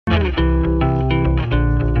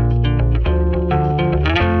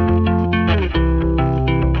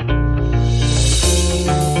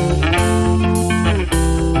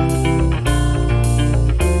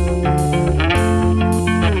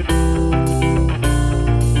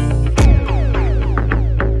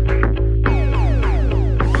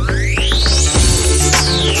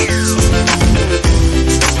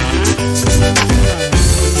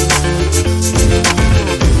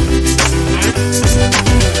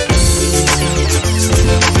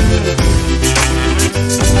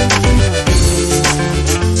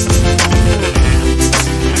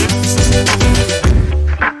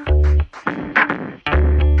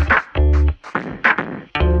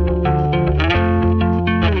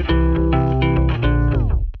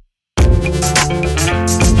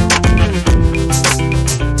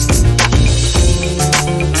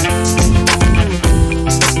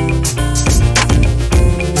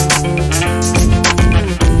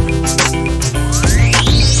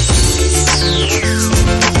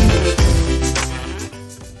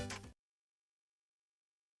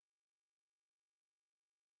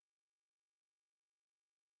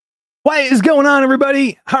What is going on,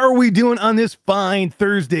 everybody? How are we doing on this fine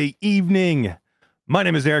Thursday evening? My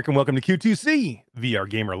name is Eric, and welcome to Q2C VR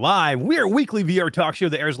Gamer Live. We are a weekly VR talk show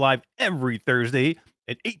that airs live every Thursday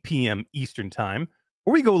at 8 p.m. Eastern Time,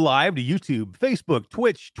 where we go live to YouTube, Facebook,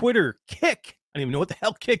 Twitch, Twitter, Kick. I don't even know what the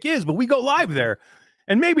hell Kick is, but we go live there.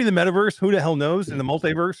 And maybe the metaverse, who the hell knows, in the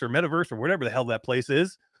multiverse or metaverse or whatever the hell that place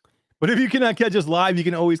is. But if you cannot catch us live, you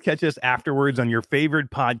can always catch us afterwards on your favorite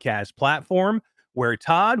podcast platform, where,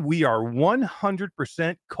 Todd, we are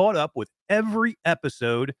 100% caught up with every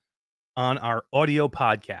episode on our audio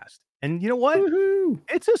podcast. And you know what? Woo-hoo.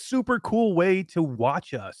 It's a super cool way to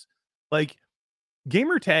watch us. Like,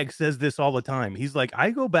 Gamertag says this all the time. He's like,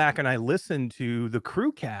 I go back and I listen to the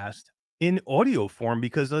Crewcast in audio form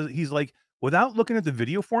because he's like, without looking at the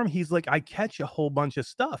video form, he's like, I catch a whole bunch of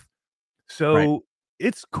stuff. So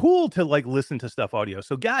It's cool to like listen to stuff audio.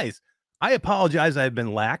 So guys, I apologize. I've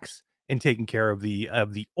been lax and taking care of the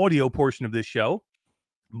audio portion of this show,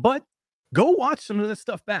 but go watch some of this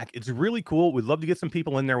stuff back. It's really cool. We'd love to get some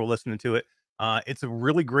people in there. We're listening to it. It's a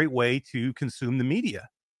really great way to consume the media.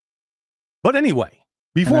 But anyway,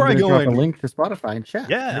 before I go in, a link to Spotify and chat.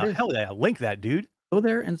 Yeah, hell yeah, link that, dude. Go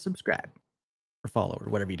there and subscribe or follow or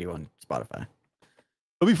whatever you do on Spotify.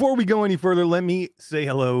 But before we go any further, let me say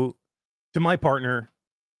hello to my partner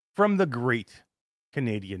from the great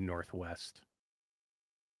Canadian Northwest.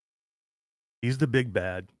 He's the big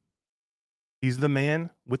bad. He's the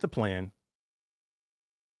man with the plan.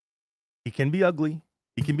 He can be ugly.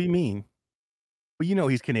 He can be mean. But you know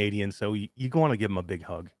he's Canadian, so you want to give him a big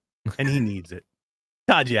hug. And he needs it.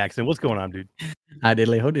 Todd Jackson, what's going on, dude? Hi,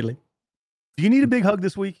 diddly, ho diddly. Do you need a big hug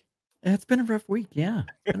this week? It's been a rough week, yeah.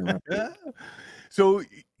 It's been a rough week. So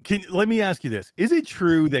let me ask you this. Is it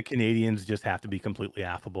true that Canadians just have to be completely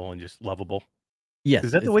affable and just lovable? Yes,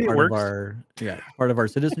 is that the way it works? Part of our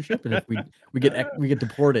citizenship, and if we get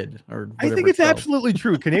deported or I think it's absolutely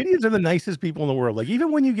true. Canadians are the nicest people in the world. Like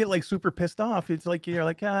even when you get like super pissed off, it's like you're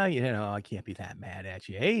like, I can't be that mad at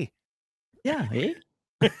you. Hey, yeah, hey.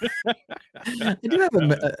 I do have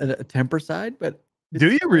a temper side, but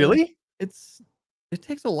do you really? It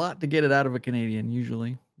takes a lot to get it out of a Canadian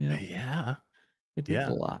usually. Yeah, it takes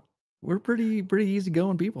a lot. We're pretty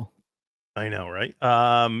easygoing people. I know, right?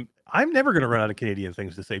 I'm never going to run out of Canadian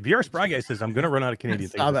things to say. VR Spry Guy says I'm going to run out of Canadian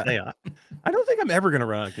things to say. I don't think I'm ever going to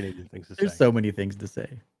run out of Canadian things to say. There's so many things to say.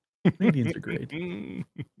 Canadians are great.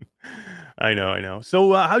 I know.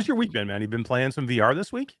 So how's your week been, man? You've been playing some VR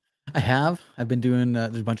this week? I have. I've been doing,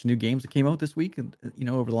 there's a bunch of new games that came out this week,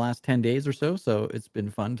 over the last 10 days or so. So it's been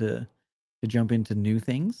fun to jump into new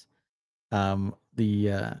things.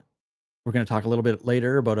 We're going to talk a little bit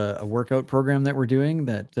later about a workout program that we're doing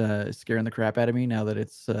that is scaring the crap out of me now that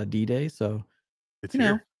it's D-Day. So it's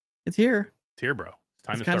here. It's here. It's here, bro. It's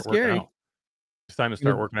time to start working out. It's time to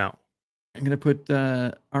start working out. I'm going to put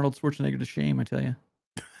Arnold Schwarzenegger to shame, I tell you.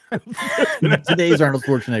 Today's Arnold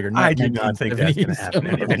Schwarzenegger. I do not think that's going to happen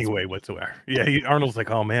in any way whatsoever. Yeah, Arnold's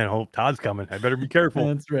like, oh man, Todd's coming. I better be careful.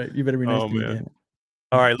 That's right. You better be nice to me.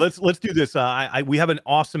 All right, let's do this. We have an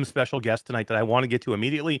awesome special guest tonight that I want to get to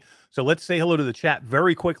immediately. So let's say hello to the chat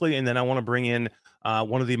very quickly, and then I want to bring in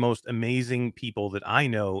one of the most amazing people that I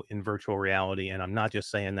know in virtual reality, and I'm not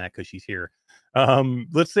just saying that because she's here.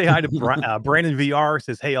 Let's say hi to Brandon VR.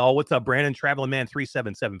 Says, hey all, what's up, Brandon? Traveling Man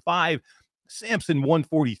 3775. Samson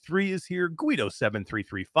 143 is here. Guido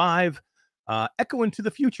 7335. Echo into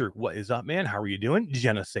the future. What is up, man? How are you doing?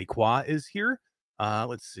 Jenna Sequa is here.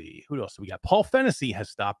 Let's see. Who else we got? Paul Fennessy has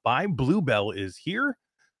stopped by. Bluebell is here.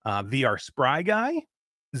 VR Spry Guy.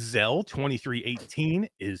 Zell2318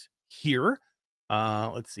 is here.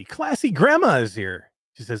 Let's see. Classy Grandma is here.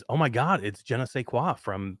 She says, "Oh my God, it's Je ne sais quoi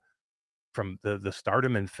from the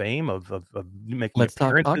stardom and fame of making Let's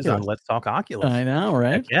Talk appearances on Oculus. Let's Talk Oculus." I know, Heck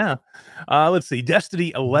right? yeah. Let's see.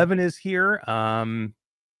 Destiny 11 is here.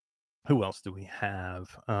 Who else do we have?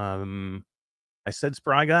 I said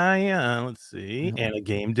Spry Guy. Let's see. Yeah. Anna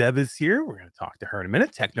Game Dev is here. We're going to talk to her in a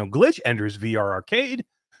minute. Techno Glitch, Ender's VR Arcade.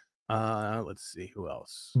 Let's see who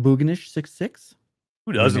else. Boognish66.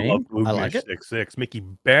 Who doesn't love name. I like Boognish it. 66? Mickey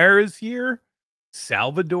Bear is here.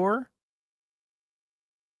 Salvador.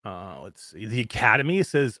 Let's see. The Academy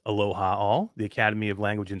says aloha all. The Academy of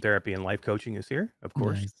Language and Therapy and Life Coaching is here, of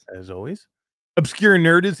course, Nice. as always. Obscure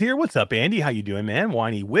Nerd is here. What's up, Andy? How you doing, man?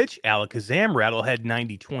 Whiny Witch, Alakazam, Rattlehead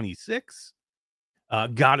 9026.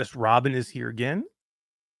 Goddess Robin is here again.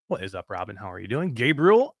 What is up, Robin? How are you doing?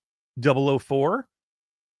 Gabriel 004.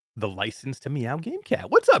 The License to Meow Game Cat.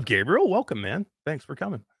 What's up, Gabriel? Welcome, man. Thanks for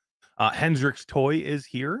coming. Hendrix Toy is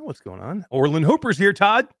here. What's going on? Orlin Hooper's here,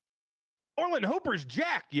 Todd. Orlin Hooper's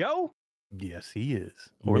Jack, yo. Yes, he is.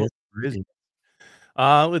 Orlin Hooper is.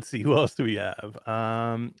 Let's see. Who else do we have?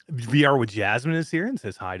 VR with Jasmine is here and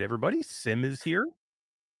says hi to everybody. Sim is here.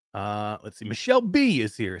 Let's see. Michelle B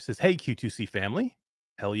is here. Says, hey, Q2C family.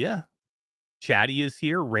 Hell yeah. Chatty is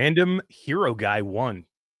here. Random Hero Guy 1.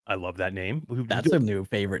 I love that name. That's a new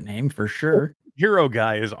favorite name for sure. Hero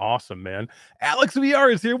Guy is awesome, man. Alex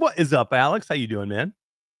VR is here. What is up, Alex? How you doing, man?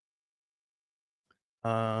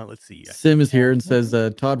 Let's see. Sim is here and says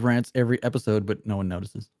Todd rants every episode, but no one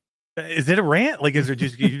notices. Is it a rant? Like, is it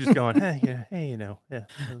just you're just going, hey, yeah, hey, you know, yeah,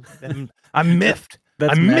 I'm miffed.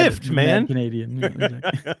 I'm miffed, man. Mad Canadian. Yeah,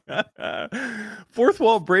 exactly. Fourth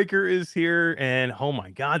Wall Breaker is here, and oh my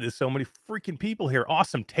God, there's so many freaking people here.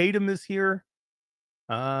 Awesome Tatum is here.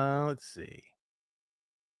 Let's see.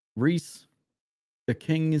 Reese, the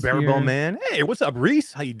King is Bearable here. Man. Hey, what's up,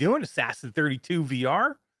 Reese? How you doing? Assassin 32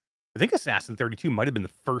 VR. I think Assassin 32 might have been the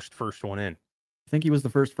first one in. I think he was the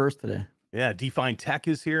first today. Yeah, Define Tech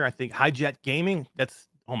is here. I think Hijet Gaming. That's,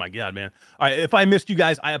 oh my God, man. All right, if I missed you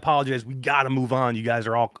guys, I apologize. We got to move on. You guys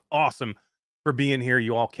are all awesome for being here.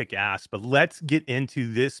 You all kick ass. But let's get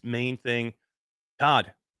into this main thing.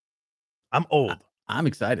 Todd, I'm old. I'm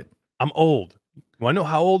excited. I'm old. You want to know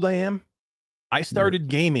how old I am? I started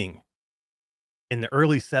gaming in the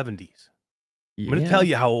early 70s. I'm going to tell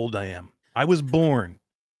you how old I am. I was born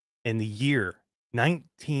in the year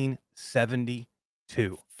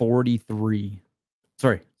 1972. 43.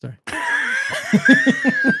 Sorry.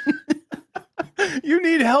 You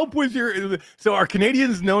need help with your. So are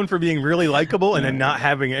Canadians known for being really likable and then not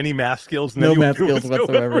having any math skills? No math skills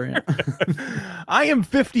whatsoever. Yeah. I am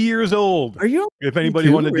 50 years old. Are you? If anybody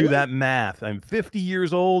want to do that math, I'm 50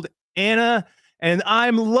 years old, Anna, and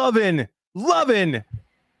I'm loving.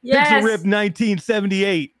 Yes. Pixel Rip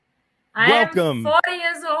 1978. Welcome. I am 40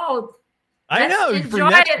 years old. I know, for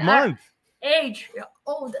next month. Age,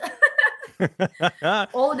 old.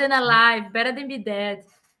 Old and alive. Better than be dead.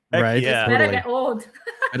 Right. Yeah. Better get old.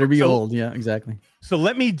 Better be old. Yeah, exactly. So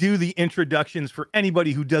let me do the introductions for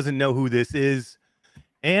anybody who doesn't know who this is.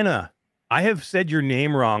 Anna, I have said your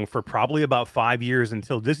name wrong for probably about 5 years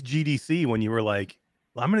until this GDC when you were like,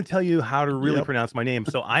 well, I'm going to tell you how to really pronounce my name.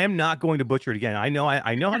 So I am not going to butcher it again. I know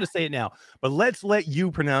how to say it now, but let's let you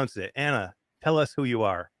pronounce it. Anna, tell us who you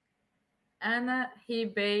are. Ana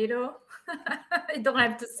Ribeiro. I don't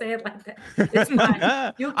have to say it like that. It's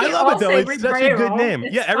fine. You can I love it though. It's Ribeiro. such a good name.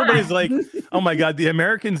 It's yeah, everybody's fine. like, oh my God, the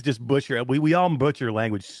Americans just butcher. We all butcher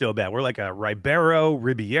language so bad. We're like a Ribeiro.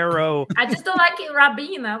 I just don't like it.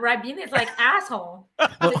 Rabina. Rabina is like asshole.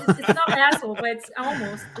 It's not asshole, but it's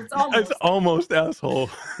almost. It's almost asshole.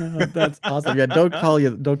 That's awesome. Yeah, we won't call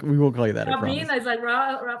you that. Rabina is like,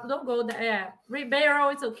 don't go there. Yeah. Ribeiro,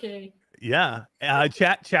 it's okay. Yeah.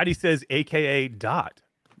 Chatty says, AKA Dot.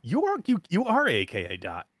 You are AKA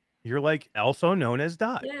Dot. You're like also known as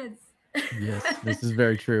Dot. Yes. Yes, this is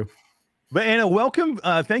very true. But Anna, welcome.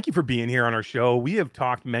 Thank you for being here on our show. We have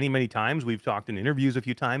talked many times. We've talked in interviews a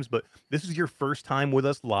few times, but this is your first time with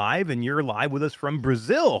us live, and you're live with us from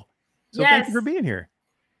Brazil. So thank you for being here.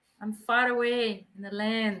 I'm far away in the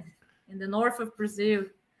land, in the north of Brazil.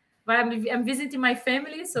 But I'm visiting my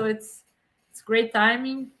family, so it's great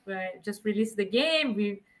timing. I just released the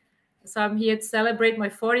game. So I'm here to celebrate my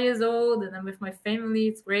 40 years old, and I'm with my family.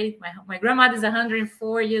 It's great. My grandmother is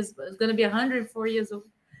 104 years. It's going to be 104 years old.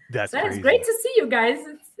 That's It's great to see you guys.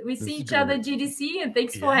 We see each other at GDC, and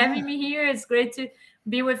thanks for having me here. It's great to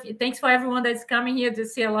be with you. Thanks for everyone that's coming here to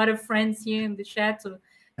see a lot of friends here in the chat. So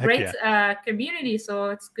great community. So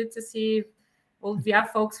it's good to see all VR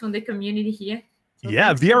folks from the community here. So Yeah,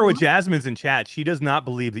 thanks so VR with much. Jasmine's in chat. She does not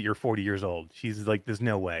believe that you're 40 years old. She's like, there's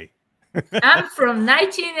no way. I'm from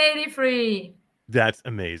 1983. That's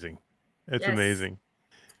amazing. That's Yes. amazing.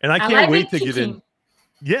 And I I can't like wait it to get in. kicking.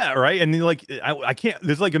 Yeah, right. And then, like, I can't.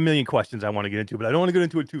 There's like a million questions I want to get into, but I don't want to get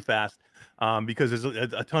into it too fast, because there's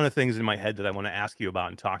a ton of things in my head that I want to ask you about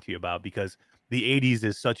and talk to you about, because the '80s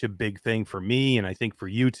is such a big thing for me, and I think for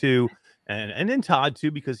you too, and then Todd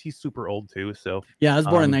too, because he's super old too. So Yeah, I was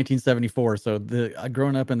born in 1974, so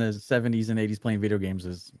growing up in the 70s and 80s playing video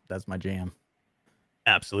games that's my jam.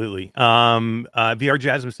 absolutely. VR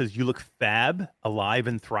Jasmine says you look fab, alive,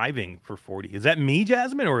 and thriving for 40. Is that me,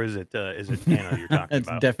 Jasmine, or is it Anna you're talking It's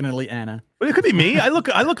about? definitely Anna. But it could be me. I look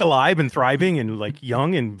alive and thriving and like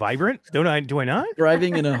young and vibrant. Don't I? Do I not?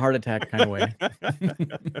 Thriving in a heart attack kind of way.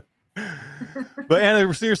 But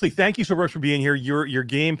Anna, seriously, thank you so much for being here. Your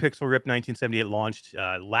game Pixel Rip 1978 launched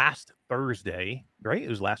last Thursday, right? It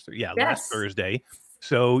was last Thursday.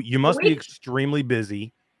 So you must be extremely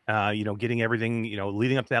busy. Getting everything,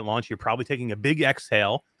 leading up to that launch. You're probably taking a big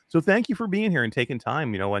exhale. So thank you for being here and taking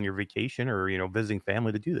time, on your vacation or visiting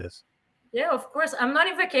family to do this. Yeah, of course. I'm not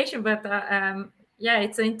in vacation, but yeah,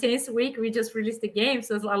 it's an intense week. We just released the game,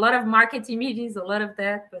 so there's a lot of marketing meetings, a lot of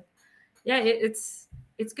that. But yeah, it's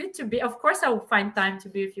good to be. Of course, I will find time to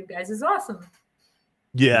be with you guys. It's awesome.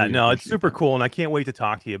 Yeah, no, it's super cool, and I can't wait to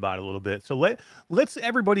talk to you about it a little bit. So let's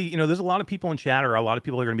everybody, there's a lot of people in chat, or a lot of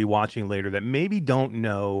people are going to be watching later that maybe don't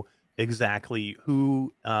know exactly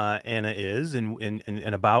who Anna is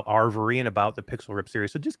and about ARVORE and about the Pixel Rip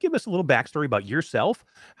series. So just give us a little backstory about yourself,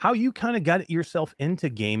 how you kind of got yourself into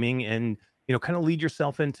gaming, and kind of lead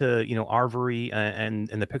yourself into ARVORE and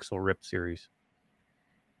the Pixel Rip series.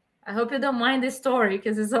 I hope you don't mind this story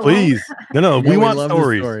because it's a please. No, we want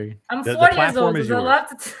stories. Story. I'm 40 years old. There's a lot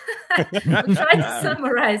to we'll try to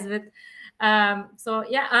summarize it. So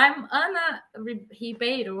yeah, I'm Ana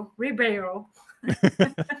Ribeiro.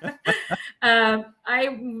 I'm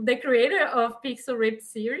the creator of Pixel Rip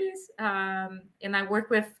series, and I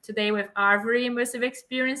work today with ARVORE Immersive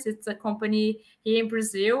Experience. It's a company here in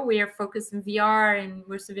Brazil. We are focused on VR and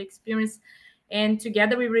immersive experience, and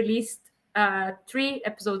together we released 3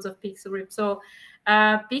 episodes of Pixel Rip. So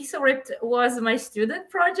Pixel Rip was my student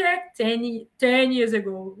project 10 years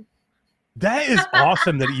ago. That is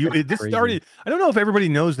awesome that this started. I don't know if everybody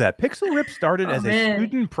knows that Pixel Rip started as a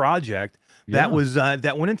student project that was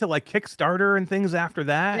that went into like Kickstarter and things after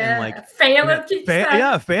that, and like failed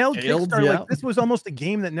Kickstarter. Failed Kickstarter. Yeah. Like this was almost a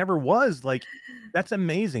game that never was. Like that's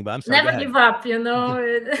amazing. But I'm sorry. Never give up,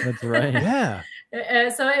 That's right. Yeah.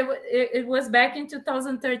 So it was back in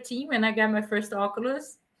 2013 when I got my first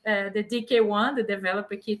Oculus, the DK1, the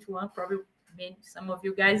developer kit one. Probably some of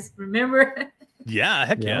you guys remember. Yeah,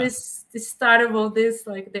 heck yeah. The start of all this,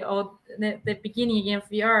 like the beginning again of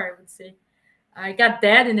VR, I would say. I got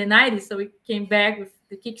that in the 90s, so we came back with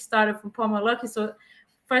the Kickstarter from Palma Lucky. So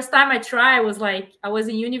first time I tried, I was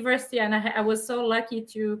in university, and I was so lucky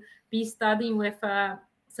to be studying with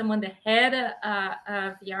someone that had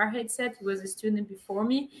a VR headset. He was a student before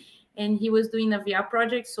me, and he was doing a VR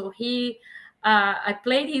project. So I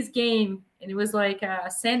played his game, and it was like a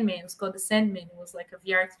Sandman. It was called the Sandman. It was like a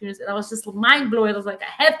VR experience, and I was just mind blown. I was like,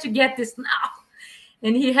 I have to get this now.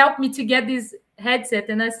 And he helped me to get this headset.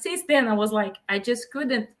 And since then, I was like, I just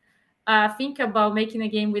couldn't think about making a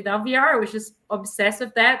game without VR. I was just obsessed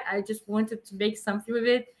with that. I just wanted to make something with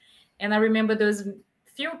it. And I remember there was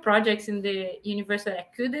few projects in the university that I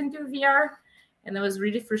couldn't do VR, and I was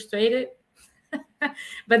really frustrated.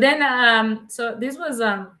 But then, so this was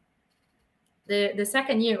the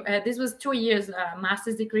second year. This was 2 years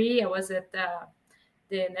master's degree. I was at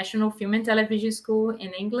the National Film and Television School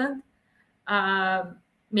in England.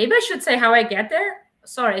 Maybe I should say how I get there.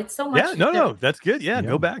 Sorry, it's so much. Yeah, no, that's good. Yeah,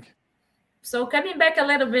 go back. So coming back a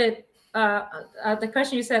little bit, the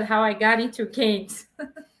question you said, how I got into games.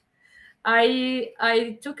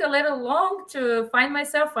 I took a little long to find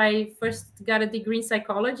myself. I first got a degree in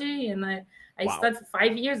psychology, and I studied for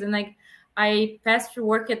 5 years, and I passed through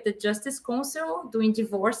work at the Justice Council doing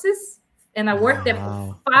divorces, and I worked there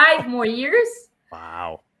for 5 more years.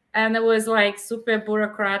 Wow. And it was like super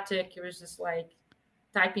bureaucratic. It was just like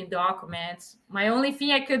typing documents. My only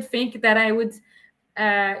thing I could think that I would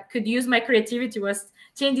could use my creativity was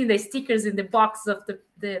changing the stickers in the box of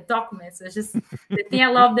the documents. It's just the thing I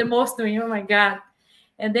love the most doing. Oh my God.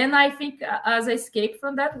 And then I think as I escaped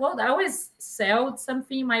from that world, I always sold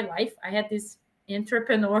something in my life. I had this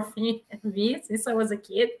entrepreneur thing in me since I was a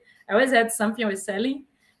kid. I always had something I was selling.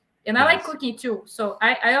 And I like cooking too. So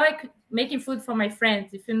I like making food for my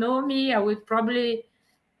friends. If you know me, I would probably,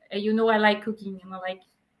 I like cooking, and I like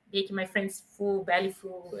making my friends full, belly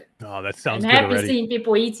full. Oh, that sounds I'm good happy already. seeing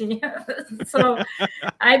people eating. So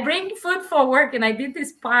I bring food for work, and I did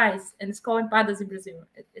these pies, and it's called empadas in Brazil.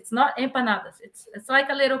 It's not empanadas. It's like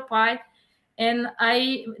a little pie, and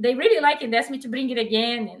they really like it. They asked me to bring it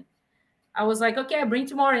again, and I was like, okay, I bring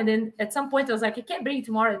tomorrow. And then at some point, I was like, I can't bring it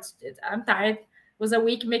tomorrow. I'm tired. It was a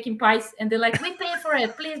week making pies, and they're like, we pay for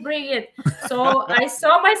it. Please bring it. So I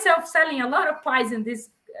saw myself selling a lot of pies in this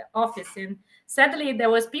office, and sadly, there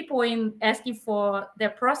was people in asking for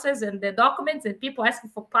their process and their documents, and people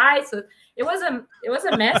asking for pies. So it was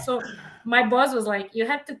a mess. So my boss was like, you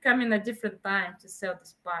have to come in a different time to sell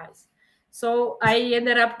these pies. So I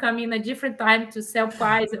ended up coming a different time to sell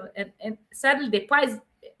pies, and sadly, the pies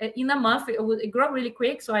in a month it grew really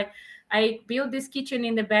quick. So I built this kitchen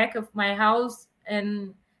in the back of my house,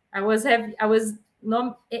 and I didn't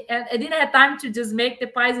have time to just make the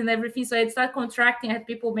pies and everything. So I started contracting. I had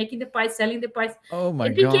people making the pies, selling the pies. Oh my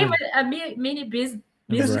It became God. a mini business.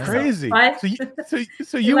 This is Right. crazy. Pies.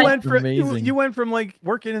 So you Like- went from Amazing. you went from like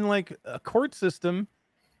working in like a court system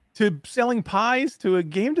to selling pies to a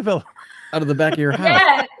game developer. Out of the back of your house.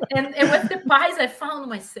 Yeah, and with the pies, I found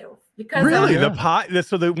myself because Really, Yeah. the pie.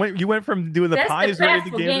 You went from doing the that's pies the right path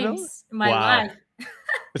to for game development. games in my Wow. life.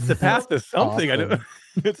 It's the path to something. I don't. Awesome.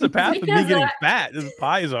 It's the path of me Because, getting fat. As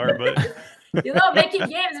pies are, but Making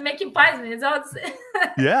games and making pies, man. It's all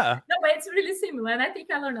yeah. No, but it's really similar, and I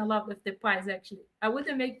think I learned a lot with the pies. Actually, I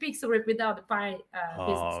wouldn't make Pixel Rip without the pie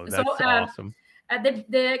Oh, business. that's So awesome.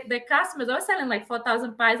 the customers, I was selling like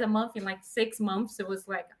 4,000 pies a month in like 6 months. It was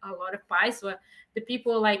like a lot of pies. So the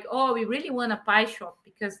people were like, oh, we really want a pie shop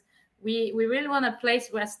because we really want a place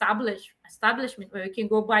where establishment where we can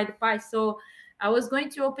go buy the pie. So I was going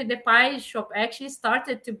to open the pie shop. I actually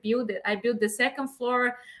started to build it. I built the second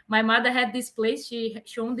floor. My mother had this place. She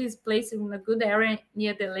owned this place in a good area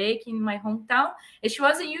near the lake in my hometown. And she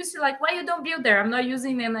wasn't used to like, why you don't build there? I'm not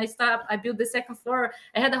using it. And I built the second floor.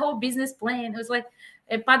 I had a whole business plan. It was like,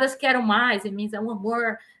 Padas quero mais. It means I want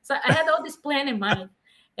more. So I had all this plan in mind.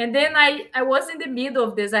 And then I was in the middle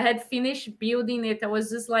of this. I had finished building it. I was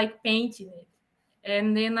just like painting it.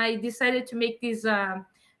 And then I decided to make this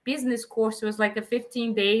business course. It was like a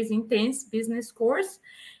 15 days intense business course.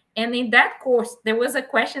 And in that course, there was a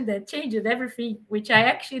question that changed everything, which I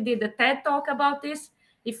actually did a TED Talk about this.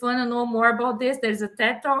 If you want to know more about this, there's a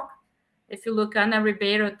TED Talk. If you look Ana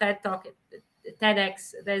Ribeiro TED Talk,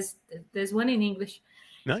 TEDx, there's one in English.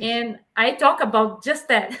 Nice. And I talk about just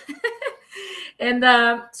that. And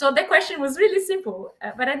so the question was really simple,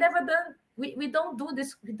 but I never done. We don't do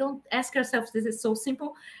this. We don't ask ourselves, this is so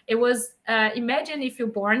simple. It was, imagine if you're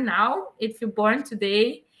born now, if you're born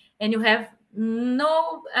today, and you have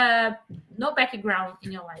no background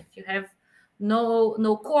in your life. You have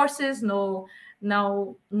no courses, no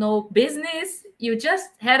business. You just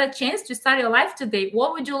had a chance to start your life today.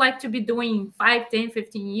 What would you like to be doing in 5, 10,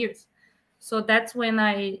 15 years? So that's when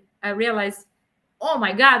I realized, oh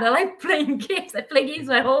my God, I like playing games. I play games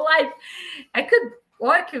my whole life. I could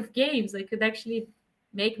work with games. I could actually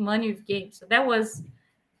make money with games. So that was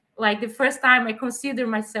like the first time I considered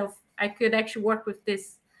myself I could actually work with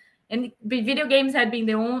this. And video games had been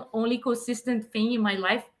the only consistent thing in my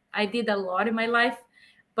life. I did a lot in my life,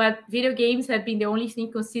 but video games have been the only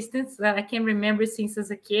thing consistent that I can remember since as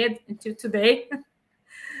a kid until today.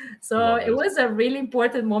 So it was a really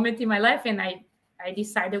important moment in my life. And I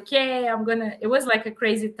decided, okay, it was like a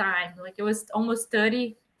crazy time. Like it was almost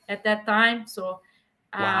 30 at that time. So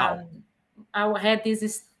Wow. I had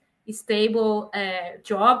this stable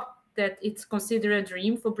job that it's considered a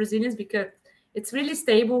dream for Brazilians because it's really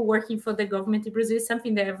stable. Working for the government in Brazil is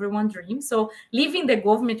something that everyone dreams. So leaving the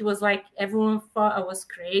government was like, everyone thought I was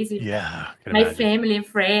crazy. Yeah. My family and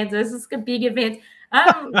friends, this is a big event.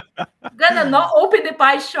 I'm gonna not open the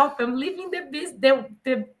pie shop. I'm leaving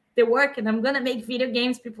the work, and I'm gonna make video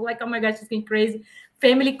games. People like, oh my gosh, it's getting crazy.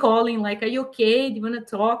 Family calling, like, are you okay? Do you want to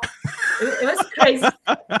talk? It was crazy.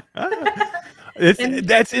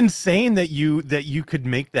 That's insane that you could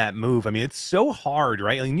make that move. I mean, it's so hard,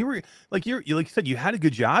 right? I mean, you like you said, you had a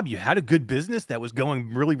good job, you had a good business that was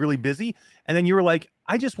going really, really busy, and then you were like,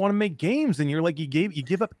 I just want to make games, and you're like, you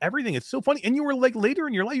give up everything. It's so funny, and you were like later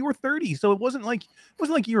in your life, you were 30, so it wasn't like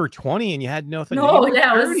you were 20 and you had nothing. No, you were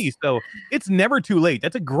yeah, 30, so it's never too late.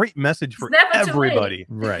 That's a great message for everybody,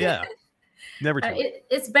 right? Yeah, never too late.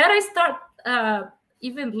 It's better start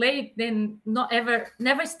even late than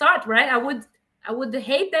never start, right? I would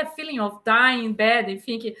hate that feeling of dying in bed and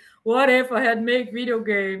thinking, what if I had made video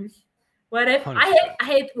games? What if 100%. I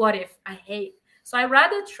hate what if? I hate. So I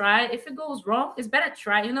rather try. If it goes wrong, it's better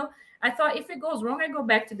try. I thought if it goes wrong, I go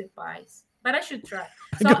back to the pies. but I should try.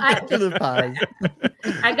 So to the pies.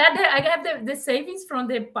 I got the savings from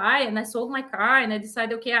the pie, and I sold my car, and I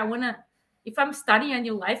decided, okay, I wanna. If I'm studying a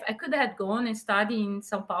new life, I could have gone and studied in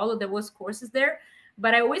São Paulo. There was courses there,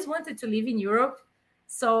 but I always wanted to live in Europe.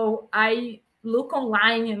 So I look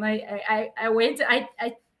online, and I went. I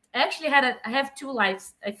actually I have two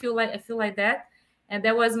lives. I feel like that, and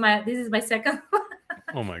this is my second.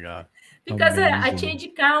 Oh my God. Because I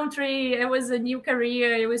changed country. It was a new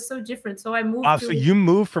career. It was so different. So I moved. So you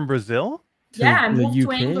moved from Brazil? Yeah, I moved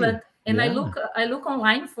to England, and I look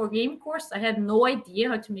online for game course. I had no idea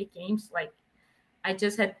how to make games. Like, I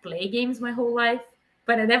just had play games my whole life,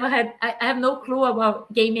 but I never had. I have no clue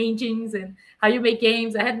about game engines and how you make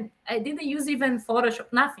games. I didn't use even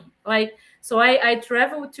Photoshop, nothing. Like, so I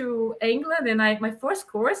traveled to England, and my first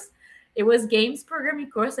course, it was games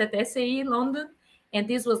programming course at SAE London. And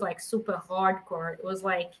this was like super hardcore. It was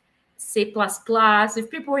like C++. If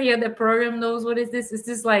people hear the program knows what is this, it's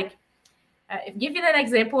just like, give you an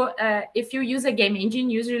example. If you use a game engine,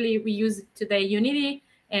 usually we use today Unity,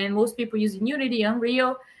 and most people use Unity,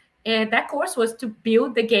 Unreal. And that course was to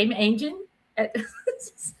build the game engine.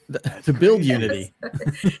 To build Unity.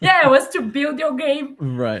 Yeah, it was to build your game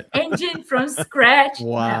engine from scratch.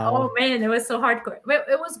 Wow. Oh man, it was so hardcore. But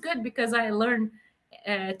it was good because I learned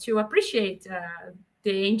to appreciate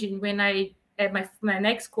the engine when I at my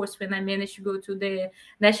next course, when I managed to go to the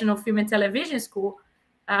National Film and Television School.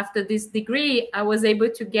 After this degree, I was able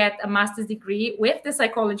to get a master's degree with the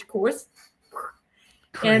psychology course.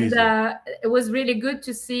 Crazy. And it was really good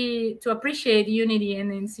to appreciate Unity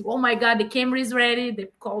and then see, oh my God, the camera is ready, the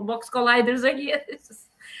box colliders are here.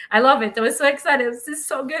 I love it. I was so excited. This is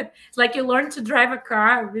so good. It's like you learn to drive a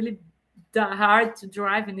car, really hard to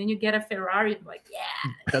drive, and then you get a Ferrari. I'm like,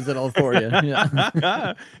 yeah, does it all for you.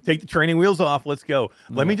 Yeah. Take the training wheels off. Let's go.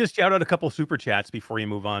 Let me just shout out a couple super chats before you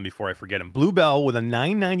move on, before I forget them. Bluebell with a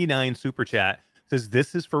 $9.99 super chat says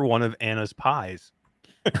this is for one of Anna's pies.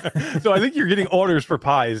 So I think you're getting orders for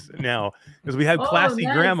pies now, because we have Classy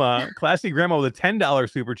Grandma with a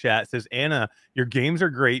 $10 super chat says, Anna, your games are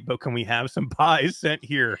great, but can we have some pies sent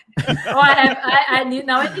here? I need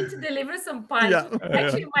to deliver some pies. Yeah.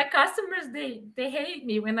 Actually, my customers, they hate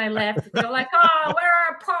me when I left. They're like, oh, where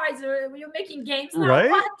are our pies? Are you making games now?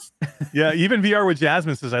 Right? What? Yeah, even VR with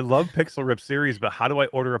Jasmine says, I love Pixel Rip series, but how do I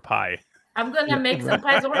order a pie? I'm gonna make some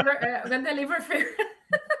pies. I'm gonna deliver for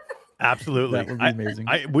Absolutely. That would be amazing.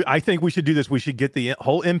 I think we should do this. We should get the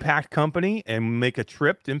whole Impact company and make a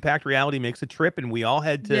trip. Impact Reality makes a trip, and we all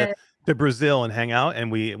head to Brazil and hang out,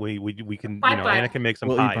 and we can, Anna can make some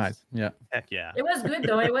pies. Yeah. Heck yeah. It was good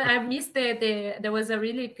though. I missed there was a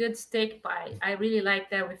really good steak pie. I really liked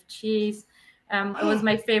that with cheese. It was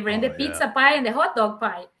my favorite. And the pizza pie and the hot dog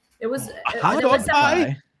pie. It was hot dog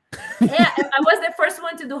pie. Yeah, I was the first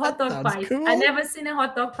one to do hot dog pie. Cool. I never seen a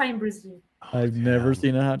hot dog pie in Brazil. I've never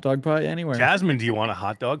seen a hot dog pie anywhere. Jasmine, do you want a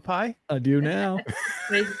hot dog pie? I do now.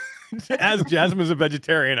 As Jasmine's a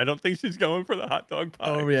vegetarian, I don't think she's going for the hot dog pie.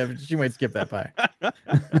 Oh yeah, she might skip that pie.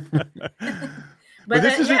 But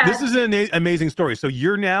this is an amazing story. So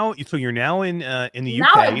you're now in the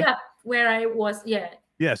UK. Now I got where I was.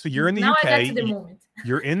 Yeah. So you're in the UK. Now I got to the moment.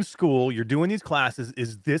 You're in school. You're doing these classes.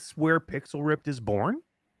 Is this where Pixel Ripped is born?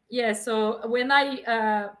 Yeah, so when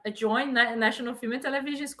I joined National Film and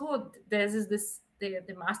Television School, there's the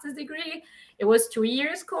master's degree. It was 2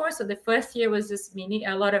 years course. So the first year was just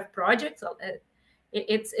a lot of projects.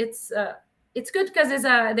 It's good because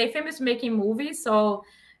they're famous making movies. So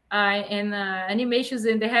and animations,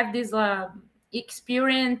 and they have these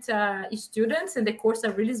experienced students, and the course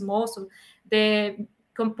are really small. So the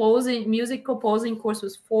music composing course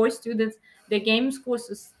was 4 students. The games course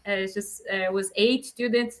was 8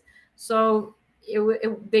 students. So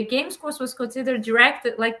the games course was considered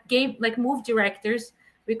like movie directors.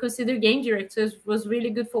 We consider game directors. Was really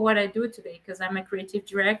good for what I do today because I'm a creative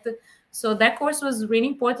director. So that course was really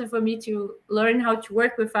important for me to learn how to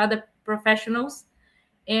work with other professionals,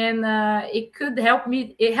 and it helped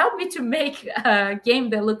me to make a game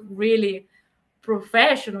that looked really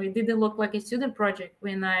professional. It didn't look like a student project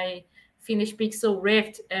when I finished Pixel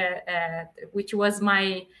Rift, which was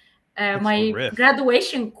my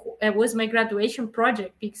graduation. It was my graduation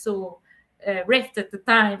project, Pixel Rift at the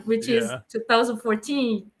time, which is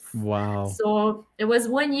 2014. Wow! So it was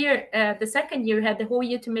 1 year. The second year, I had the whole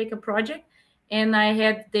year to make a project, and I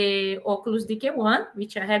had the Oculus DK1,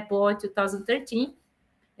 which I had bought in 2013,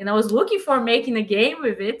 and I was looking for making a game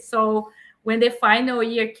with it. So when the final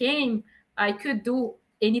year came, I could do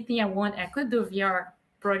anything I want. I could do VR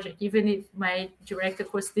project, even if my director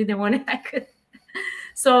course didn't want it. I could.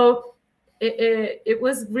 So it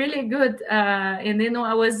was really good. And then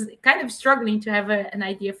I was kind of struggling to have an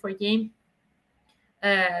idea for a game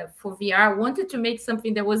for VR. I wanted to make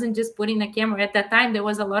something that wasn't just putting a camera. At that time, there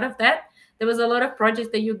was a lot of that. There was a lot of projects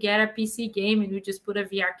that you get a PC game and you just put a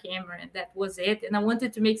VR camera and that was it. And I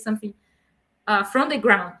wanted to make something from the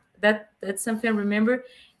ground. That's something I remember.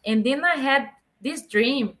 And then I had this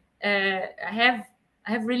dream. I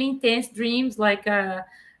have really intense dreams. Like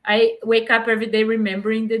I wake up every day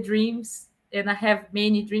remembering the dreams, and I have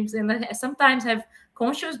many dreams, and I sometimes have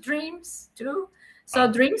conscious dreams too.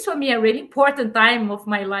 So dreams for me are a really important time of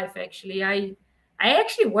my life. Actually, I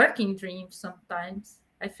actually work in dreams sometimes.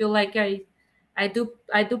 I feel like I do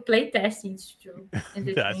play testings too. In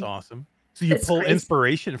the That's dream. awesome. So you It's pull crazy.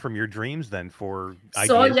 inspiration from your dreams then for ideas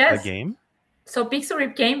So, for yes. the game? So Pixel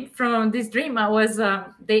Rip came from this dream. I was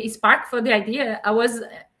the spark for the idea. I was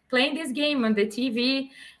playing this game on the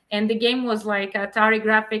TV, and the game was like Atari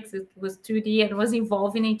graphics. It was 2D and was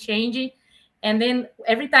evolving and changing. And then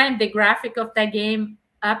every time the graphic of that game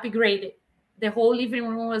upgraded, the whole living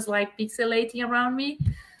room was like pixelating around me.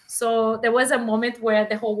 So there was a moment where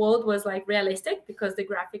the whole world was like realistic because the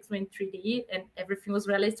graphics went 3D and everything was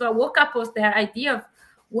realistic. So I woke up with the idea of,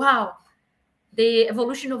 wow, the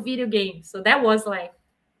evolution of video games. So that was like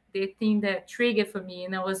the thing that triggered for me.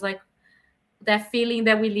 And I was like, that feeling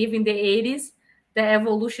that we live in the 80s, the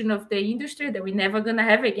evolution of the industry that we're never going to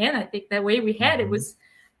have again. I think the way we had it was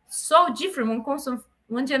so different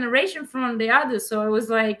one generation from the other. So it was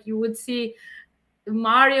like you would see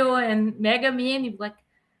Mario and Mega Man, you'd be like,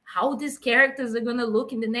 how these characters are going to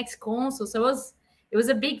look in the next console. So it was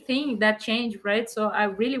a big thing that changed, right? So I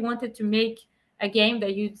really wanted to make a game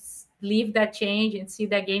that you'd live that change and see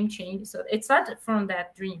that game change. So it started from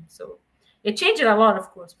that dream. So it changed a lot, of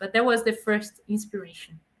course, but that was the first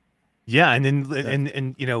inspiration. Yeah, and then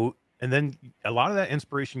and you know, and then a lot of that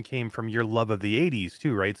inspiration came from your love of the 80s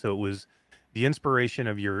too, right? So it was the inspiration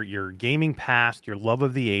of your gaming past, your love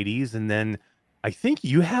of the 80s, and then I think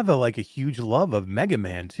you have a huge love of Mega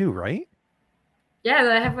Man too, right? Yeah,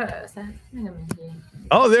 I have a Mega Man here.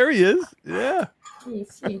 Oh, there he is. Yeah.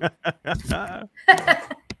 See.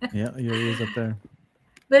 Yeah, he is up there.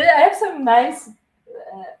 But I have some nice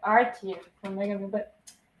art here from Mega Man, but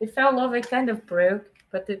it fell over, it kind of broke,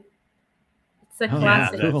 but it's a Oh, Yeah,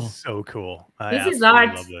 classic. cool. that's so cool. I This is absolutely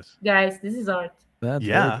art, love this. guys. This is art. That's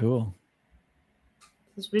Yeah. very cool.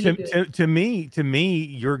 It's really good. To me,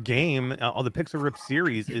 your game, all the Pixel Rip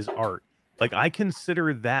series is art. Like I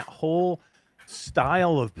consider that whole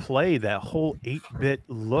style of play, that whole 8-bit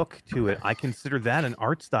look to it, I consider that an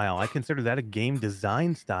art style. I consider that a game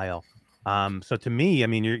design style. So to me, I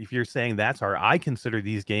mean, if you're saying that's art, I consider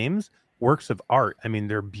these games works of art. I mean,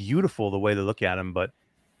 they're beautiful the way they look at them, but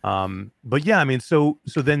yeah, I mean, so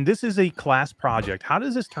then this is a class project. How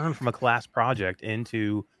does this turn from a class project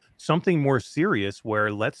into something more serious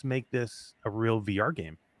where let's make this a real VR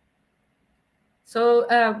game? So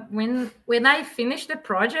when I finished the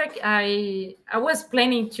project, I was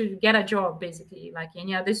planning to get a job basically like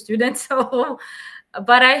any other student. So,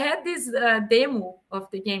 but I had this demo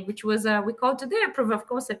of the game, which was we called today a proof of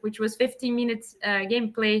concept, which was 15 minutes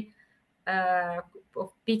gameplay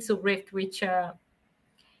of Pixel Rift, which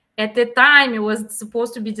at the time it was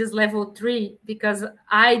supposed to be just level 3 because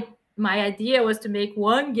my idea was to make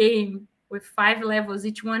one game with 5 levels,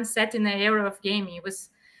 each one set in an era of gaming. It was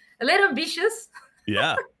a little ambitious.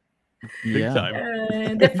 Yeah. Big Yeah.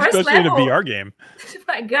 time. The first Especially level, in a VR game.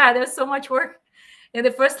 my God, there's so much work. And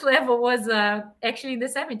the first level was actually in the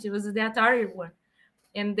 70s. It was the Atari one.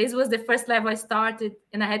 And this was the first level I started,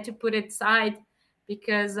 and I had to put it aside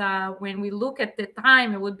because when we look at the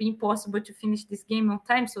time, it would be impossible to finish this game on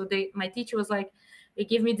time. So my teacher was like, they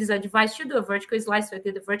gave me this advice to do a vertical slice. So I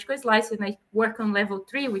did the vertical slice, and I worked on level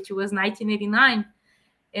 3, which was 1989.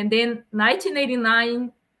 And then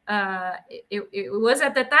 1989, it was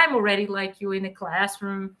at the time already like you in a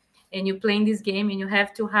classroom and you're playing this game and you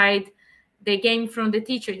have to hide the game from the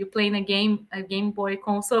teacher. You're playing a Game Boy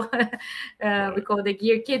console. We call the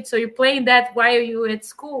Gear Kid. So you're playing that while you're at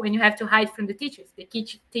school and you have to hide from the teachers. The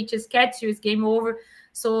teachers catch you, it's game over.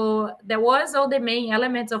 So there was all the main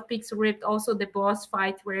elements of Pixel Rift, also the boss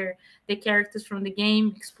fight where the characters from the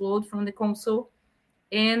game explode from the console.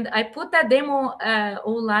 And I put that demo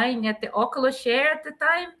online at the Oculus Share at the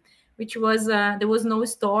time, which was there was no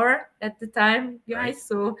store at the time, guys. Right.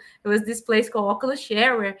 So there was this place called Oculus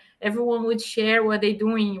Share where everyone would share what they're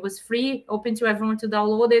doing. It was free, open to everyone to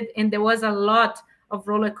download it, and there was a lot of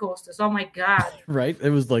roller coasters. Oh my God! Right, it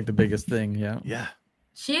was like the biggest thing. Yeah. Yeah.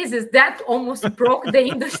 Jesus, that almost broke the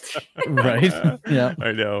industry. Right. Yeah.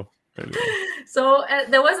 I know. So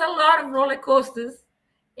there was a lot of roller coasters.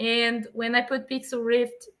 And when I put Pixel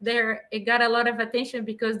Rift there, it got a lot of attention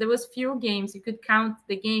because there was few games. You could count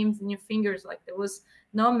the games in your fingers. Like there was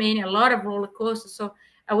not many, a lot of roller coasters. So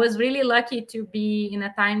I was really lucky to be in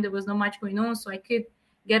a time there was not much going on. So I could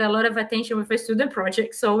get a lot of attention with a student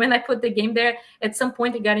project. So when I put the game there, at some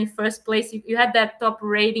point it got in first place. You had that top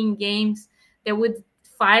rating games that would,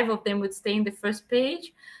 5 of them would stay in the first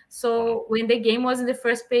page. So when the game was in the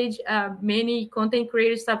first page, many content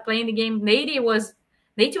creators started playing the game. Nate was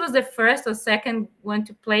the first or second one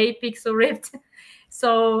to play Pixel Rift.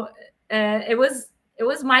 So it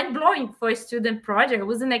was mind-blowing for a student project. I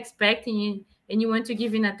wasn't expecting anyone to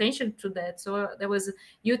give attention to that. So there was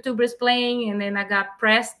YouTubers playing, and then I got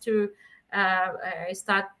pressed to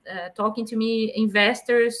start talking to me,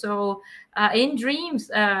 investors. So in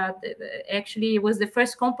Dreams, actually, it was the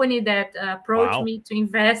first company that approached me to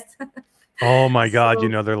invest. Oh my God! You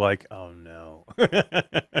know, they're like, oh no.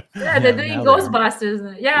 Yeah, they're doing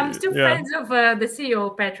Ghostbusters. Yeah, I'm still friends of the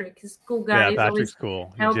CEO, Patrick. He's a cool guy. Yeah, Patrick's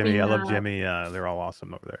cool. Helping, Jimmy, I love Jimmy. They're all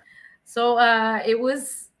awesome over there. So it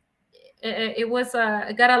was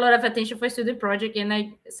got a lot of attention for a student project, and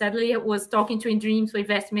I sadly was talking to In Dreams for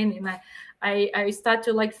investment, and I start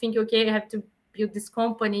to like think, okay, I have to build this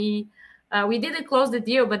company. We didn't close the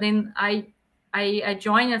deal, but then I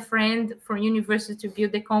joined a friend from university to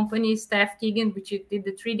build the company, Steph Keegan, which did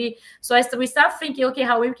the 3D. So we start thinking, okay,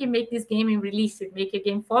 how we can make this game and release it, make a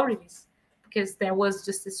game for release, because there was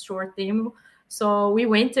just a short demo. So we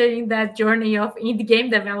went in that journey of indie game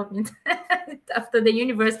development after the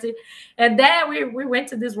university. And then we went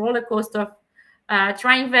to this roller coaster of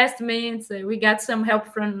try investments. We got some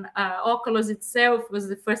help from Oculus itself, was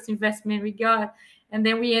the first investment we got. And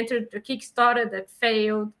then we entered a Kickstarter that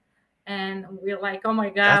failed. And we're like, oh my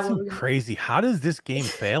God. That's crazy. How does this game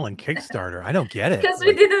fail in Kickstarter? I don't get it. Because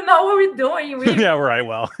we didn't know what we're doing. Yeah, right.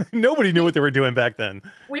 Well, nobody knew what they were doing back then.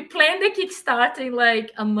 We planned the Kickstarter in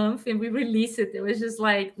like a month and we released it. It was just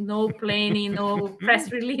like no planning, no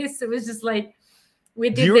press release. It was just like we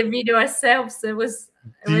did the video ourselves. Do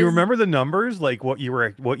you remember the numbers, like what you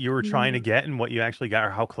were trying to get and what you actually got, or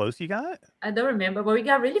how close you got? I don't remember, but we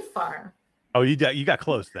got really far. Oh, you got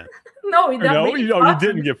close then. No, we got you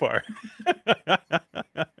didn't get far.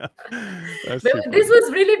 This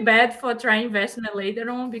was really bad for trying investment later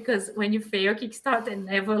on, because when you fail, Kickstarter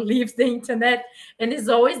never leaves the internet and it's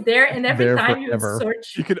always there. And every time you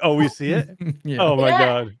search, you can always see it. Yeah. Oh my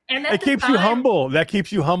God! And it keeps you humble. That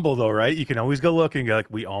keeps you humble, though, right? You can always go look and go like,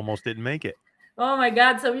 we almost didn't make it. Oh my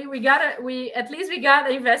God! So we at least got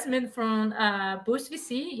investment from Boost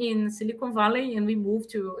VC in Silicon Valley, and we moved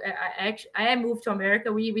to. I moved to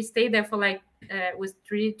America. We stayed there for like was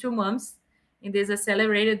 2 months in this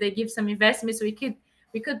accelerator. They give some investment, so we could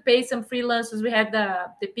pay some freelancers. We had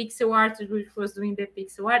the pixel art, which was doing the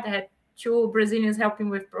pixel art. I had 2 Brazilians helping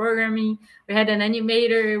with programming. We had an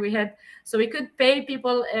animator. So we could pay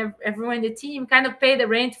people, everyone in the team, kind of pay the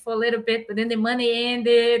rent for a little bit, but then the money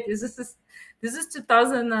ended. This is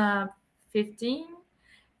 2015.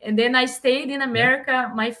 And then I stayed in America.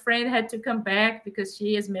 Yeah. My friend had to come back because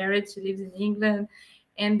she is married. She lives in England.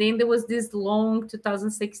 And then there was this long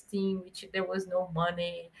 2016, which there was no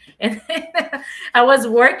money. And I was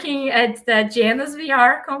working at the Janus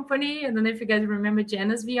VR company. I don't know if you guys remember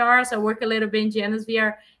Janus VR. So I work a little bit in Janus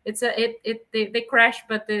VR. They crashed,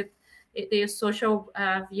 but the social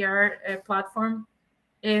VR platform.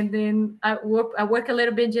 And then I work a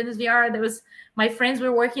little bit in Janus VR. My friends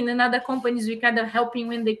were working in other companies. We kind of helping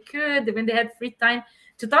when they could, when they had free time.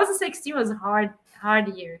 2016 was a hard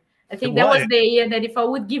year. I think that was the year that if I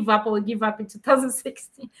would give up, I would give up in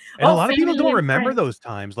 2016. And a lot of people don't remember those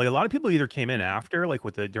times. Like a lot of people either came in after, like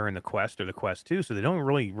during the Quest or the Quest 2, so they don't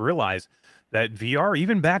really realize that VR,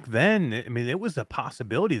 even back then, I mean, it was a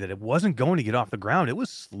possibility that it wasn't going to get off the ground. It was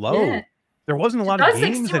slow. Yeah. There wasn't a lot of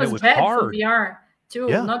games, and it was hard. For VR too.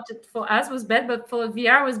 Yeah. Not for us was bad, but for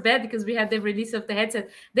VR was bad because we had the release of the headset.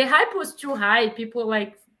 The hype was too high. People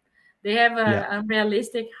they have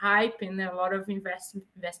unrealistic hype, and a lot of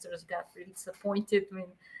investors got really disappointed when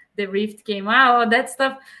the Rift came out, all that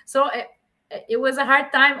stuff. So it was a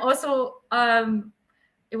hard time. Also,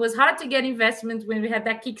 it was hard to get investment when we had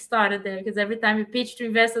that Kickstarter there, because every time you pitch to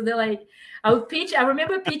investors, they're like, I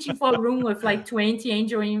remember pitching for a room with like 20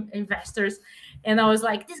 angel investors. And I was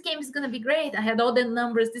like, this game is going to be great. I had all the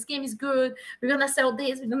numbers. This game is good. We're going to sell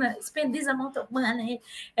this. We're going to spend this amount of money.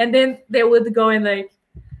 And then they would go and like,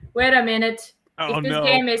 wait a minute. If this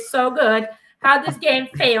game is so good, how this game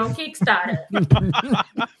fail on Kickstarter?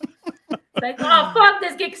 Like, oh, fuck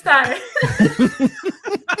this Kickstarter.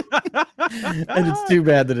 And it's too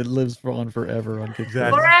bad that it lives on forever on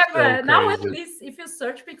Kickstarter. Forever. so Now, at crazy. least, if you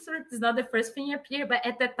search Pixar, it's not the first thing you appear, but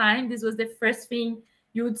at that time, this was the first thing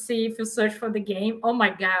you would see if you search for the game. Oh my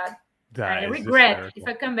God. That I is regret. hysterical. If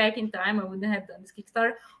I come back in time, I wouldn't have done this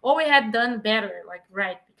Kickstarter. Or we had done better, like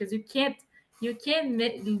because you can't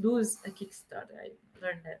lose a Kickstarter. I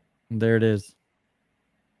learned that. There it is.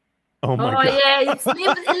 Oh my Oh god. yeah, it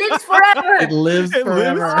lives forever. It lives It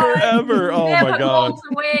lives forever. forever. Oh Never my god. goes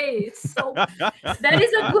away. It's so that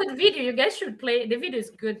is a good video. You guys should play. The video is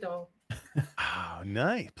good though. Oh,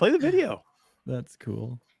 nice. Play the video. That's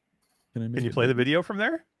cool. Can Can you play the video from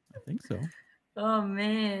there? I think so. Oh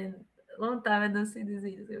man, long time I don't see these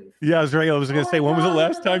videos. Yeah, I was right. I was going to Oh say, my when was the God,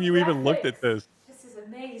 last time you look at even looked at this? This is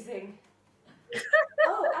amazing.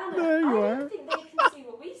 Oh, Anna, There you I are. don't think they can see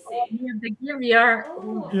what we see. Yeah, the Gear VR.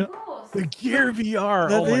 Oh, Yeah. of course. The Gear VR.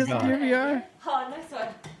 That Oh my is god. Gear VR. Oh, nice one.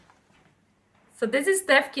 So this is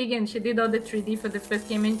Steph Keegan. She did all the 3D for the first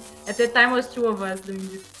game. And at the time, it was two of us doing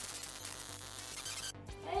this.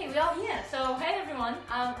 Hey, we are here. So, hey everyone.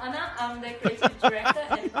 I'm Anna. I'm the creative director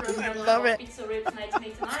and programmer love of it. Pixel Rips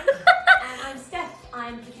 1989. And I'm Steph.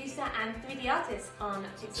 I'm producer and 3D artist on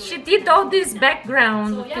Pixel She Rips did all this 1989.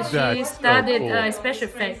 background So, yeah, because That's she so studied cool. special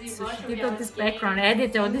effects. So she Virtual did all this reality background, game.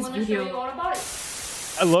 edited all We this wanna show you video. all about it.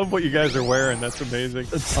 I love what you guys are wearing. That's amazing.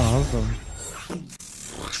 That's awesome.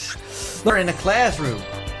 We're in a classroom.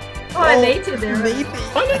 Oh, I dated there.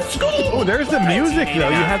 Oh, there's the music, though.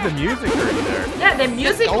 You have the music right there. Yeah, the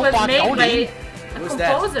music was made by a Who's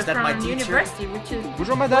that? composer Is that my from teacher? university, which is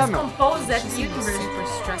Bonjour, was madame. composed at university.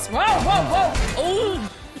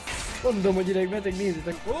 Quando mo direi met ik niet.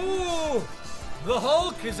 Ooh, the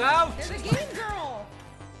Hulk is out. It's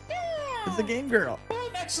a game girl.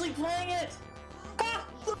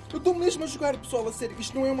 Eu estou mesmo a jogar, pessoal, a sério.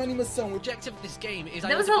 Isto não é uma animação. The objective of this game is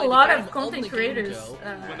There was a lot of content creators.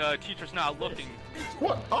 when the teacher's not looking.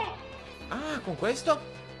 Ah, con questo?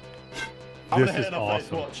 This is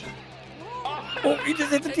awesome. Oh, he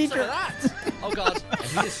just hit the teacher. Oh god. And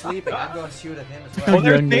he is sleeping. I'm going to shoot at him as Oh, well.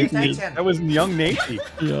 there's Young Nate. Nate. That was young Nate.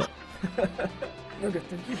 Yeah.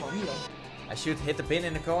 I should hit the pin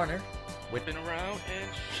in the corner. Whipping around and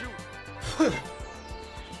shoot.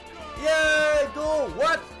 Yay, go!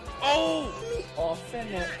 What? Oh! Oh,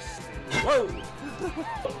 Phoenix. Whoa!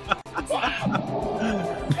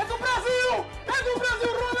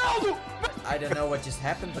 I don't know what just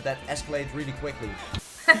happened, but that escalated really quickly.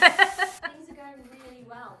 Things are going really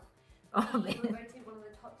well. Oh We man. voted one of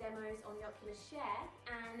the top demos on the Oculus Share,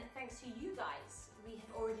 and thanks to you guys, we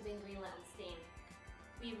have already been greenlit on Steam.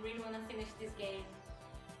 We really want to finish this game,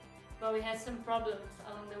 but we had some problems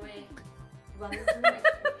along the way. Run through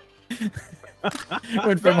it.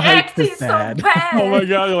 Went from The hype acting to is so sad. bad. Oh my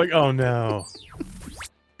god. You're like, oh no.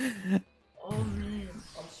 Oh man.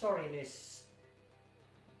 I'm sorry, Miss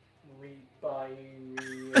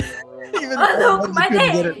Even Oh, though look, you my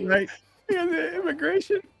couldn't get name. it right. Yeah, the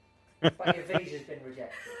immigration. but your visa's been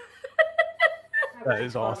rejected. That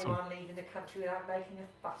is awesome. I'm leaving the country without making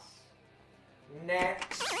a fuss.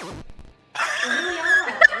 Next. We really are.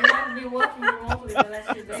 We have been working remotely the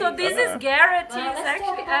last few days. So this is Garrett. Well, He's let's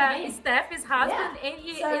talk about actually him. Steph's husband, Yeah. and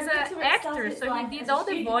he So is Victor an actor. started So life he did as a all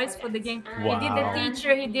the student voice for for the this. game. And He did the Wow.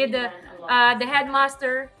 teacher. He did learned a lot. the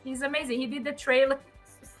headmaster. He's amazing. He did the trailer.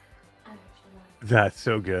 I actually like- That's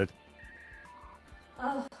so good.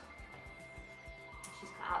 Oh. She's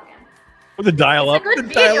cut out again. With the dial up. It's a good The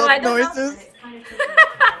video. dial-up I don't know. noises. It's kind of tricky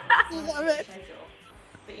to Love it. schedule.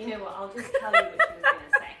 But you know what? I'll just tell you what she was going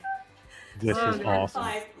to say. This Oh, is good. awesome.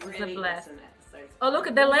 5 It's a really blast. awesome episodes. Oh, look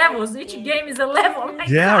at the levels. Each game is a level. Oh my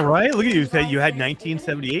Yeah, God. right. Look at you. Said you had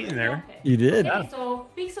 1978 in there. You did. Okay, so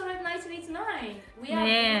Pixel Red 1989. We are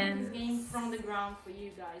Man. building this game from the ground for you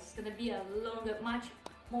guys. It's gonna be a longer, much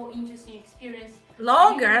more interesting experience.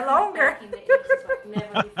 Longer, You're gonna longer. feel back in the 80s like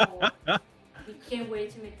never before. We can't wait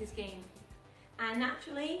to make this game. And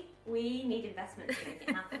naturally, we need investment to make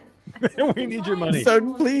it happen. We need your money.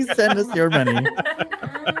 So please send us your money. And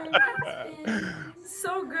that's been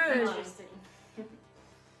So good. interesting.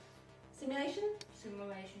 Simulation?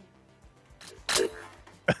 Simulation.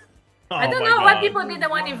 I Oh don't my know why God. people didn't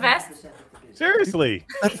want to invest. Seriously.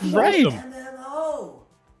 That's right. Awesome. And then, oh,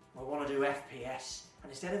 I want to do FPS.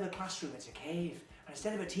 And instead of a classroom, it's a cave. And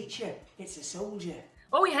instead of a teacher, it's a soldier.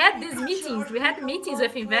 Oh, we had these meetings. We had meetings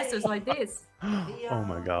with investors like this. Oh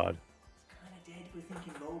my god. It's kind of dead. We're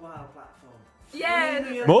thinking mobile platform.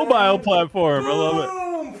 Yeah. Mobile platform. I love it.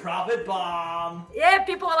 Boom! Profit bomb. Yeah,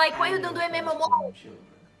 people are like, why you don't do MMO?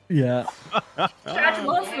 Yeah. Charge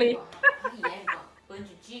monthly. Yeah, bunch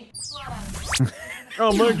of jigs.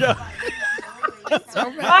 Oh my god.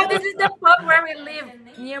 Oh, this is the pub where we live,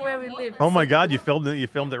 near where we live. Oh my God, you filmed it. You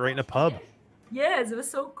filmed it right in a pub. Yes, it was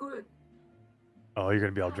so good. Oh, you're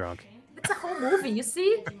gonna be all drunk. It's a whole movie, you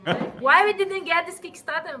see? Why we didn't get this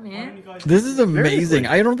Kickstarter, man? This is amazing. Seriously.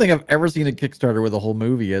 I don't think I've ever seen a Kickstarter with a whole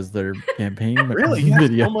movie as their campaign Really? You have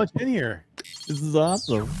video. so much in here. This is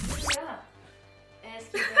awesome.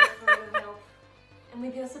 Ask you guys for a little help. And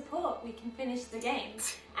with your support, we can finish the game.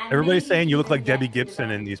 And Everybody's maybe saying you we look can like Debbie get to Gibson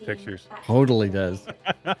develop in these the team pictures. back Totally together.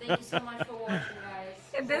 does. Thank you so much for watching, guys.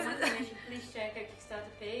 And For this more is- information, please check our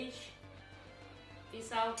Kickstarter page.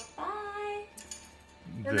 Peace out. Bye.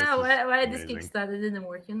 You This know, is why this amazing. Kickstarter didn't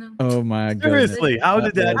work, you know? Oh my goodness. Seriously, how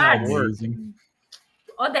did that was not work? amazing.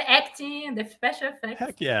 All the acting, the special effects.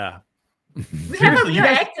 Heck yeah. We have a Seriously, you real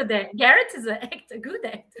guys- actor there. Garrett is an actor, good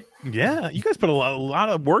actor. Yeah, you guys put a lot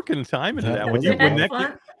of work and time into That that. was When, you, We when had that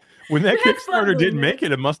fun. when that We had fun Kickstarter doing didn't it. make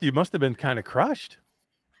it, you must have been kind of crushed.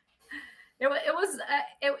 This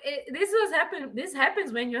was happen. This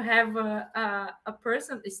happens when you have a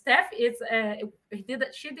person. Steph is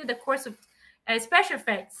she did a course of special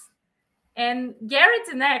effects, and Garrett's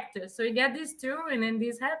an actor, so you get these two, and then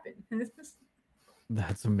this happened.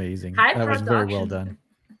 That's amazing. High That was very well production. done.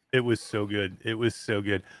 It was so good. It was so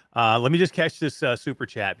good. Let me just catch this super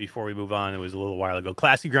chat before we move on. It was a little while ago.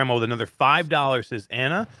 Classy Grandma with another $5 says,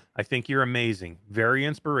 Anna, I think you're amazing. Very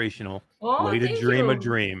inspirational. Oh, Way to thank dream a you.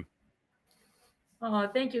 dream. Oh,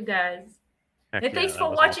 thank you guys. Heck And yeah, thanks that for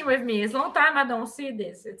was watching with me. It's a long time I don't see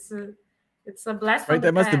this. It's a blast. from Right, the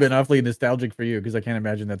that must have been past. awfully nostalgic for you because I can't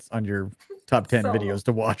imagine that's on your top 10 So- videos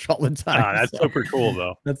to watch all the time. Ah, that's so super cool,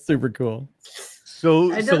 though. That's super cool.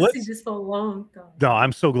 So, I so don't let's. see this for a long time. No,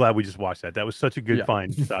 I'm so glad we just watched that. That was such a good Yeah.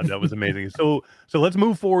 find, Todd. That was amazing. So let's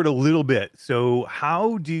move forward a little bit. So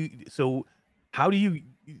how do you? So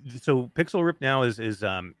Pixel Rip now is it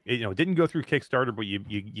didn't go through Kickstarter, but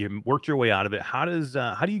you worked your way out of it. How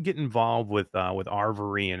do you get involved with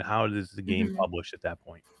ARVORE, and how does the game Mhm. publish at that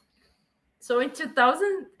point? So in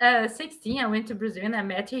 2016, I went to Brazil and I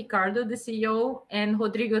met Ricardo, the CEO, and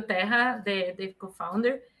Rodrigo Terra, the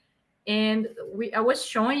co-founder. And I was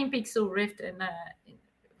showing Pixel Rift, and it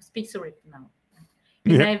was Pixel Rift now.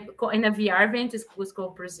 In a VR event, it was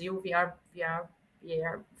called Brazil VR.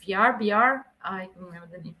 I don't remember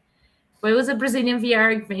the name. But it was a Brazilian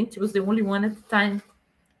VR event. It was the only one at the time.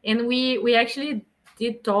 And we actually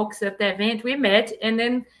did talks at the event. We met, and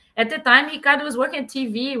then at the time, Ricardo was working at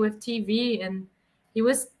TV, and he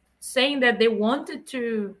was saying that they wanted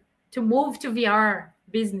to move to VR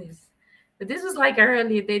business. But this was like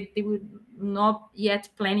early. They were not yet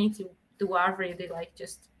planning to do ARVORE. They like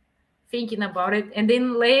just thinking about it. And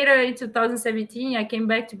then later in 2017, I came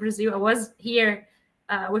back to Brazil. I was here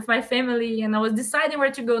with my family, and I was deciding where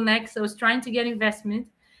to go next. I was trying to get investment,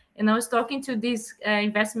 and I was talking to this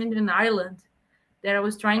investment in Ireland that I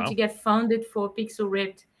was trying to get funded for Pixel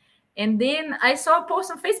Rift. And then I saw a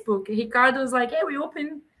post on Facebook. Ricardo was like, hey, we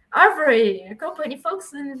opened ARVORE, a company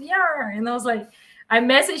focused on VR. And I was like, I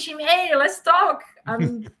messaged him, hey, let's talk.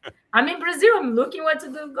 I'm in Brazil. I'm looking what to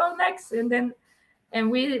go next. And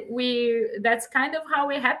we that's kind of how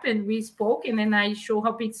it happened. We spoke, and then I showed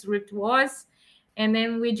how Pixel Rift was. And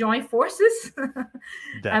then we joined forces.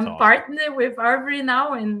 I'm awesome. partnered with ARVORE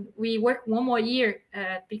now, and we worked one more year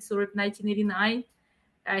at Pixel Rift 1989.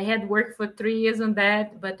 I had worked for 3 years on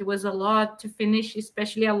that, but it was a lot to finish,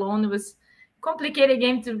 especially alone. It was a complicated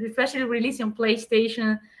game to especially release on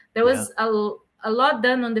PlayStation. There was a lot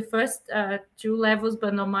done on the first 2 levels,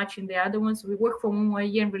 but not much in the other ones. We worked for 1 more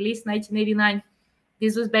year and released 1989.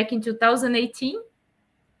 This was back in 2018.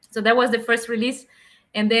 So that was the first release.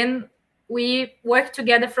 And then we worked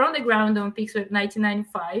together from the ground on Pixel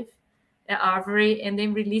 1995 at ARVORE, and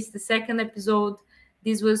then released the second episode.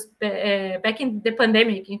 This was back in the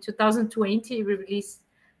pandemic in 2020. We released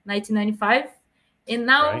 1995, and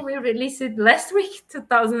now we released it last week,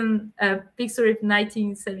 Pixel Rift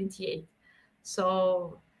 1978.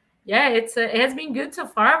 So yeah, it has been good so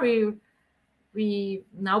far. We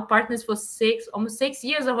now partners for almost 6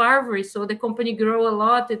 years of ARVORE. So the company grew a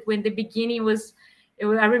lot. When the beginning was, I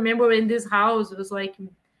remember in this house, it was like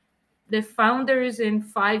the founders and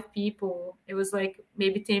 5 people. It was like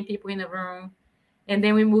maybe 10 people in a room. And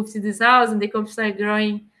then we moved to this house, and the company started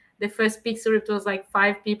growing. The first Pixel Rift was like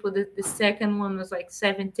 5 people. The second one was like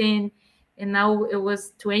 17. And now it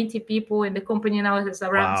was 20 people. And the company now has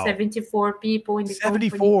around 74 people in the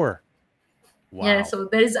 74. company. Wow. Yeah, so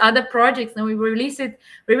there's other projects. Now we released 3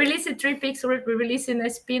 Pixel Rift. We released a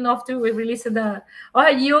spin-off too. We released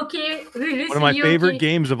Yuki. One of my favorite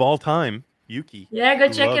games of all time, Yuki. Yeah, go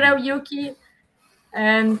check it out, Yuki.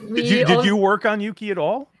 And did you work on Yuki at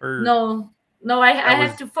all? Or no, No, I That have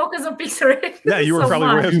was- to focus on Pixel Rift. Yeah, you were so probably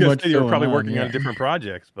much. I was Too gonna much say you were probably going on, working on yeah. different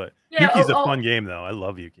projects, but Yeah, Yuki's a all- fun game though. I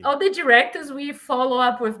love Yuki. All the directors, we follow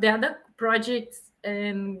up with the other projects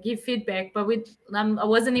and give feedback, but I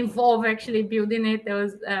wasn't involved actually building it.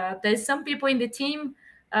 There's some people in the team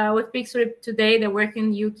with Pixel Rift today that work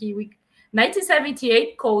in Yuki.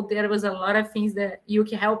 1978 code, there was a lot of things that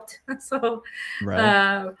Yuki helped. So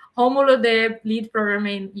Right. Romulo, the lead programmer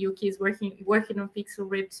in Yuki, is working on Pixel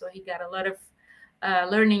Rift, so he got a lot of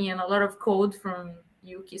learning and a lot of code from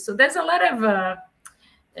Yuki. So there's a lot of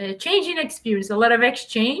changing experience, a lot of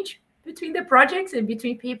exchange between the projects and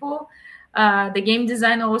between people. The game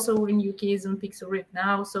design also in Yuki is on Pixel Rift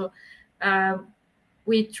now, so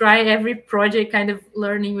we try every project kind of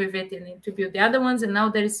learning with it and to build the other ones. And now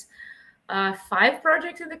there's 5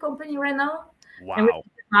 projects in the company right now. Wow.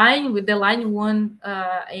 And with the line won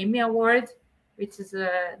Emmy Award, which is a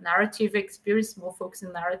narrative experience, more focused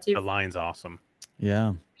on narrative. The line's awesome.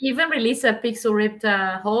 Yeah. We even released a Pixel Rift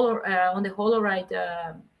on the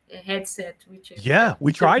HoloRide headset, which is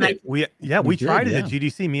We tried it. We We tried did, it at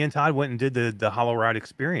GDC. Me and Todd went and did the HoloRide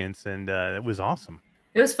experience, and it was awesome.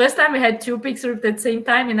 It was first time we had 2 Pixel Rift at the same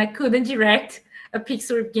time, and I couldn't direct a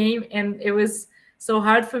Pixel Rift game, and it was so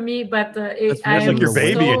hard for me. But That's I It's am like your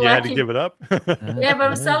baby, so and you had to lucky. give it up. Yeah, but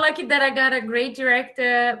I'm so lucky that I got a great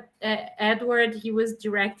director, Edward. He was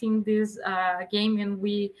directing this game, and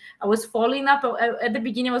I was following up. At the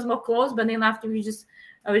beginning, I was more close, but then after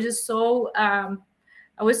I was just so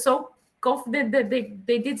I was so confident that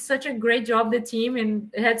they did such a great job, the team,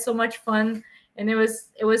 and they had so much fun. And it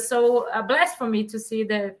was so blessed for me to see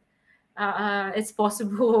that it's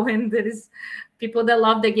possible, and there is people that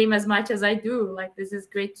love the game as much as I do. Like, this is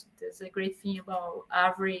great. There's a great thing about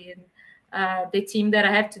ARVORE and the team that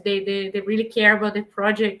I have today. They really care about the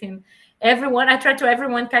project, and everyone. I try to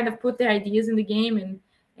everyone kind of put their ideas in the game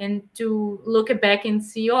and to look back and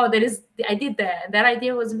see, I did that. That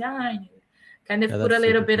idea was mine. Kind of Yeah, put a that's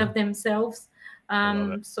little super bit cool. of themselves.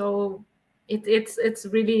 love it. So it's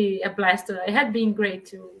really a blast. It had been great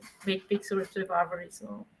to make Pixel Rift with ARVORE.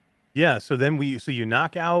 So. Yeah, so then you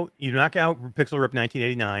knock out Pixel Rift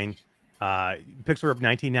 1989. Pixel Rift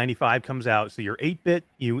 1995 comes out. So you're 8-bit.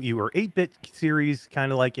 You were 8-bit series,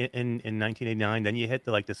 kind of like in 1989. Then you hit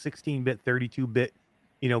the 16-bit, 32-bit,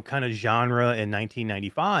 kind of genre in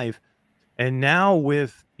 1995. And now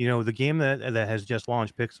with the game that has just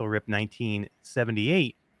launched, Pixel Rift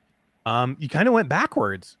 1978, you kind of went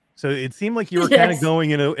backwards. So it seemed like you were kind of Yes.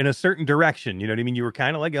 going in a certain direction. You know what I mean? You were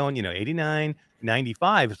kind of like going, 89,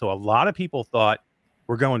 95. So a lot of people thought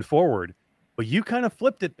we're going forward, but you kind of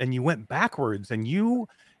flipped it and you went backwards. And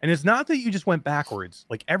it's not that you just went backwards.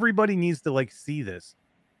 Like, everybody needs to see this.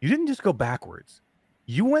 You didn't just go backwards.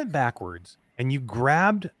 You went backwards and you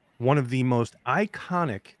grabbed one of the most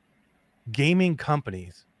iconic gaming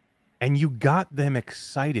companies and you got them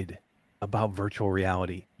excited about virtual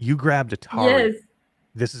reality. You grabbed Atari. Yes.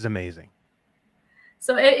 This is amazing.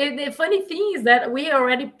 So the funny thing is that we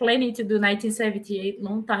already planning to do 1978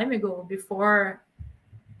 long time ago, before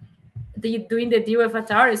doing the deal with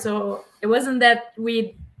Atari. So it wasn't that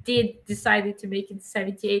we decided to make it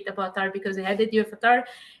 78 about Atari because we had the deal with Atari.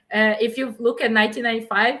 If you look at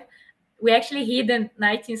 1995, we actually hidden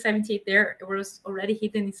 1978 there. It was already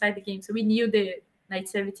hidden inside the game. So we knew the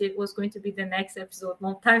 1978 was going to be the next episode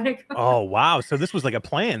long time ago. Oh, wow. So this was like a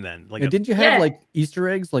plan then. And didn't you have Yeah. Easter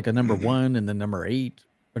eggs, like a number 1 and then number 8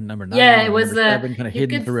 or number 9? Yeah, or it was number 7 kind of you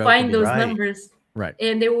hidden could throughout find the game? those Right. numbers, Right.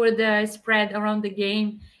 and they were spread around the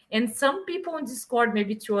game. And some people on Discord,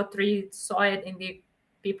 maybe 2 or 3, saw it, and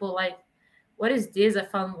people like, what is this? I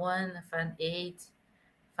found 1, I found 8,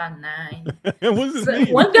 I found 9. What's his So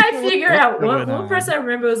name? one guy figured out. going One on? person I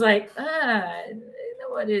remember was like, I know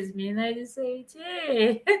what is mean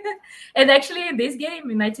 1978. And actually, in this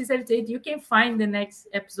game in 1978, you can find the next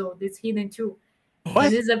episode. It's hidden too. What?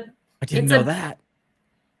 It is I didn't It's know a- that.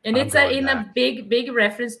 and I'm it's going in a back. big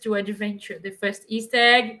reference to Adventure. The first Easter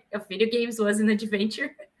egg of video games was an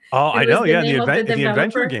Adventure. Oh, I It was know. the Yeah, name of the the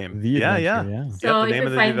adventure developer. game. The Yeah, adventure, yeah. yeah. So Yep, the if name you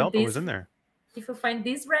of the find developer this, was in there. if you find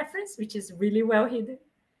this reference, which is really well hidden,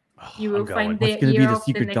 Oh, you I'm will going. find the What's going to be year the of the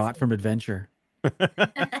secret next dot game. from Adventure?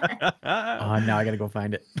 Oh, now I got to go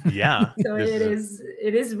find it. Yeah. So this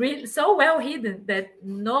it is really so well hidden that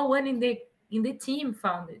no one in the team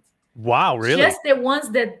found it. Wow, really? Just the ones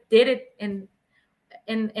that did it, and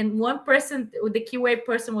one person, the QA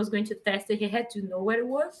person, was going to test it. He had to know what it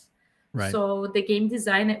was. Right. So the game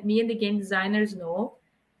designer, me and the game designers know,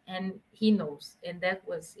 and he knows, and that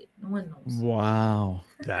was it. No one knows. Wow.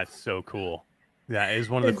 That's so cool. That is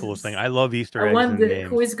one of the This coolest is- things. I love Easter I eggs in wonder games.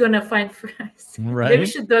 who is gonna find first. Maybe we Right.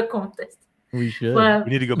 should do a contest. We should. But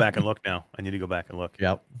We need to go back and look now. I need to go back and look.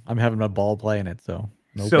 Yep. I'm having a ball playing it. So,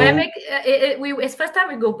 no So- when it's first time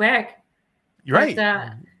we go back. You're right.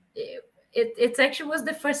 But, it actually was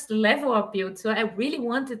the first level of build, so I really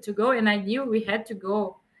wanted to go, and I knew we had to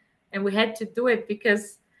go, and we had to do it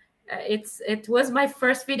because it was my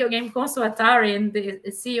first video game console, Atari, and the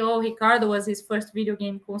CEO Ricardo was his first video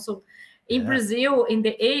game console in Brazil in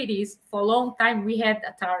the 80s. For a long time, we had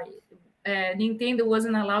Atari. Nintendo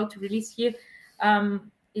wasn't allowed to release here.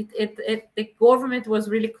 The government was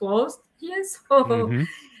really closed here, so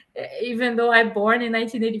even though I born in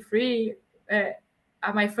 1983.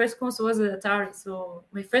 My first console was an Atari, so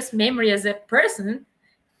my first memory as a person,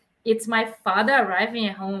 it's my father arriving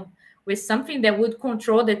at home with something that would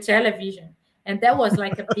control the television, and that was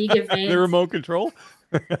like a big event. The remote control.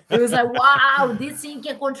 It was like, wow, this thing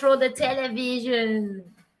can control the television.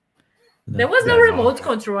 There was no That's remote awesome.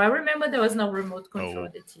 control. I remember there was no remote control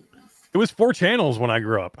of the TVs. It was 4 channels when I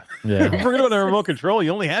grew up. Yeah. Forget about the remote control. You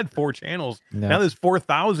only had 4 channels. Yeah. Now there's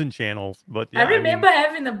 4,000 channels. But yeah, I remember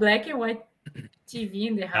having a black and white TV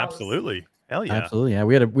in the house. absolutely. Hell yeah. Absolutely. Yeah.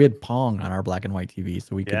 We had Pong on our black and white TV,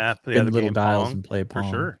 so we could Yeah, spin the little game dials Pong, and play for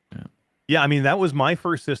Pong. sure. Yeah. Yeah, I mean, that was my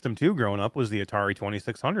first system too growing up, was the Atari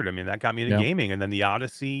 2600. I mean, that got me into Yeah. gaming. And then the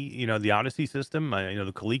Odyssey, the Odyssey system,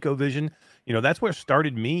 the ColecoVision, that's where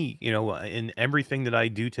started me, in everything that I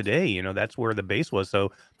do today. That's where the base was.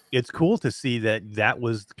 So it's cool to see that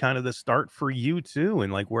was kind of the start for you too,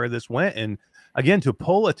 and like where this went. And again, to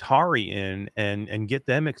pull Atari in and get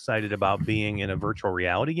them excited about being in a virtual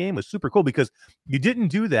reality game was super cool, because you didn't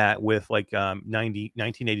do that with like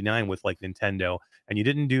 1989 with like Nintendo, and you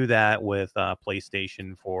didn't do that with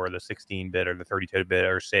PlayStation for the 16-bit or the 32-bit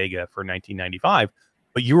or Sega for 1995.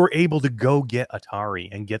 But you were able to go get Atari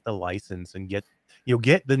and get the license and get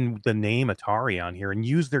the name Atari on here and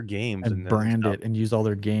use their games And brand it and use all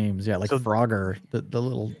their games. Yeah, like So- Frogger. The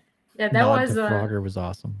little Yeah, that nod was to Frogger was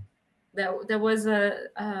awesome. that was a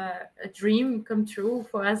dream come true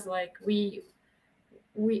for us. Like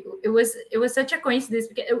it was such a coincidence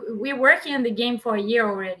because we were working on the game for a year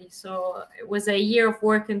already, so it was a year of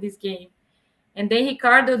work on this game. And then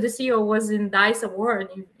Ricardo, the CEO, was in DICE Award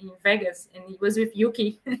in Vegas, and he was with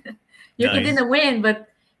Yuki. Yuki Nice. didn't win, but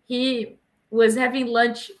he was having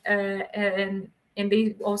lunch, and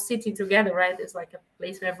they all sitting together, right? It's like a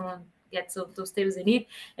place where everyone gets those tables and eat.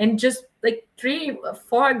 And just like 3 or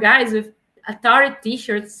 4 guys with Atari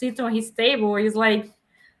t-shirts sit on his table. He's like,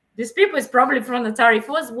 these people is probably from Atari. If it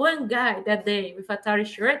was one guy that day with Atari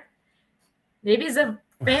shirt, maybe he's a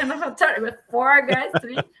fan of Atari, but 4 guys,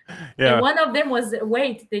 3. Yeah. And one of them was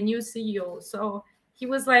Wade, the new CEO. So he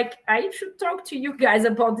was like, I should talk to you guys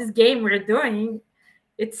about this game we're doing.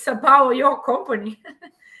 It's about your company.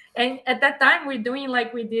 And at that time, we're doing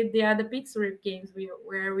like we did the other Pixel Rip games,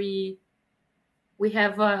 where we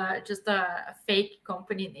have just a fake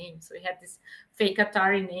company name. So we had this fake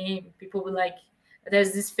Atari name. People were like,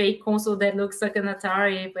 there's this fake console that looks like an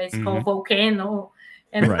Atari, but it's called Volcano.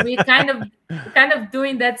 And Right. we kind of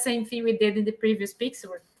doing that same thing we did in the previous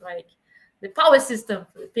Pixel Rip, like the power system.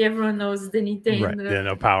 Everyone knows the Nintendo. Right. Yeah,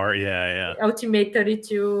 no power. Yeah. Ultimate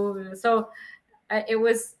 32. So it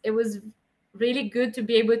was really good to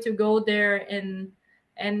be able to go there and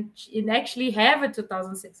actually have a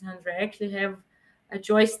 2600, actually have a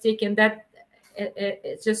joystick, and that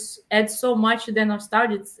it just adds so much to the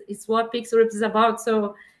nostalgia. It's what Pixel Rip is about.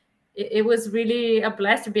 So it was really a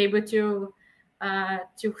blast to be able to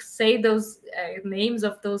say those names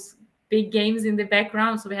of those big games in the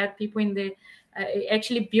background. So we had people in the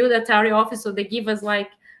actually build Atari office, so they give us like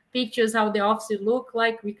pictures how the office would look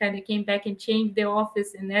like. We kind of came back and changed the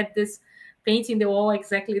office and had this painting the wall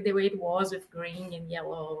exactly the way it was, with green and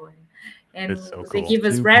yellow, and That's so they cool. give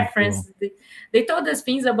us Super reference. They told us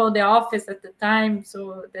things about the office at the time,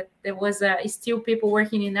 so that there was still people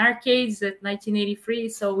working in arcades at 1983.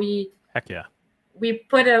 So we Heck yeah.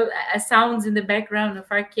 put a sounds in the background of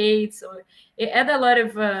arcades, so it had a lot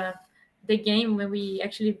of the game when we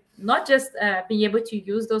actually not just being able to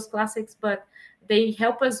use those classics, but they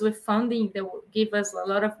help us with funding that will give us a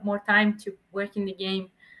lot of more time to work in the game,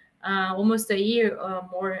 almost a year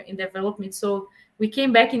more in development. So we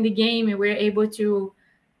came back in the game and we're able to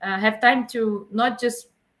have time to not just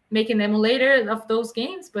make an emulator of those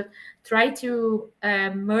games, but try to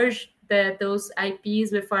merge those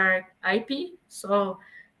IPs with our IP. So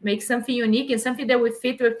make something unique and something that would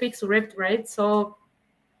fit with Pixel Ripped, right? So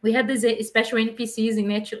we had these special NPCs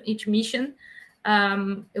in each mission.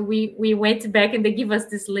 We went back and they give us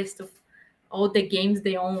this list of all the games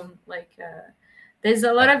they own. Like there's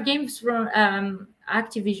a lot of games from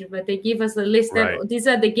Activision, but they give us a list Right. that these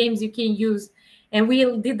are the games you can use. And we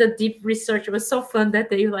did the deep research. It was so fun that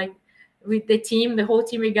day, like with the team, the whole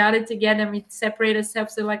team, we got it together and we separated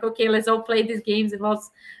ourselves. So like, okay, let's all play these games and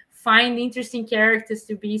let's find interesting characters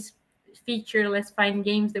to be featured. Let's find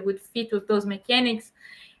games that would fit with those mechanics.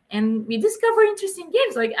 And we discover interesting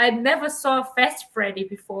games. Like I never saw Fast Freddy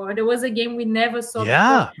before. There was a game we never saw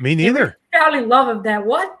Yeah, before. me neither. We fell in love with that.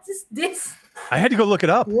 What is this? I had to go look it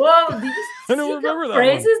up. Whoa, do you I don't see remember how that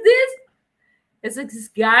crazy one. is this? It's like this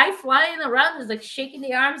guy flying around, it's like shaking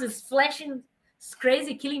the arms, it's flashing, it's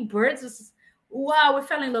crazy, killing birds. It's wow, we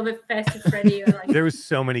fell in love with Fast Freddy. Like, There was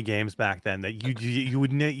so many games back then that you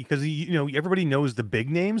would know, because everybody knows the big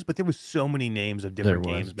names, but there was so many names of different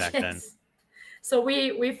games back then. yes. So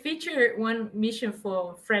we feature one mission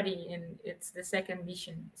for Freddy, and it's the second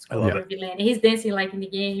mission. It's called Villain. He's dancing like in the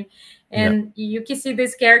game, and you can see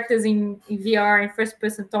these characters in VR in first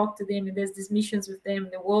person, talk to them, and there's these missions with them in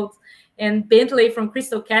the world. And Bentley from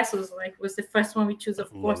Crystal Castles was the first one we choose.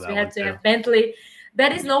 Of course, we had to have Bentley.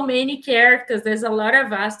 There is no many characters. There's a lot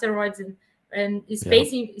of asteroids and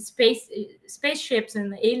spaceships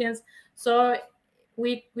and aliens. So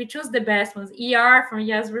we chose the best ones. ER from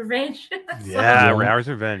Yas Revenge. R's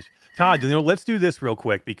Revenge. Todd, let's do this real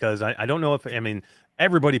quick, because I don't know if,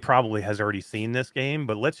 everybody probably has already seen this game,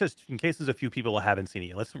 but let's just, in case there's a few people that haven't seen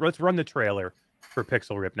it, let's run the trailer for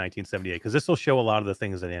Pixel Rip 1978, because this will show a lot of the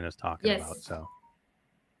things that Anna's talking about. So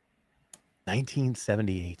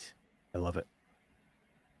 1978. I love it.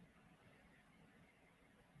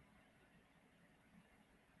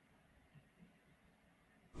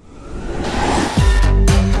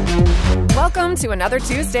 Welcome to another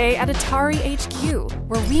Tuesday at Atari HQ,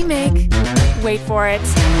 where we make, wait for it,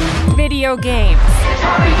 video games.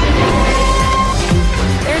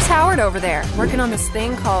 There's Howard over there, working on this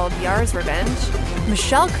thing called Yar's Revenge.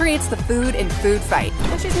 Michelle creates the food in Food Fight,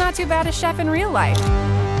 and she's not too bad a chef in real life.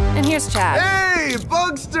 And here's Chad. Hey,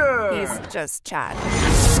 Bugster! He's just Chad.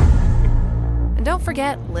 And don't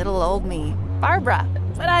forget little old me, Barbara,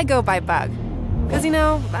 but I go by Bug. Because,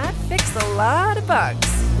 I fixed a lot of bugs.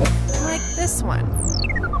 Like this one.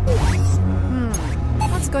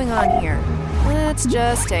 What's going on here? Let's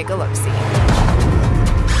just take a look-see.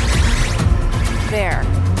 There.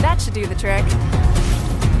 That should do the trick.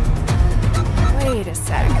 Wait a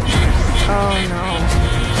sec. Oh no.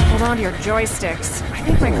 Hold on to your joysticks. I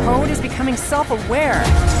think my code is becoming self-aware.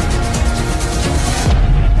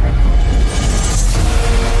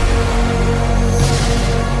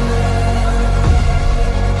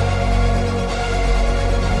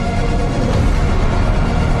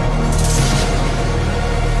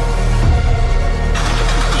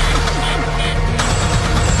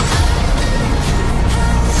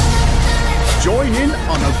 Join in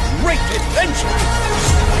on a great adventure!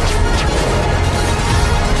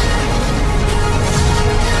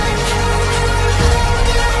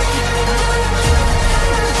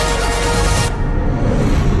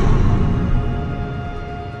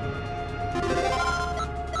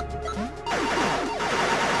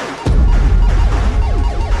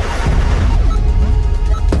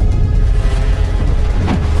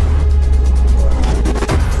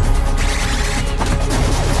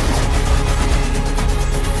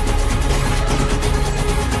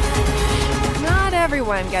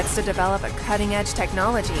 Everyone gets to develop a cutting-edge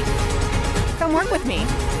technology. Come work with me,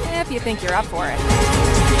 if you think you're up for it.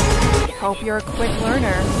 Hope you're a quick learner.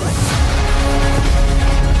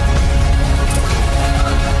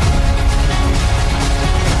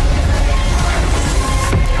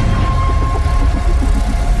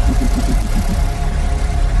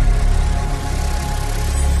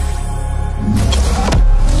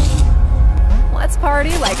 Let's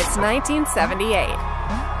party like it's 1978.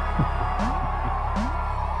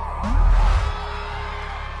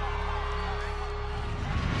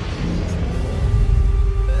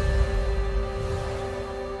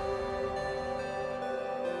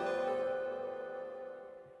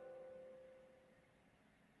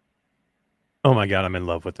 Oh my God, I'm in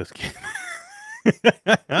love with this game.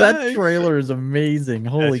 That trailer is amazing.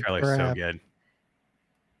 Holy that trailer's crap. so good.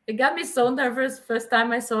 It got me so nervous first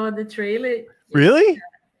time I saw the trailer. Really?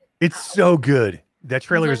 It's so good. That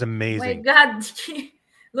trailer is Oh my amazing. God, it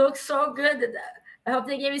looks so good. I hope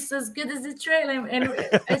the game is as good as the trailer. And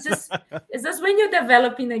it's just when you're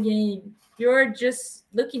developing a game, you're just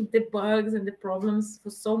looking at the bugs and the problems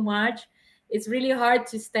for so much. It's really hard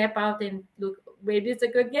to step out and look, maybe it's a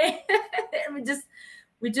good game.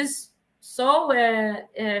 we just so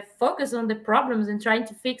focus on the problems and trying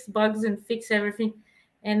to fix bugs and fix everything.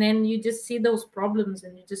 And then you just see those problems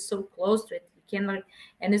and you're just so close to it. You cannot,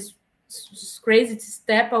 and it's just crazy to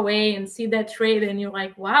step away and see that trailer and you're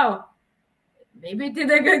like, wow, maybe we did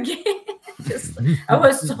a good game. I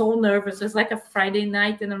was so nervous. It was like a Friday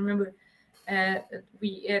night, and I remember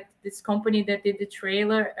we at this company that did the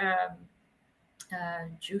trailer,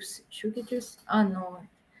 Sugar Juice. Oh no,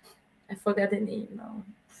 I forgot the name now.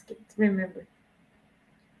 I can't remember.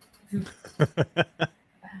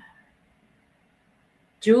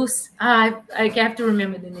 Juice. I have to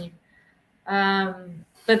remember the name.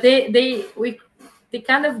 But they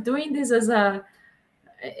kind of doing this as a.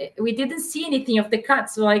 We didn't see anything of the cut,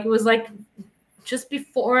 so like it was like just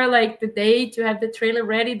before like the day to have the trailer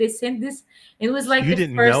ready, they sent this. It was like you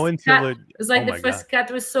didn't know until cut. It was like the first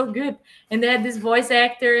cut was so good, and they had this voice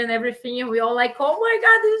actor and everything, and we all like, oh my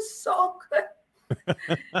god, this is so good.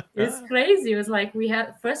 It's crazy. It was like we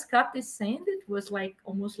had first cut they sent it was like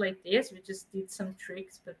almost like this. We just did some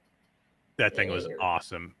tricks, but that thing was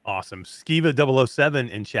awesome. Skiva 007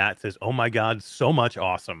 in chat says, oh my god, so much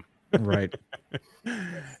awesome. Right.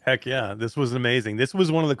 Heck yeah, this was amazing. This was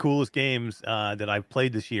one of the coolest games that I've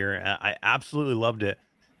played this year. I absolutely loved it.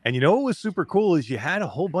 And you know what was super cool is you had a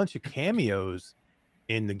whole bunch of cameos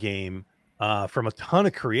in the game from a ton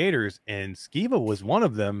of creators, and Skiva was one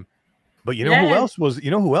of them. But you know who else was? You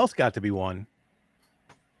know who else got to be one?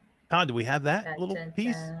 Todd, do we have that little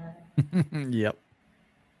piece? Yep.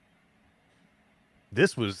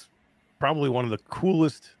 This was probably one of the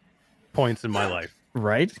coolest points in my life.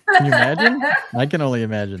 Right? Can you imagine? I can only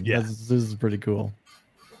imagine. Yeah. This is pretty cool.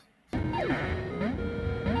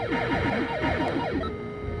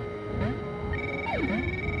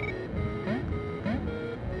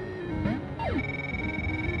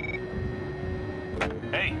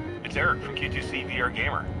 Hey, it's Eric from Q2C VR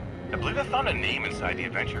Gamer. I believe I found a name inside the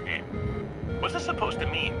adventure game. What's this supposed to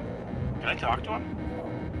mean? Can I talk to him?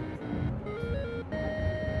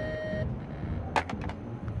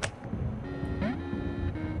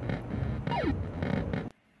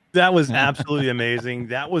 That was absolutely amazing.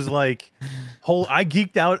 That was like I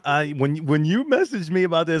geeked out when you messaged me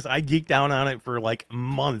about this. I geeked out on it for like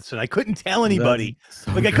months, and I couldn't tell anybody.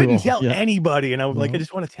 So I couldn't cool. tell anybody, and I was like, I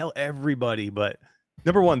just want to tell everybody. But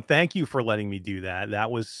number one, thank you for letting me do that.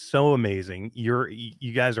 That was so amazing.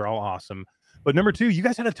 You guys are all awesome. But number two, you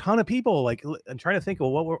guys had a ton of people. Like, I'm trying to think,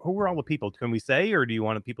 well, who were all the people? Can we say, or do you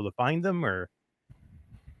want people to find them, or?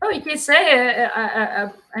 Oh, you can say.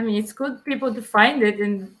 I mean, it's good people to find it,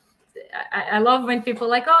 and I love when people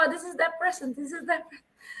like, oh, this is that person, this is that person.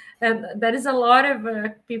 And that is a lot of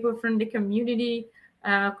people from the community,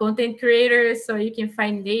 content creators. So you can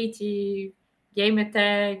find Nate, Gamer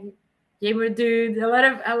Tag, Gamer Dude, a lot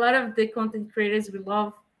of the content creators we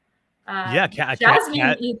love. Jasmine,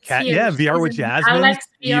 yeah, VR with Jasmine,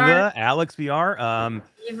 Alex VR,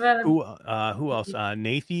 Eva. Who else?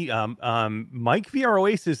 Nathy, Mike VR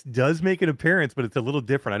Oasis does make an appearance, but it's a little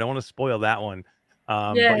different. I don't want to spoil that one.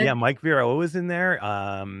 But yeah, Mike VR is in there. Like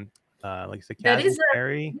I said, that is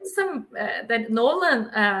some that Nolan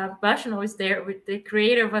Bushnell is there with the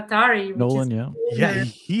creator of Atari. Nolan,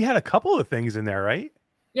 he had a couple of things in there, right?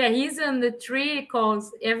 Yeah, he's on the 3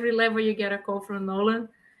 calls. Every level you get a call from Nolan.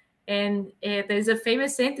 And there's a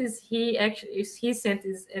famous sentence is his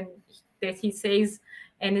sentence, and that he says,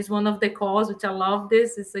 and it's one of the calls, which I love.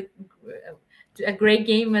 This is a great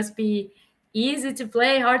game must be easy to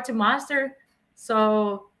play, hard to master.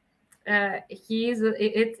 So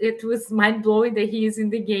it was mind blowing that he is in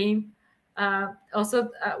the game. Also,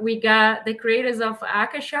 we got the creators of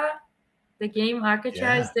Akasha, the game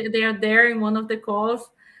Akasha. They are there in one of the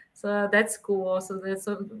calls. So that's cool. Also,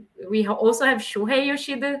 we also have Shuhei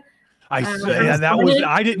Yoshida.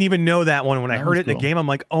 I didn't even know that one. When I heard it in the game, I'm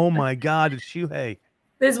like, oh my god, it's Shuhei.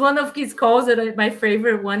 There's one of his calls that my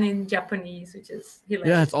favorite one in Japanese, which is hilarious.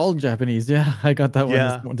 Yeah, it's all Japanese. Yeah, I got that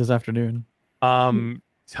one this afternoon.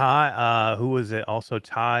 Ty, who was it? Also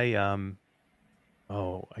Ty. I can't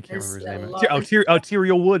remember his name.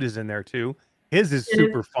 Tyriel Wood is in there too. His is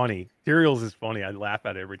super funny. Tyriel's is funny. I laugh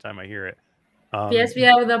at it every time I hear it.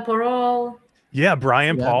 PSVR without parole. Yeah,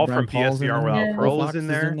 Brian Paul Brian from PSVR without parole is in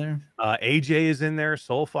there. AJ is in there.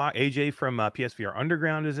 Soul Fox. AJ from PSVR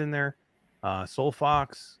Underground is in there. Soul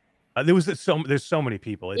Fox. There's so many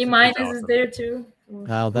people. It's awesome. Is there too.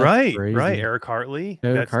 Wow, that's crazy. Right. Eric Hartley.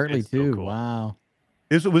 Eric Hartley too. So cool. Wow.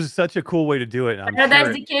 This was such a cool way to do it.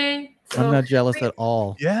 Paradise Decay. So I'm not jealous at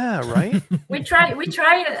all. Yeah, right. we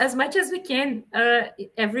try as much as we can.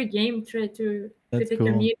 Every game try to put the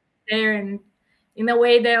community there, and in a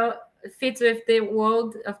way that fits with the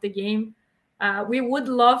world of the game. We would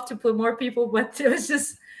love to put more people, but it was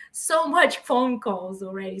just so much phone calls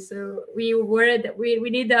already. So we worried that we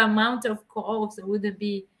need the amount of calls that wouldn't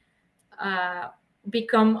be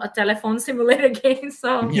become a telephone simulator game.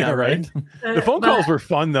 So Yeah, right. The phone but- calls were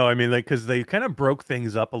fun though. I mean, like, because they kind of broke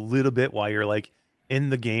things up a little bit while you're like in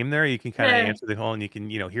the game there. You can kind of Yeah. answer the call and you can,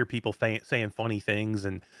 hear people saying funny things,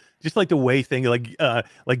 and just like the way thing like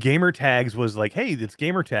gamer tags was like, hey, it's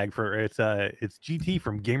gamer tag it's GT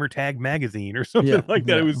from Gamer Tag magazine or something like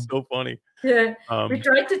that. It was so funny. Yeah, we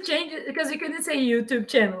tried to change it because we couldn't say YouTube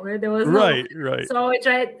channel, right? There was right. So we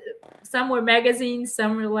tried. Some were magazines,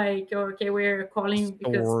 some were like, okay, we're calling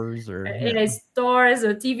Stores because or stores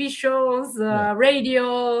or TV shows,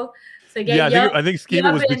 radio. So again, I think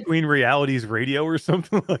Skiba was between Realities Radio or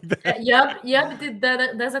something like that. Yup.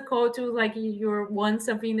 There's a call to like you want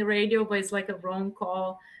something in the radio, but it's like a wrong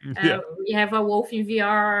call. We have a Wolf in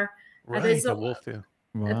VR. Right, the Wolf too.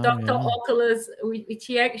 Wow, Dr. Oculus, which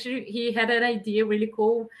he had an idea really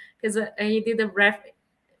cool because he did a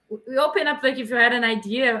we open up like if you had an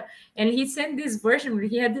idea, and he sent this version.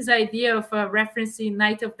 He had this idea of referencing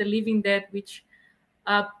Night of the Living Dead, which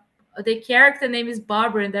the character name is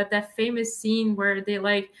Barbara, and that famous scene where they're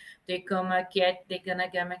gonna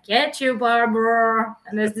come get you, Barbara.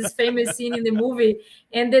 And there's this famous scene in the movie,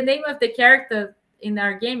 and the name of the character in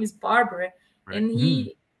our game is Barbara, and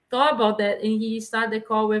he thought about that, and he started the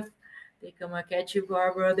call with, "They gonna catch you,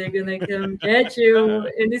 Barbara. They're gonna come get you,"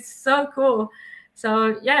 and it's so cool.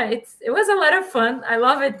 So yeah, it was a lot of fun. I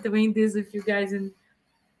love it doing this with you guys and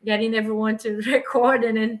getting everyone to record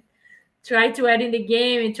and then try to add in the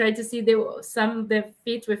game and try to see some that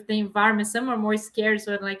fit with the environment. Some are more scared,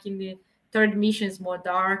 so like in the third mission is more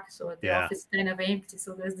dark, so the office is kind of empty.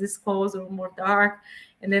 So there's this calls are more dark,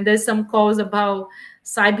 and then there's some calls about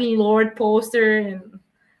Cybin Lord poster and.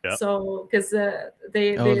 Yep. So, because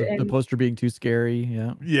the poster being too scary,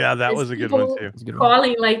 yeah, that was a good one too.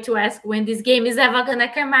 Calling like to ask when this game is ever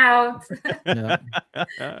gonna come out.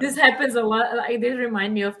 This happens a lot. Like, this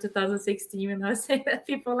remind me of 2016 when I was saying that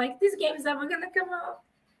people like this game is ever gonna come out.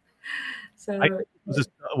 So it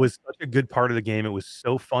was such a good part of the game. It was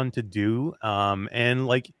so fun to do, and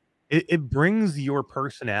like it brings your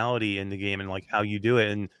personality in the game and like how you do it.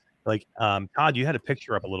 And like Todd, you had a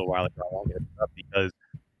picture up a little while ago. I wanted to get it up because.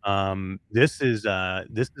 This is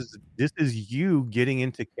you getting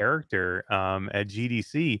into character at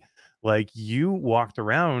GDC. Like you walked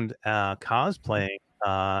around cosplaying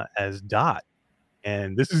as Dot,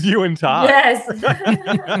 and this is you and Todd. Yes.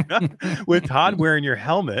 With Todd wearing your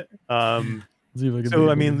helmet. So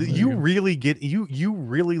I mean, you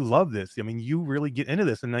really love this. I mean, you really get into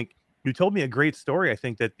this, and like you told me a great story. I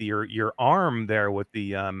think that your arm there with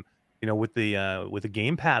the with the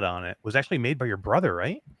gamepad on it was actually made by your brother,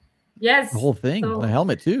 right? Yes, the whole thing, so the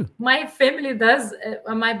helmet too. My family does.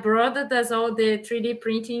 My brother does all the 3D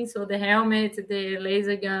printing, so the helmet, the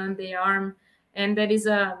laser gun, the arm, and there is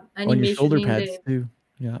a animation your shoulder in pads too.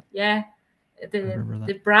 Yeah.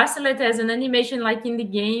 The bracelet has an animation like in the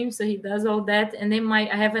game, so he does all that. And then I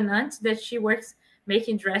have an aunt that she works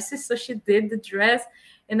making dresses, so she did the dress,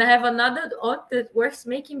 and I have another aunt that works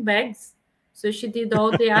making bags. So she did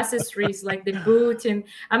all the accessories like the boot, and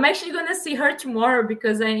I'm actually gonna see her tomorrow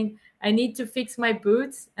because I need to fix my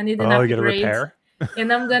boots. I need an upgrade. You gotta repair.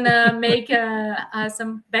 And I'm gonna make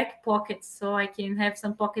some back pockets so I can have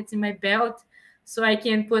some pockets in my belt, so I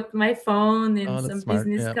can put my phone and some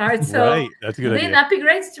business cards. So that's a good idea. Then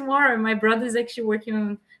upgrades tomorrow. My brother is actually working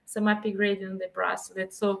on some upgrade on the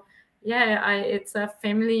bracelet. So yeah, it's a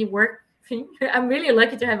family work thing. I'm really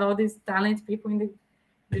lucky to have all these talented people in the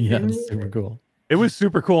it's super cool. It was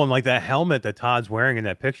super cool. And like that helmet that Todd's wearing in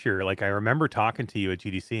that picture, like I remember talking to you at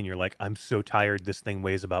GDC and you're like, I'm so tired. This thing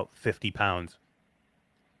weighs about 50 pounds.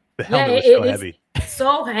 The helmet was so heavy.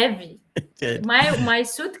 So heavy. My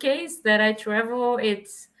suitcase that I travel,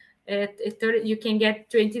 it's 30, you can get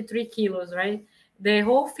 23 kilos, right? The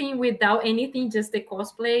whole thing without anything, just the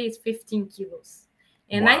cosplay is 15 kilos.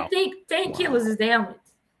 And I think 10 kilos is the helmet.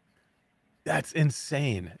 That's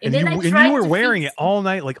insane. And you were wearing it all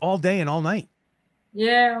night, like all day and all night.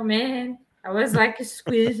 Yeah, man. I was like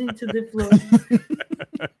squeezing to the floor.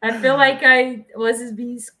 I feel like I was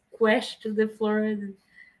being squashed to the floor.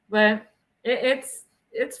 But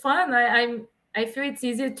it's fun. I feel it's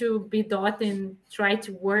easier to be Dot and try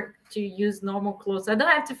to work to use normal clothes. I don't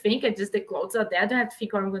have to think. The clothes are there. I don't have to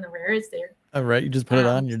think what I'm going to wear. It's there. All right. You just put it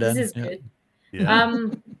on. You're done. This is good. Yeah.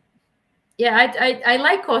 I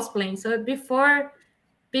like cosplaying. So before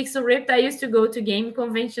Pixel Ripped, I used to go to game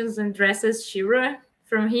conventions and dress as She-Ra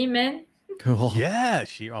from He-Man. Cool. Yeah,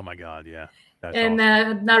 oh my god, yeah. That's and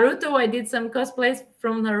awesome. Naruto, I did some cosplays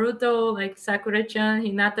from Naruto, like Sakura-chan,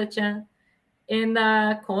 Hinata-chan, and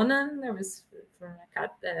Conan. That was from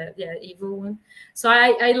evil one. So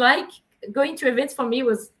I like going to events for me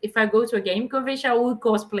was, if I go to a game convention, I would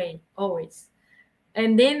cosplay always.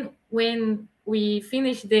 And then when we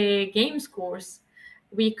finished the games course,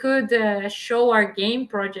 we could show our game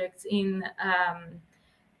projects in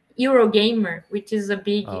Eurogamer, which is a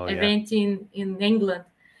big event in England.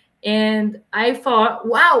 And I thought,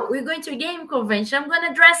 wow, we're going to a game convention. I'm going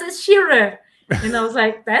to dress as Shira. And I was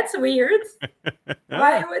like, that's weird.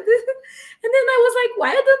 Why would this? And then I was like, why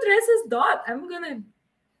I don't dress as Dot? I'm going to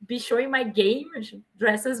be showing my game. I should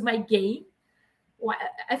dress as my game. Why?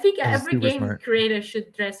 I think every game creator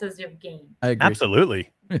should dress as your game. I agree.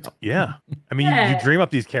 Absolutely. Yeah. I mean, you dream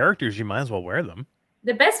up these characters, you might as well wear them.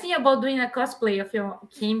 The best thing about doing a cosplay of your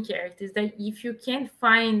game character is that if you can't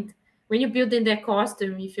find, when you're building their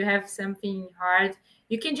costume, if you have something hard,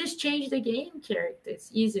 you can just change the game character. It's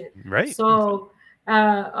easier. Right. So,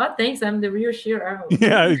 thanks. I'm the real Shira.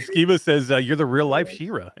 Yeah. Skiba says you're the real life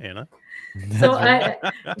Shira, Anna. So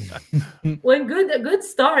one good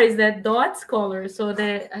story is that Dot's color. So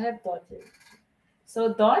I have Dot here.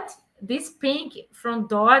 So Dot, this pink from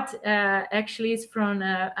Dot actually is from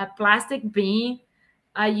a plastic bean.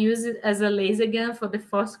 I used it as a laser gun for the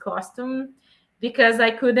first costume because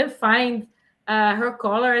I couldn't find her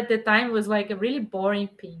color at the time. It was like a really boring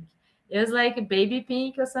pink. It was like a baby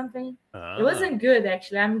pink or something. It wasn't good,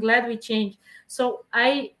 actually. I'm glad we changed. So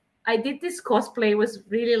I did this cosplay. It was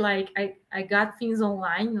really like I got things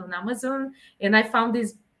online on Amazon, and I found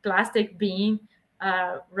this plastic bean,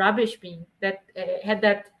 rubbish bean that had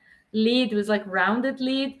that lid, was like rounded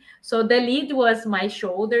lid. So the lid was my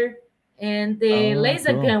shoulder, and the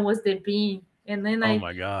laser gun was the bean. And then oh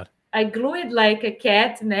my God. I glued like a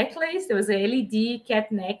cat necklace. There was a LED cat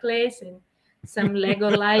necklace and some Lego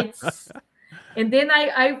lights. And then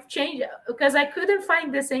I changed because I couldn't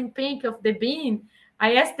find the same pink of the bean.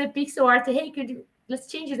 I asked the pixel art, hey, let's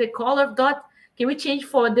change the color of Dot. Can we change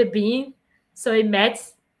for the bean so it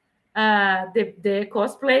matches the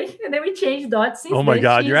cosplay? And then we changed Dot. Oh my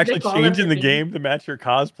God, you're actually changing the game to match your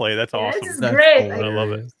cosplay. That's awesome. This is great. I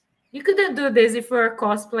love it. You couldn't do this if we're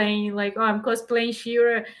cosplaying, like, oh, I'm cosplaying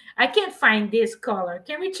Shira. I can't find this color.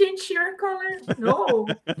 Can we change Shira color? No.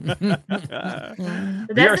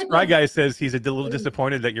 VR Spry Guy says he's a little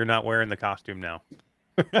disappointed that you're not wearing the costume now.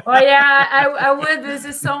 Oh, yeah, I would. This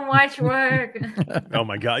is so much work. Oh,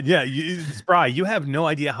 my God. Yeah, Spry, you have no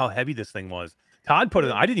idea how heavy this thing was. Todd put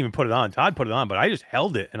it on. I didn't even put it on. Todd put it on, but I just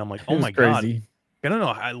held it, and I'm like, oh, my God. I don't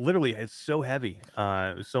know. Literally, it's so heavy.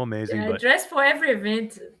 It was so amazing. Yeah, I dress for every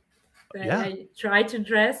event. I try to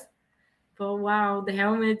dress, but wow, the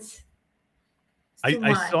helmet.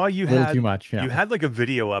 I saw you had too much. Yeah. You had like a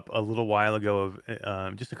video up a little while ago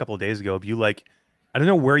of just a couple of days ago of you, like, I don't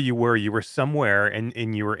know where you were. You were somewhere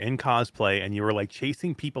and you were in cosplay and you were like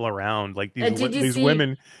chasing people around, like these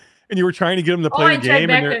women, and you were trying to get them to play the game.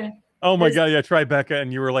 And oh my God, yeah, Tribeca,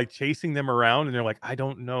 and you were like chasing them around, and they're like, I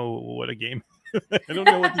don't know what a game. I don't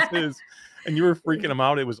know what this is, and you were freaking them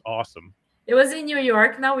out. It was awesome. It was in New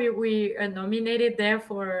York. Now we are nominated there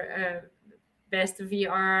for best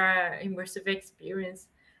VR immersive experience,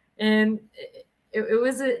 and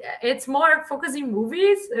it's more focusing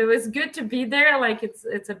movies. It was good to be there. Like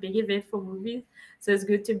it's a big event for movies, so it's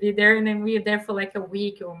good to be there. And then we were there for like a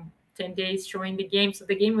week or 10 days showing the game. So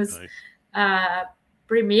the game was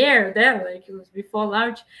premiere there, like it was before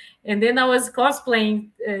launch. And then I was cosplaying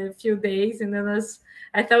a few days, and then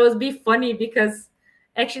I thought it would be funny because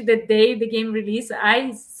actually the day the game released,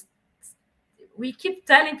 we keep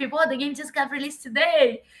telling people, oh, the game just got released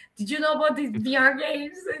today. Did you know about these VR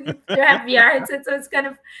games? You have VR headsets, so it's kind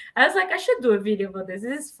of, I was like, I should do a video about this.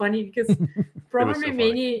 This is funny because probably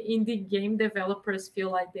many indie game developers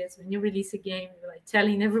feel like this. When you release a game, you're like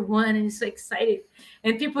telling everyone and you're so excited,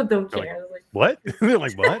 and people don't care. Like, what? They're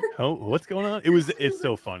like, what? Oh, what's going on? It's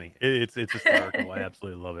so funny. It's hysterical. I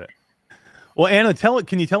absolutely love it. Well, Anna,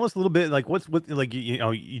 can you tell us a little bit, like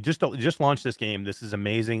you just launched this game. This is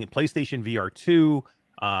amazing. PlayStation VR 2,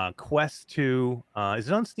 Quest 2. Is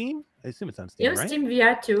it on Steam? I assume it's on Steam, right? Steam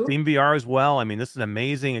VR 2. Steam VR as well. I mean, this is an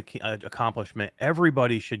amazing accomplishment.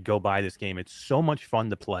 Everybody should go buy this game. It's so much fun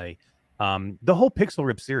to play. The whole Pixel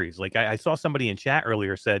Rip series. Like I saw somebody in chat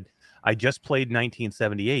earlier said, I just played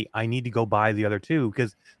 1978. I need to go buy the other two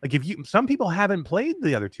because, like, some people haven't played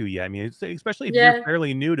the other two yet. I mean, especially if you're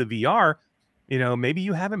fairly new to VR. You know, maybe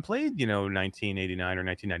you haven't played, 1989 or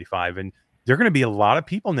 1995, and there are going to be a lot of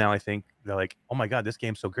people now. I think they're like, "Oh my God, this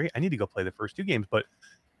game's so great! I need to go play the first two games." But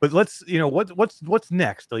let's, what's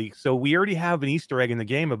next? Like, so we already have an Easter egg in the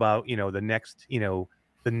game about, the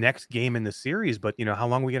next game in the series. But how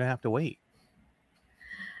long are we going to have to wait?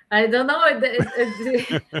 I don't know.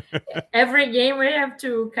 Every game we have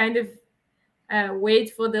to kind of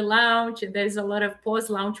wait for the launch, and there's a lot of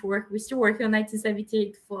post-launch work. We're still working on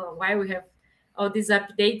 1978 for a while. We have all these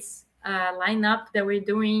updates line up that we're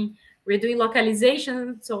doing. We're doing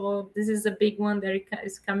localization, so this is a big one that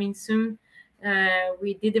is coming soon.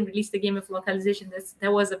 We didn't release the game of localization.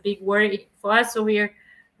 That was a big worry for us. So we're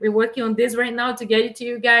working on this right now to get it to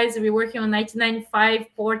you guys. We're working on 1995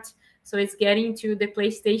 port, so it's getting to the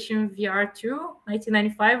PlayStation VR 2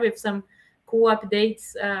 1995 with some cool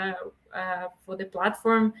updates for the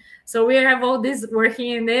platform. So we have all this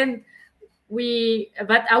working, and then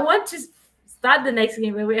but I want to start the next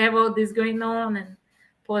game, but we have all this going on and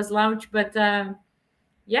post-launch. But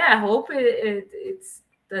yeah, I hope it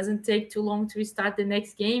doesn't take too long to start the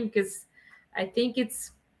next game, because I think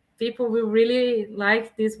people will really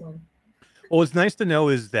like this one. Well, what's nice to know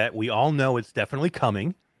is that we all know it's definitely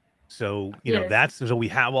coming. So you know so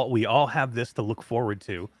we all have this to look forward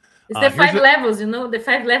to. It's the 5 levels, the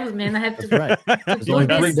 5 levels, man. I have to,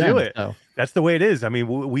 do it. So. That's the way it is. I mean,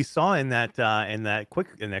 we saw in that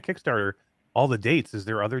Kickstarter all the dates. Is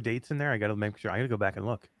there other dates in there? I got to make sure. I got to go back and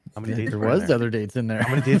look. How many dates? There was other dates in there.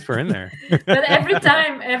 How many dates were in there? But every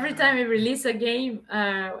time we release a game,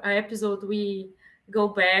 an episode, we go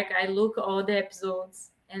back. I look at all the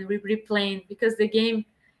episodes and we replay, because the game,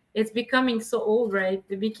 it's becoming so old, right?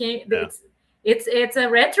 It's a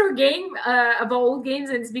retro game about old games,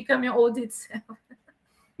 and it's becoming old itself.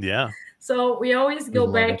 Yeah. So we always go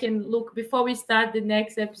back and look before we start the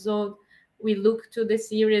next episode. We look to the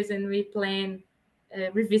series and we plan,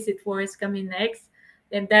 revisit what's coming next,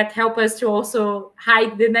 and that help us to also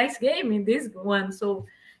hide the next game in this one. So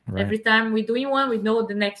every time we're doing one, we know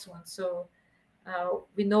the next one. So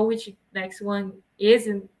we know which next one is,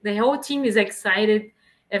 and the whole team is excited.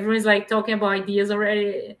 Everyone's like talking about ideas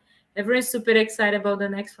already. Everyone's super excited about the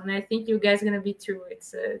next one. I think you guys are gonna be too.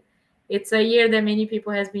 It's a year that many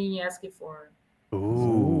people has been asking for.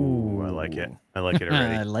 Ooh, I like it. I like it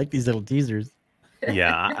already. I like these little teasers.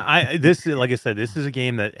 Yeah, this, like I said, this is a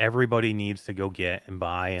game that everybody needs to go get and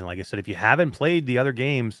buy. And like I said, if you haven't played the other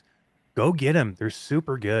games, go get them. They're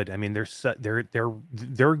super good. I mean,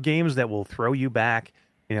 they're games that will throw you back.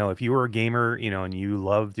 You know, if you were a gamer, and you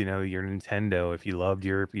loved, your Nintendo, if you loved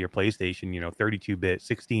your PlayStation, 32-bit,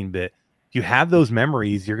 16-bit, if you have those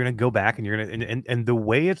memories, you're gonna go back and you're gonna and the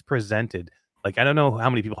way it's presented. Like, I don't know how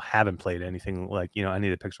many people haven't played anything like, any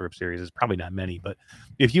of the Pixel Rip series. It's probably not many, but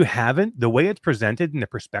if you haven't, the way it's presented and the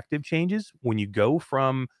perspective changes when you go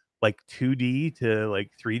from like 2D to like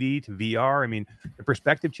 3D to VR. I mean, the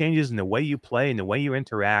perspective changes and the way you play and the way you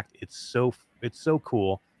interact. It's so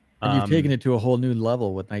cool. And you've taken it to a whole new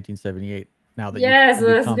level with 1978. Now that you've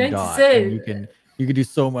become Dot, and you can do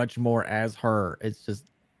so much more as her. It's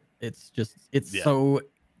so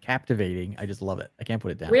captivating. I just love it. I can't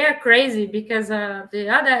put it down. We are crazy because the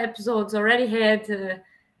other episodes already had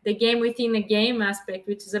the game within a game aspect,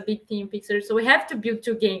 which is a big thing in Pixar. So we have to build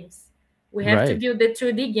 2 games. We have to build the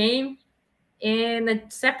 2D game and a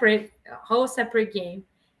whole separate game,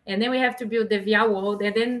 and then we have to build the VR world,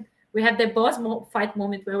 and then we have the boss fight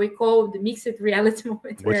moment where we call the mixed reality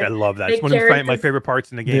moment. Which I love that. It's one of my favorite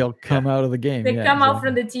parts in the game. They'll come out of the game. They come out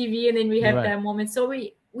from the TV, and then we have that moment. So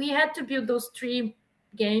we had to build those 3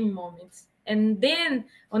 game moments. And then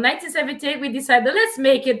on 1978, we decided, let's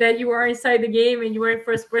make it that you are inside the game and you are in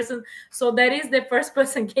first person. So that is the first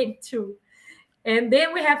person game too. And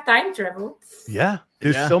then we have time travel. Yeah.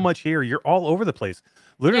 There's so much here. You're all over the place.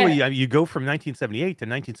 Literally, you go from 1978 to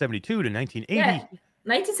 1972 to 1980. Yeah.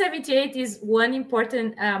 1978 is one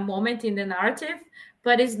important moment in the narrative,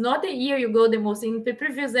 but it's not the year you go the most. In the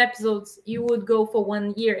previous episodes, you would go for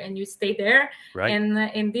 1 year and you stay there. Right. And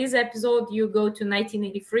in this episode, you go to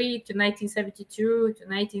 1983 to 1972 to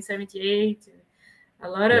 1978. A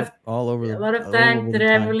lot of all over a lot of time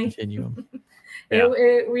traveling.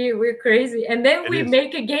 We're crazy. And then we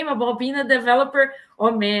make a game about being a developer. Oh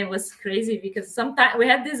man, it was crazy because sometimes we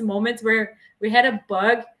had these moments where we had a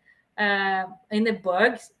bug in the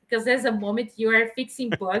bugs, because there's a moment you are fixing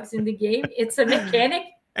bugs in the game. It's a mechanic.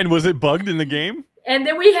 And was it bugged in the game? And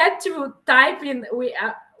then we had to type in.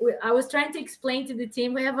 I was trying to explain to the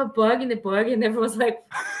team we have a bug in the bug, and everyone's like,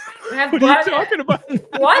 "We have what bug." Are you talking about?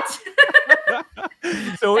 What?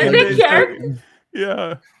 So and the character.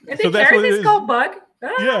 Yeah. And the character is called bug.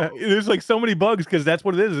 Ah. Yeah, there's like so many bugs because that's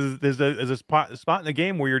what it is. There's a spot in the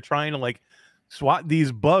game where you're trying to like swat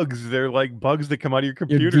these bugs. They're like bugs that come out of your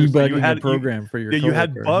computer. You're debugging the program for your. You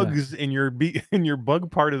had bugs in your bug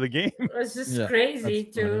part of the game. It was just crazy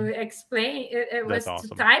to explain. It was awesome.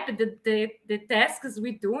 to type the tasks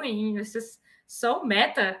we're doing. It was just so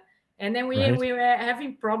meta. And then we were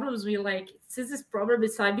having problems with like, this is probably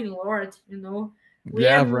Cyber Lord,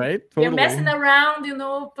 Yeah, right. We're Totally. messing around, you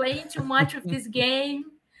know, playing too much with this game.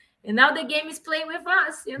 And now the game is playing with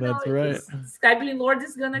us, you know. That's right. Skyblade Lord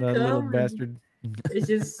is gonna That come. little bastard.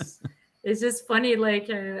 It's just funny. Like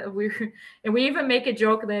we even make a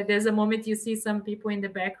joke that there's a moment you see some people in the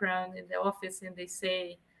background in the office and they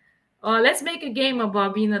say, "Oh, let's make a game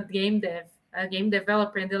about being a game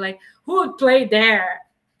developer," and they're like, "Who would play there?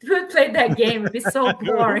 Who would play that game? It'd be so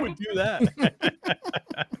boring." Who would do that?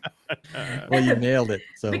 Well, you nailed it.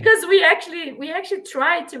 So Because we actually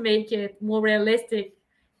tried to make it more realistic,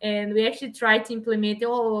 and we actually tried to implement.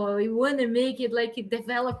 Oh, we want to make it like a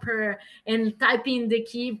developer and typing the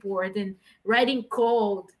keyboard and writing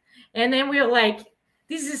code, and then we were like,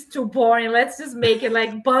 this is too boring. Let's just make it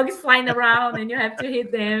like bugs flying around and you have to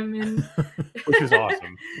hit them. And Which is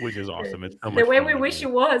awesome. It's so much the way fun we to wish do.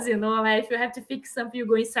 it was, you know, like if you have to fix something, you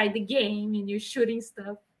go inside the game and you're shooting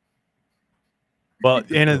stuff. Well,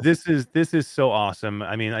 Anna, this is so awesome.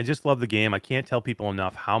 I mean, I just love the game. I can't tell people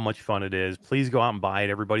enough how much fun it is. Please go out and buy it,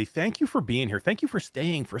 everybody. Thank you for being here. Thank you for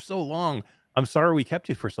staying for so long. I'm sorry we kept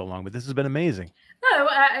you for so long, but this has been amazing. No,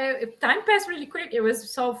 time passed really quick. It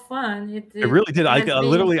was so fun. It really did. has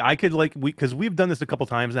been- I could like because we've done this a couple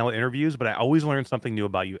times now with interviews, but I always learn something new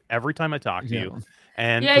about you every time I talk to you.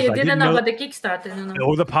 And Yeah, 'cause you I didn't know about the Kickstarter. No.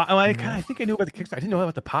 Oh, the pie. I think I knew about the Kickstarter. I didn't know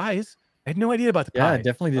about the pies. I had no idea about the yeah, I pies.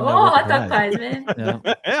 definitely didn't Oh, know. hot dog pies, man.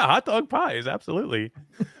 Yeah. Yeah, hot dog pies, absolutely.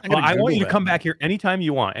 I'm Well, gonna I want Google you to that come now. back here anytime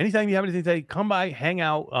you want. Anytime you have anything to say, come by, hang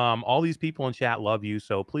out. All these people in chat love you,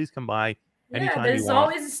 so please come by anytime There's you want.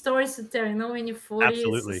 always stories to tell. You know, when you're 40,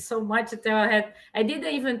 Absolutely. it's so much to tell. I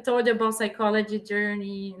didn't even told about psychology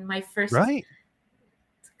journey in my first Right.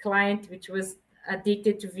 client, which was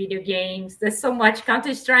addicted to video games. There's so much.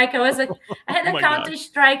 Counter-Strike. I had Oh a my God.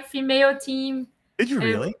 Counter-Strike female team. Did you And-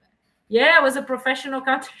 really? Yeah, I was a professional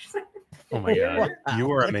Counter-Strike. Oh my God,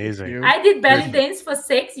 you are amazing. I did belly dance for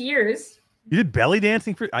 6 years. You did belly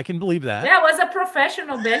dancing for? I can believe that. Yeah, I was a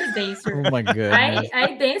professional belly dancer. Oh my goodness.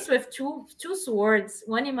 I danced with two swords,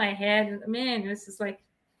 one in my head. Man, it was just like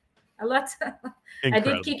a lot. I did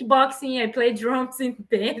Incredible. kickboxing. I played drums in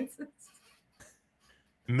bands.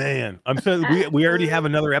 Man, I'm so we already have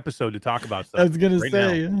another episode to talk about stuff. I was gonna right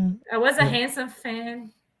say now. I was a handsome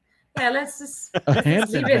fan. Yeah, let's just a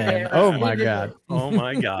handsome leave it fan. there. Oh Let's my leave it God. Oh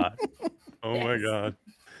my God. Oh my Yes. God.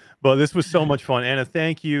 Well, this was so much fun. Anna,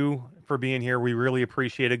 thank you for being here. We really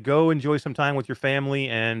appreciate it. Go enjoy some time with your family,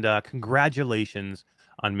 and congratulations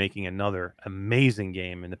on making another amazing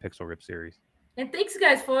game in the Pixel Rip series. And thanks,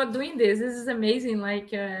 guys, for doing this. This is amazing.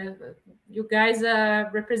 Like you guys are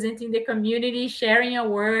representing the community, sharing your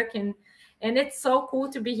work, and it's so cool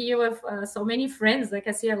to be here with so many friends. Like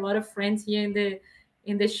I see a lot of friends here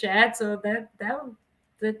in the chat. So that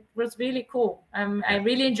was really cool. I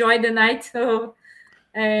really enjoyed the night. So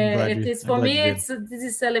this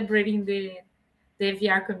is celebrating the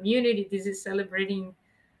VR community. This is celebrating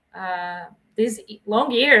these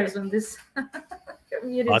long years on this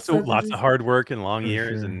community. Lots So of hard work and long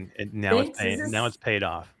years, sure. and now Thanks. it's paid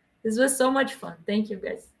off. This was so much fun. Thank you,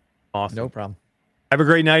 guys. Awesome. No problem. Have a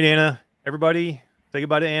great night, Anna. Everybody, say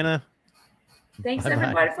goodbye to Anna. Thanks, Bye-bye.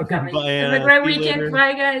 everybody, for coming. Bye, Have Anna. a great See you weekend. later.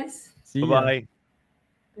 Bye, guys. See ya. Bye.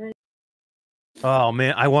 Oh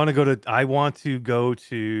man, I want to go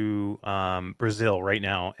to Brazil right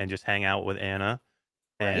now and just hang out with Anna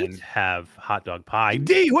and have hot dog pie.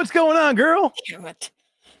 D, what's going on, girl? Damn it.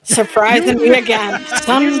 Surprising me again.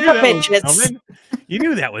 Sons You of knew that was bitches. coming. You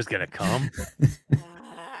knew that was gonna come.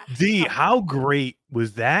 D, how great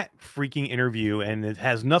was that freaking interview? And it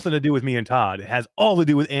has nothing to do with me and Todd. It has all to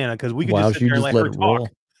do with Anna, because we could Wow, just sit she there and just let let her it talk. roll.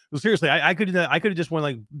 Well, seriously, I could have just went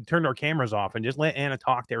like turned our cameras off and just let Anna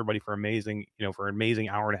talk to everybody for an amazing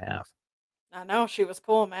hour and a half. I know, she was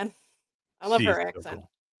cool, man. I love She her is so accent. cool.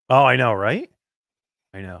 Oh, I know, right?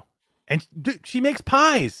 I know. And she makes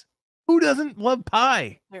pies. Who doesn't love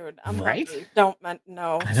pie? Dude, I'm Right? hungry. Don't, no, I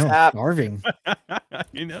know, I'm stop. starving.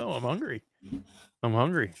 You know, I'm hungry. I'm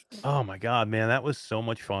hungry. Oh my God, man, that was so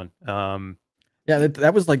much fun. Yeah,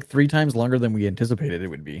 that was like 3 times longer than we anticipated it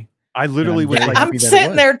would be. I literally was very like, I'm happy that it sitting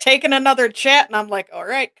was. there taking another chat, and I'm like, all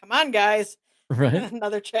right, come on, guys. Right?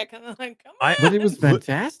 Another check, and I'm like, come on. But it was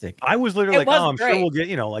fantastic. I was literally It like, was oh, I'm sure great. we'll get,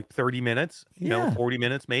 like 30 minutes, Yeah. 40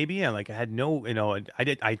 minutes maybe. And like, I had no,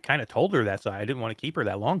 I kind of told her that, so I didn't want to keep her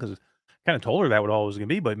that long, because kind of told her that what all it was going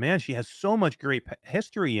to be. But man, she has so much great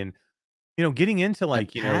history, and, getting into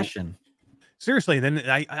like, passion. seriously. Then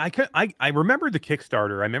I remembered the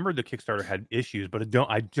Kickstarter. I remember the Kickstarter had issues, but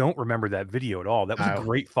I don't remember that video at all. That was a Oh.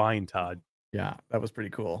 great find, Todd. Yeah, that was pretty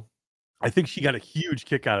cool. I think she got a huge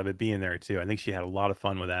kick out of it being there too. I think she had a lot of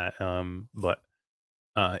fun with that. But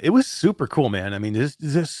It was super cool, man. I mean,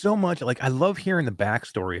 there's so much. Like, I love hearing the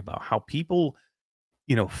backstory about how people,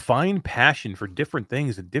 find passion for different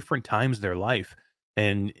things at different times of their life.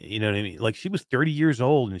 And you know what I mean? Like, she was 30 years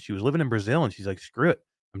old and she was living in Brazil, and she's like, "Screw it,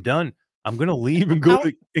 I'm done. I'm gonna leave and go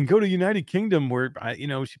to United Kingdom," where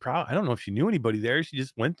she probably, I don't know if she knew anybody there. She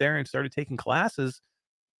just went there and started taking classes,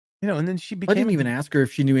 and then she I became. didn't even ask her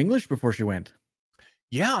if she knew English before she went.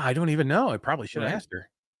 Yeah, I don't even know. I probably should have Right. asked her.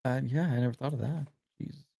 Yeah, I never thought of that.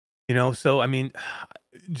 Jeez. So I mean,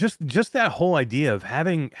 just that whole idea of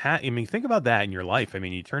having, I mean, think about that in your life. I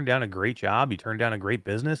mean, you turn down a great job, you turn down a great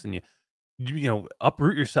business, and you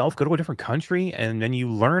uproot yourself, go to a different country, and then you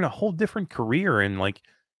learn a whole different career. And like,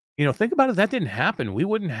 think about it. That didn't happen. We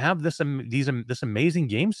wouldn't have this amazing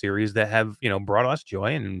game series that have brought us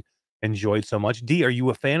joy and enjoyed so much. D, are you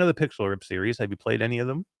a fan of the Pixel Rip series? Have you played any of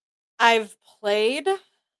them? I've played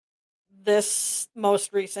this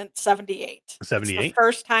most recent 78. It's the 78?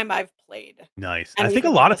 first time I've played. Nice. I think a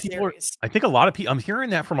anything lot in of the people are, series. I think a lot of people, I'm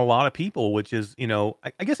hearing that from a lot of people, which is,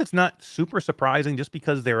 I guess it's not super surprising just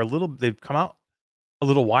because they've come out a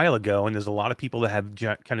little while ago, and there's a lot of people that have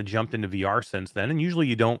kind of jumped into VR since then. And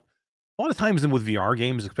usually a lot of times with VR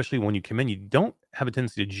games, especially when you come in, you don't have a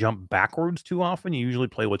tendency to jump backwards too often. You usually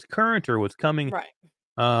play what's current or what's coming.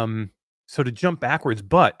 Right. So to jump backwards,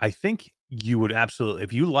 but I think you would absolutely,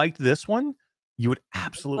 if you liked this one, you would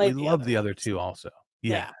absolutely love the other two also.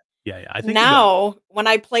 Yeah. I think now when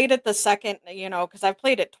I played it the second, because I've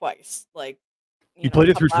played it twice. Like you played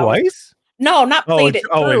it through twice? No, not played it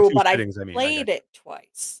through, but I sittings, played it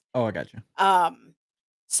twice. Oh, I got you.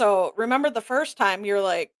 So remember the first time you're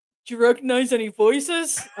like, "Do you recognize any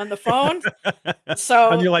voices on the phone?"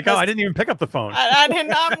 So and you're like, "Oh, I didn't even pick up the phone." I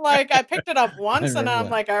didn't. I'm like, I picked it up once, and I'm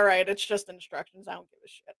that. like, "All right, it's just instructions. I don't give a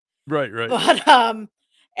shit." Right. But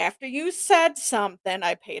after you said something,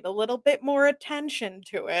 I paid a little bit more attention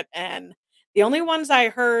to it, and the only ones I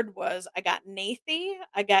heard was I got Nathy,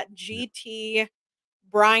 I got GT,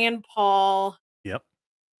 Brian Paul. Yep.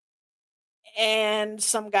 And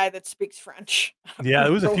some guy that speaks French. Yeah,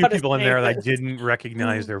 there was a few people in there that I didn't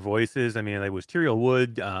recognize their voices. I mean, it was Tyriel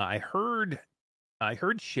Wood. I heard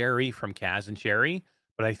Sherry from Kaz and Sherry,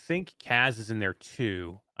 but I think Kaz is in there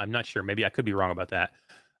too. I'm not sure. Maybe I could be wrong about that.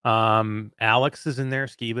 Alex is in there.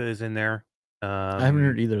 Skiba is in there. I haven't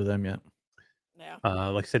heard either of them yet. Yeah.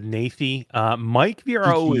 Like I said, Nathy. Mike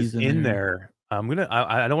VRO is in there. I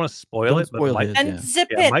don't want to spoil it, but Mike, zip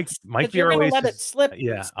yeah, it. Mike You're gonna VRO let it slip.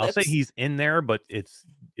 Yeah, I'll say he's in there, but it's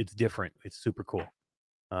different. It's super cool.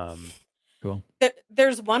 Cool.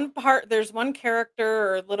 There's one part. There's one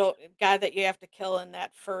character or little guy that you have to kill in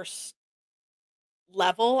that first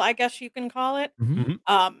level, I guess you can call it.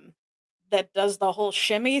 That does the whole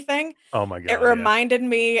shimmy thing. Oh my god! It reminded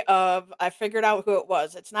me of. I figured out who it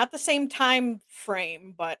was. It's not the same time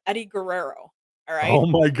frame, but Eddie Guerrero. All right. Oh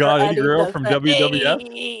my god, Eddie Guerrero from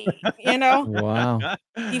WWF. Wow.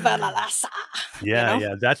 Viva la raza.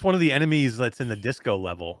 Yeah. That's one of the enemies that's in the disco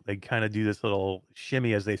level. They kind of do this little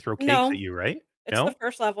shimmy as they throw cakes at you, right? It's the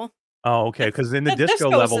first level. Oh, okay. Because in the disco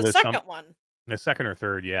disco's level, the there's second one. The second or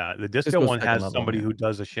third, yeah. The disco Disco's one second has level, somebody yeah. who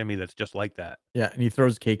does a shimmy that's just like that. Yeah, and he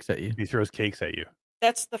throws cakes at you. He throws cakes at you.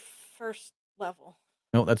 That's the first level.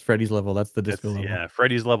 No, that's Freddy's level. That's the disco level. Yeah,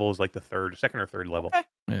 Freddy's level is like the second or third level. Okay.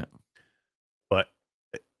 Yeah. But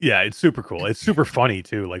yeah, it's super cool. It's super funny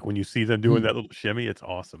too. Like when you see them doing that little shimmy, it's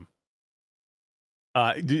awesome.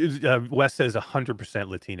 Wes says 100%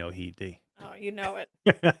 Latino heat, D. Oh, you know it.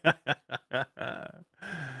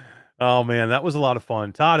 Oh man, that was a lot of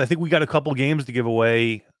fun. Todd, I think we got a couple games to give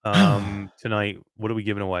away tonight. What are we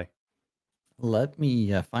giving away? Let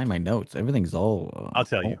me find my notes. Everything's all. I'll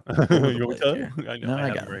tell you. You want me to tell you? I know. No, I I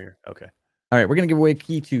have got it right here. Okay. All right, we're gonna give away a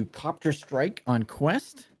key to Copter Strike on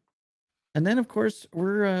Quest, and then of course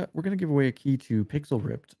we're gonna give away a key to Pixel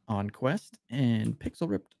Ripped on Quest and Pixel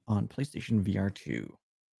Ripped on PlayStation VR 2.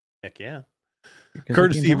 Heck yeah. Because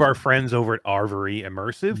Courtesy of our friends over at ARVORE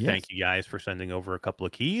Immersive. Yes. Thank you guys for sending over a couple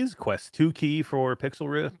of keys. Quest 2 key for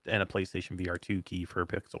Pixel Rift and a PlayStation VR 2 key for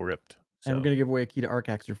Pixel Rift. And we're going to give away a key to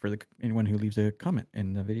Arcaxer for anyone who leaves a comment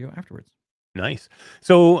in the video afterwards. Nice.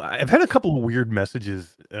 So I've had a couple of weird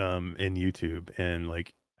messages in YouTube, and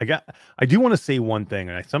like I do want to say one thing,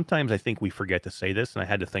 and sometimes I think we forget to say this, and I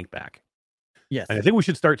had to think back. Yes. And I think we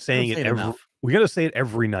should start saying Don't it say it every. enough. We got to say it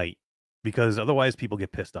every night, because otherwise people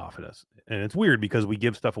get pissed off at us, and it's weird because we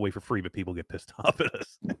give stuff away for free, but people get pissed off at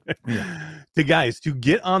us. To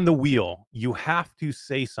get on the wheel, you have to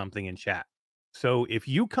say something in chat. So if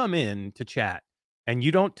you come in to chat and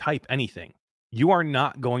you don't type anything, you are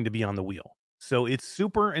not going to be on the wheel. So it's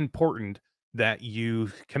super important that you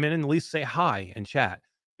come in and at least say hi in chat,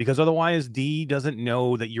 because otherwise D doesn't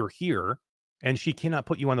know that you're here and she cannot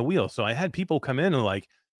put you on the wheel. So I had people come in and like,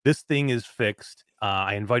 this thing is fixed.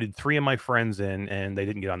 I invited 3 of my friends in and they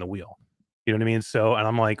didn't get on the wheel. You know what I mean? So, and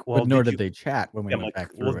I'm like, well, But nor did they chat when we I'm went like,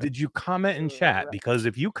 back well, through it. did you comment in chat? Because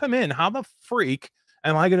if you come in, how the freak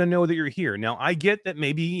am I going to know that you're here? Now, I get that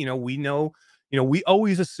maybe, you know, we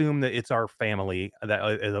always assume that it's our family that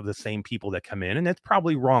of the same people that come in. And that's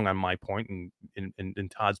probably wrong on my point. And in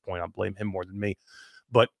Todd's point, I'll blame him more than me.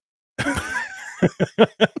 But, but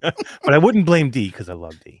I wouldn't blame D because I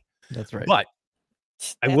love D. That's right. But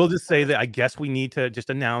I will just say that I guess we need to just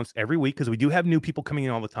announce every week because we do have new people coming in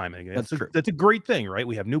all the time. And That's true. That's a great thing, right?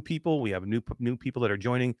 We have new people. We have new people that are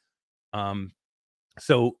joining.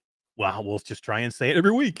 So, well, we'll just try and say it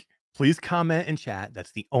every week. Please comment and chat.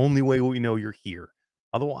 That's the only way we know you're here.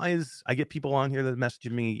 Otherwise, I get people on here that message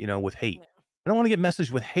me, you know, with hate. I don't want to get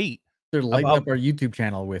messaged with hate. They're lighting up our YouTube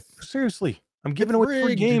channel with. Seriously, I'm giving away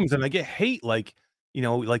free games and I get hate like, you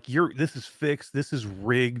know, like this is fixed. This is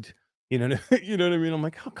rigged. You know, you know what I mean? I'm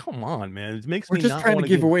like, oh, come on, man. It makes We're me just not trying to wanna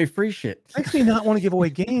give away free shit. Makes me not want to give away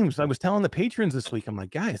games. I was telling the patrons this week, I'm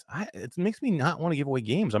like, guys, it makes me not want to give away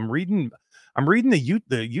games. I'm reading the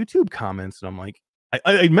YouTube comments, and I'm like,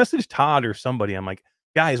 I messaged Todd or somebody. I'm like,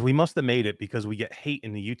 guys, we must have made it because we get hate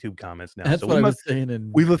in the YouTube comments now. That's so what I was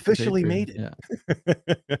saying. We've officially made it.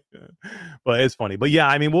 Yeah. But it's funny. But yeah,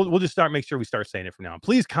 I mean, we'll just make sure we start saying it from now on.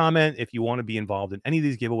 Please comment if you want to be involved in any of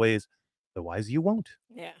these giveaways. Otherwise, you won't.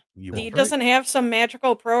 Yeah. He doesn't have some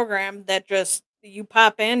magical program that just you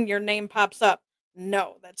pop in, your name pops up.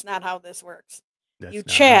 No, that's not how this works. That's you not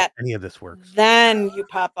chat. how any of this works. Then you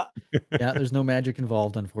pop up. Yeah, there's no magic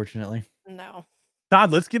involved, unfortunately. No.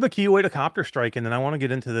 Todd, let's give a key away to Copter Strike, and then I want to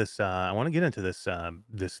get into this.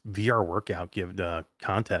 This VR workout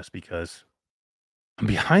contest because I'm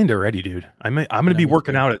behind already, dude. I'm going to be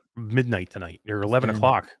working out at midnight tonight or 11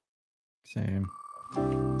 o'clock. Same.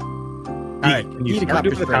 All right, can you start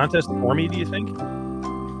doing the contest for me? Do you think?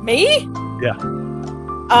 Me? Yeah.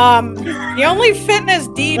 The only fitness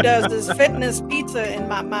D does is fitness pizza in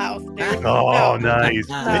my mouth, dude. Oh, No. nice.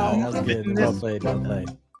 No. That was good. Well played. Well played.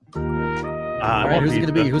 All right, who's it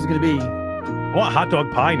gonna be? Who's it gonna be? I want hot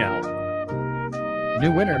dog pie now.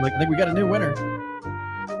 New winner. I think we got a new winner.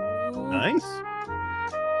 Nice.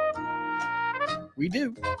 We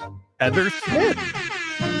do. Heather Smith.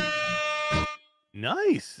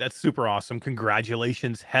 Nice. That's super awesome.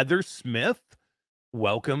 Congratulations, Heather Smith.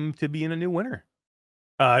 Welcome to being a new winner.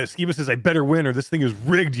 Skiba says, I better win or this thing is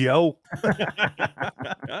rigged, yo.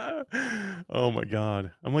 Oh my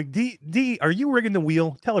God. I'm like, D, are you rigging the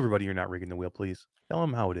wheel? Tell everybody you're not rigging the wheel, please. Tell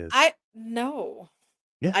them how it is. No.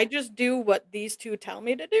 Yeah. I just do what these two tell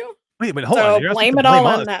me to do. Wait, but hold so on. blame it all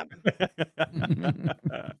on them.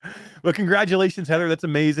 Well, congratulations, Heather. That's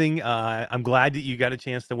amazing. I'm glad that you got a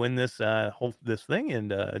chance to win this this thing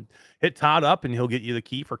and hit Todd up and he'll get you the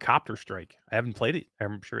key for Copter Strike. I haven't played it.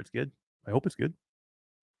 I'm sure it's good. I hope it's good.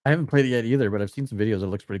 I haven't played it yet either, but I've seen some videos. It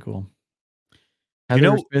looks pretty cool.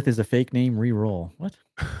 Heather Smith is a fake name. Reroll. What?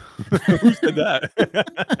 Who said that?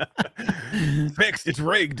 Fixed. It's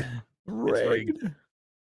rigged. Rigged.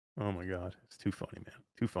 Oh my God. It's too funny, man.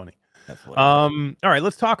 Too funny. All right,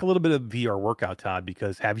 let's talk a little bit of VR workout, Todd,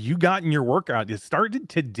 because have you gotten your workout? It started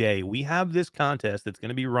today. We have this contest that's going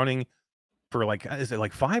to be running for is it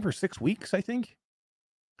like 5 or 6 weeks, I think?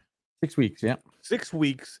 6 weeks, yeah. 6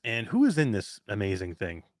 weeks. And who is in this amazing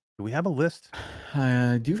thing? Do we have a list?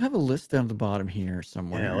 I do have a list down at the bottom here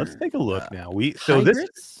somewhere. Yeah, let's take a look now.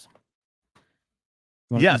 Tigress?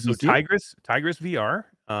 Yeah, so Tigress VR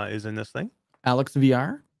is in this thing. Alex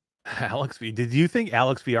VR? Alex V. Did you think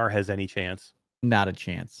Alex VR has any chance? Not a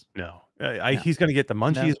chance. No. He's going to get the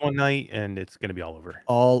munchies one night and it's going to be all over.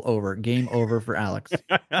 All over. Game over for Alex.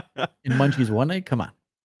 In munchies one night? Come on.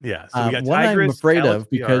 Yeah. So we got one Tigress, I'm afraid Alex of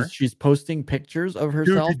because VR. She's posting pictures of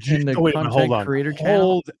herself in the content creator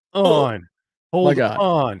channel. Hold God.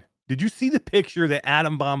 on. Did you see the picture that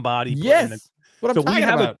Adam Bombadi put in? What I'm talking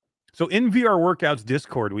about. So in VR Workouts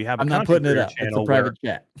Discord, we have a I'm not putting it up. channel It's a private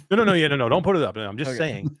chat. No, don't put it up. No, I'm just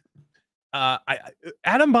saying.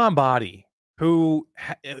 Adam Bombadi, who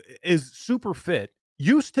is super fit,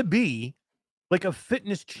 used to be like a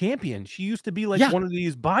fitness champion. She used to be like one of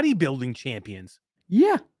these bodybuilding champions.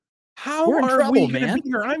 Yeah. How are we going to be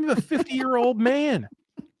here? I'm a 50-year-old man.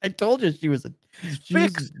 I told you she was the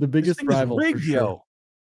biggest rival. For sure.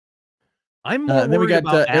 I'm more then we got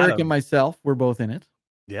about Eric and myself. We're both in it.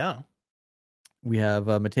 Yeah. We have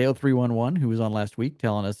Mateo311, who was on last week,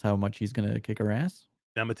 telling us how much he's going to kick our ass.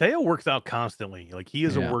 Now, Mateo works out constantly. Like, he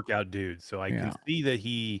is a workout dude. So I can see that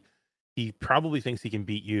he he probably thinks he can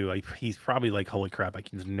beat you. He's probably like, holy crap,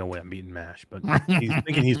 there's no way I'm beating Mash. But he's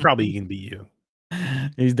thinking he's probably can beat you.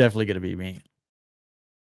 He's definitely going to beat me.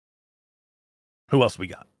 Who else we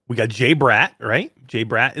got? We got Jay Bratt, right? Jay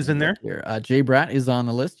Bratt is in there. Jay Bratt is on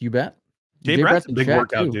the list, you bet. Jay Bratt's a big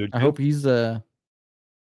workout dude. I hope he's got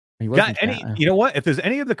any, you know what? If there's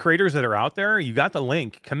any of the creators that are out there, you got the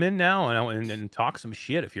link. Come in now and talk some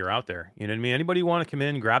shit if you're out there. You know what I mean? Anybody want to come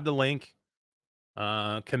in, grab the link,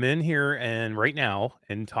 come in here and right now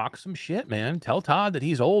and talk some shit, man. Tell Todd that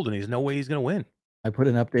he's old and there's no way he's gonna win. I put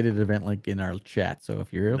an updated event link in our chat, so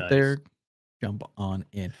if you're out there, jump on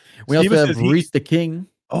in. We Steven also have Reese the King.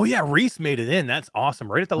 Oh yeah, Reese made it in. That's awesome.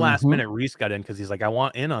 Right at the last minute, Reese got in because he's like, I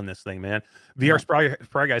want in on this thing, man. VR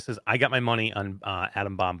Spry Guy says, I got my money on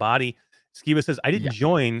Adam Bombadi. Skiva says, I didn't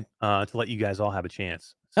join to let you guys all have a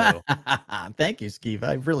chance. So thank you, Skiva.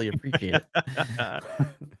 I really appreciate it.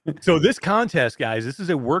 So this contest, guys, this is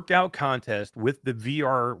a workout contest with the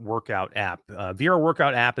VR Workout app. VR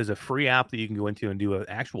Workout app is a free app that you can go into and do an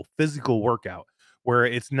actual physical workout, where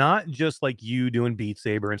it's not just like you doing Beat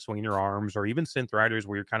Saber and swinging your arms, or even Synth Riders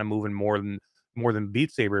where you're kind of moving more than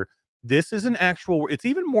Beat Saber. This is an actual, it's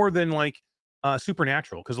even more than like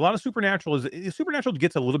Supernatural, because a lot of Supernatural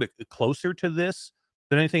gets a little bit closer to this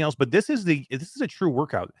than anything else, but this is a true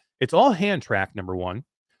workout. It's all hand track, number one,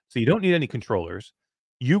 so you don't need any controllers.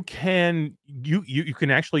 You can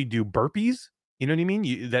actually do burpees. You know what I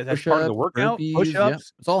mean? That's part of the workout. Burpees,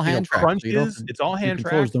 Push-ups. It's all hand track. Crunches. So it's all hand track.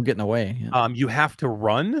 Controllers don't get in the way. Yeah. You have to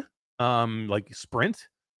run, like sprint.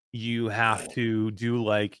 You have to do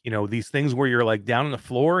like, these things where you're like down on the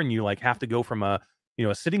floor and you like have to go from a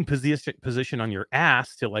sitting position on your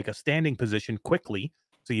ass to like a standing position quickly.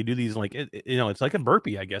 So you do these like, it's like a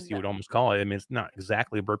burpee, I guess you would almost call it. I mean, it's not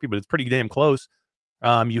exactly a burpee, but it's pretty damn close.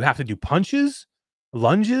 You have to do punches,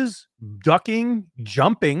 lunges, ducking,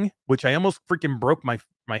 jumping, which I almost freaking broke my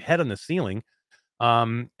head on the ceiling.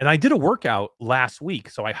 And I did a workout last week.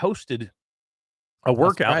 So I hosted a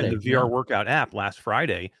workout in the VR Workout app last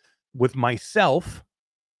Friday with myself,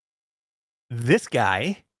 this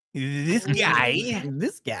guy, because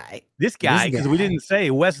we didn't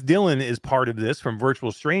say Wes Dillon is part of this from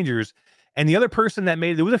Virtual Strangers. And the other person that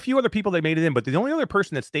made it, there was a few other people that made it in, but the only other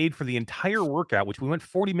person that stayed for the entire workout, which we went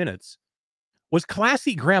 40 minutes, was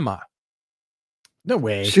Classy Grandma. No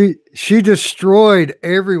way. She destroyed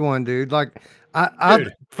everyone, dude. Like I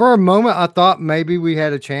for a moment I thought maybe we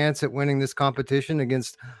had a chance at winning this competition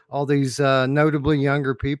against all these notably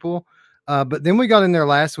younger people. But then we got in there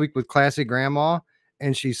last week with Classy Grandma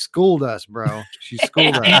and she schooled us, bro. She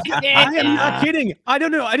schooled us. I am not kidding. I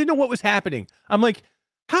don't know. I didn't know what was happening. I'm like,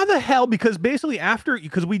 how the hell? Because basically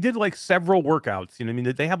because we did like several workouts, you know what I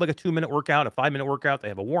mean? They have like a 2-minute workout, a 5-minute workout. They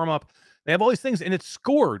have a warm up. They have all these things and it's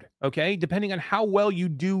scored. Okay. Depending on how well you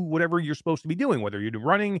do whatever you're supposed to be doing, whether you're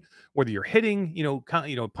running, whether you're hitting,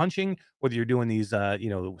 punching, whether you're doing these,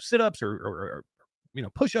 sit-ups or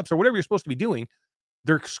push-ups or whatever you're supposed to be doing,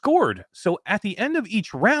 they're scored. So at the end of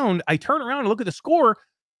each round, I turn around and look at the score.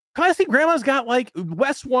 Classy Grandma's got like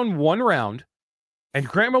Wes won 1 round and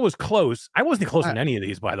Grandma was close. I wasn't close in any of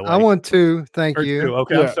these, by the way. I won 2. Thank you. 2.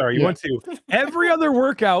 Okay, I'm sorry. You won 2. Every other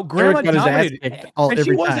workout, Grandma dominated.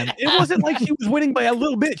 It wasn't like she was winning by a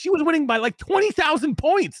little bit. She was winning by like 20,000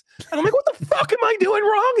 points. And I'm like, what the fuck am I doing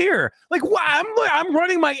wrong here? Like, wow, I'm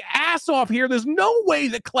running my ass off here. There's no way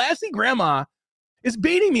that Classy Grandma is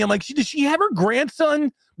beating me. I'm like, does she have her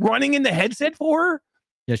grandson running in the headset for her?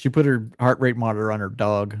 Yeah, she put her heart rate monitor on her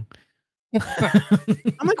dog.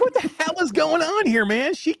 I'm like, what the hell is going on here,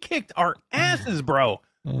 man? She kicked our asses, bro.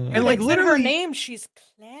 And like literally her name, she's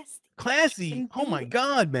classy. Oh my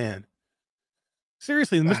god, man.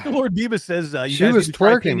 Seriously, Mr. Lord Beavis says you she guys was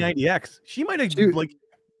twerking. P90X. She might have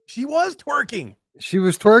she was twerking. She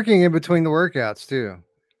was twerking in between the workouts too.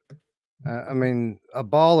 I mean, a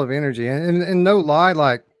ball of energy, and no lie,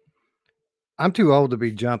 like I'm too old to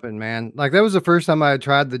be jumping, man. Like that was the first time I had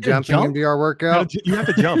tried the jumping in VR workout. You have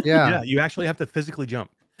to jump. Yeah, you actually have to physically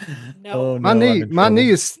jump. No, my knee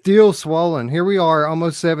is still swollen. Here we are,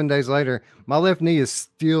 almost 7 days later. My left knee is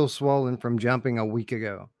still swollen from jumping a week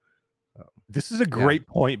ago. This is a great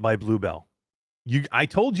point by Bluebell. I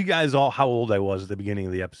told you guys all how old I was at the beginning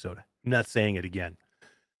of the episode. I'm not saying it again.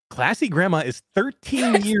 Classy Grandma is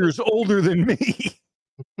 13 years older than me.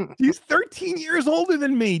 She's 13 years older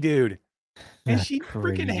than me, dude. And she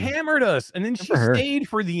freaking hammered us. And then she stayed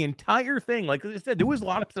for the entire thing. Like I said, there was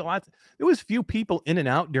there was few people in and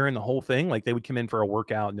out during the whole thing. Like they would come in for a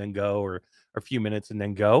workout and then go, or a few minutes and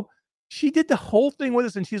then go. She did the whole thing with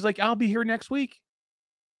us. And she's like, I'll be here next week.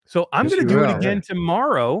 So I'm going to do it again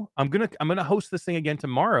tomorrow. I'm going to host this thing again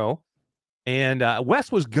tomorrow. And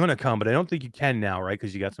Wes was gonna come, but I don't think you can now, right?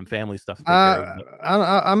 Because you got some family stuff to take care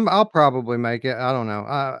of. I'll probably make it. I don't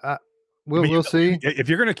know. We'll see. If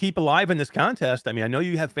you're gonna keep alive in this contest, I mean, I know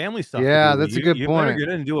you have family stuff. Yeah, to do, that's a good you point. Better get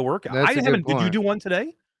in and do a workout. That's a good Did you point. do one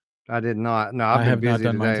today? I did not. No, I I've been have busy not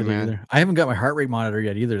done mine today, man. either. I haven't got my heart rate monitor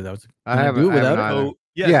yet either, though. I haven't do it without either. So,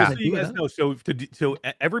 just so you guys know, so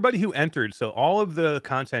everybody who entered, so all of the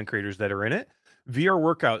content creators that are in it, VR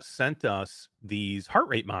Workout sent us these heart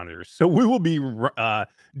rate monitors. So we will be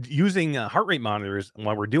using heart rate monitors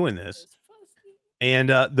while we're doing this. And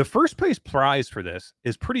the first place prize for this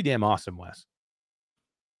is pretty damn awesome, Wes.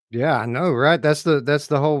 Yeah, I know, right? That's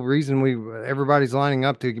the whole reason everybody's lining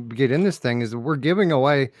up to get in this thing is that we're giving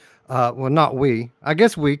away. Well, not we. I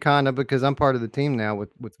guess we kind of, because I'm part of the team now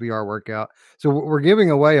with VR Workout. So we're giving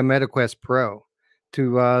away a MetaQuest Pro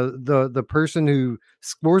to the person who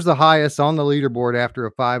scores the highest on the leaderboard after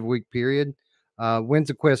a 5-week period wins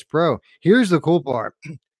a Quest Pro. Here's the cool part: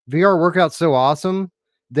 VR Workout's so awesome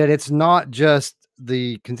that it's not just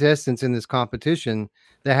the contestants in this competition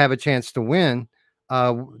that have a chance to win.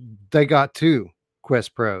 They got 2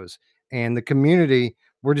 Quest Pros, and the community.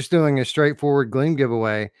 We're just doing a straightforward Gleam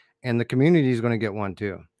giveaway. And the community is going to get one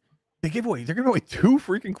too. They're giving away 2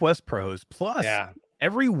 freaking Quest Pros plus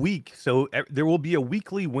every week. So there will be a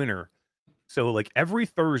weekly winner. So like every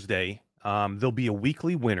Thursday, there'll be a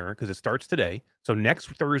weekly winner because it starts today. So next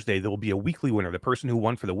Thursday, there will be a weekly winner, the person who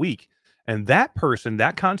won for the week. And that person,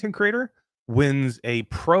 that content creator, wins a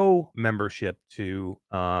pro membership to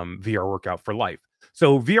VR Workout for life.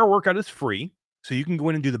 So VR Workout is free. So you can go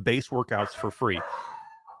in and do the base workouts for free.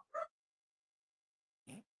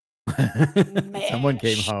 Someone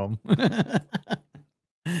came home.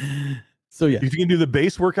 So yeah, you can do the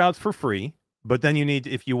base workouts for free, but then you need,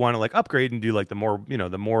 if you want to like upgrade and do like the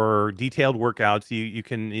more detailed workouts, you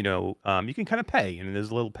can kind of pay, and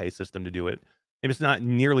there's a little pay system to do it. And it's not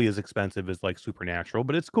nearly as expensive as like Supernatural,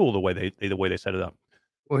 but it's cool the way they set it up.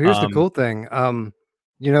 Well, here's the cool thing.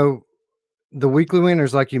 The weekly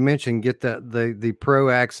winners, like you mentioned, get the pro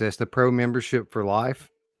access, the pro membership for life.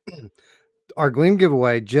 Our Gleam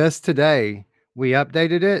giveaway just today, we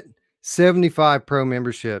updated it. 75 pro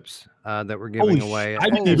memberships that we're giving away. I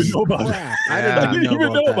didn't even know about that. I didn't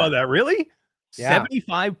even know about that. Really? Yeah.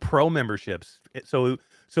 75 pro memberships. So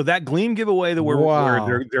that Gleam giveaway that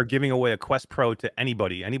where they're giving away a Quest Pro to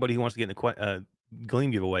anybody who wants to get in the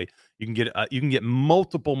Gleam giveaway, you can get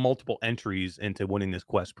multiple entries into winning this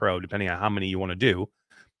Quest Pro depending on how many you want to do.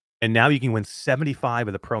 And now you can win 75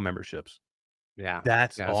 of the pro memberships. Yeah,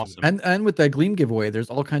 that's awesome. And with that Gleam giveaway, there's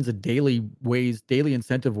all kinds of daily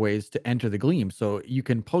incentive ways to enter the Gleam. So you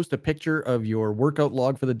can post a picture of your workout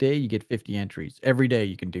log for the day. You get 50 entries every day.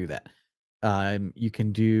 You can do that. You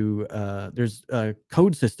can do. There's a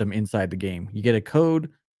code system inside the game. You get a code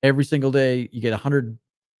every single day. You get 100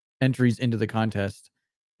 entries into the contest.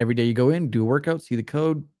 Every day you go in, do a workout, see the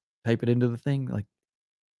code, type it into the thing. Like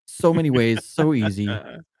so many ways, so easy.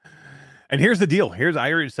 And here's the deal. I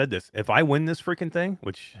already said this. If I win this freaking thing,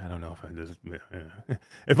 which I don't know if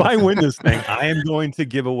I win this thing, I am going to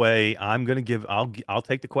give away. I'll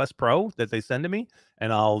take the Quest Pro that they send to me,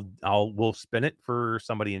 and we'll spin it for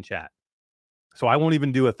somebody in chat. So I won't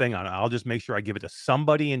even do a thing on it. I'll just make sure I give it to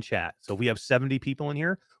somebody in chat. So if we have 70 people in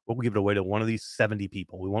here, we'll give it away to one of these 70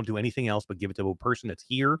 people. We won't do anything else but give it to a person that's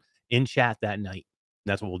here in chat that night.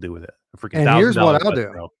 That's what we'll do with it. And here's what I'll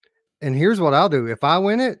do. And here's what I'll do. If I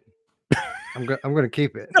win it, I'm going to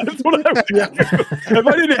keep it. That's what I would do. If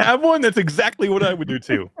I didn't have one, that's exactly what I would do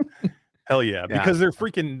too. Hell yeah. Because they're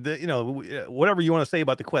freaking, whatever you want to say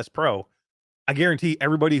about the Quest Pro, I guarantee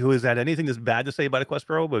everybody who has had anything that's bad to say about a Quest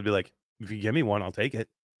Pro would be like, if you give me one, I'll take it.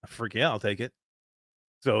 I'll take it.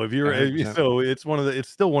 So if you're, it's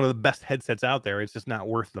still one of the best headsets out there. It's just not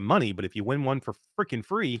worth the money. But if you win one for freaking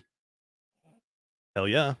free, hell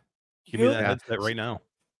yeah. Give me that headset right now.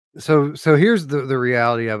 So here's the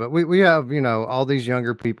reality of it. We have, all these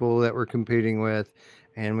younger people that we're competing with,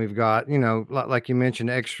 and we've got, like you mentioned,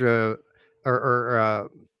 extra or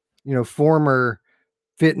former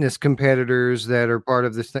fitness competitors that are part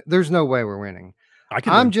of this thing. There's no way we're winning.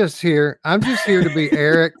 I'm just here to beat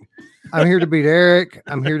Eric. I'm here to beat Eric.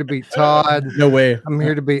 I'm here to beat Todd. No way. I'm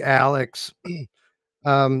here to beat Alex.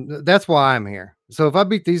 That's why I'm here. So if I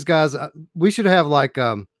beat these guys, we should have like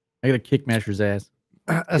I gotta kick Masher's ass.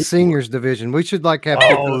 A seniors division. We should like have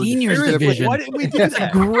seniors division. Why didn't we do that? That's a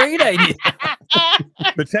great idea.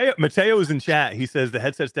 Mateo is in chat. He says the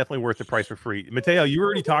headset's definitely worth the price for free. Mateo, you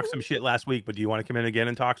already talked some shit last week, but do you want to come in again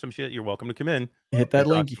and talk some shit? You're welcome to come in. Hit that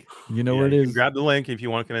link. You know where it you is. can grab the link if you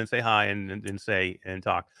want to come in and say hi and say and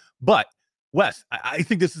talk. But Wes, I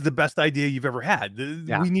think this is the best idea you've ever had.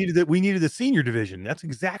 We needed a senior division. That's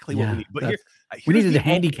exactly what we need. But we needed a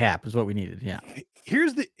handicap is what we needed. Yeah.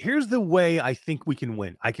 Here's the way I think we can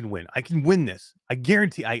win. I can win this. I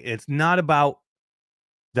guarantee. It's not about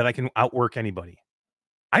that I can outwork anybody.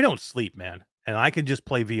 I don't sleep, man, and I can just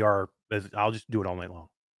play VR. I'll just do it all night long.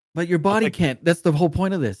 But your body can't. That's the whole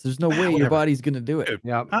point of this. There's no way your body's gonna do it.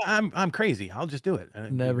 Yeah, I'm crazy. I'll just do it.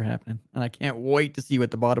 Never happening. And I can't wait to see you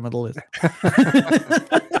at the bottom of the list.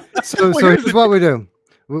 So here's what we do.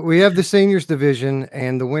 We have the seniors division,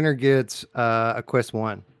 and the winner gets a Quest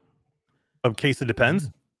 1. A case of Depends.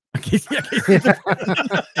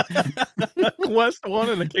 Quest 1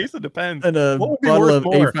 and a case of Depends. And a bottle of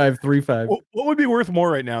A535. What would be worth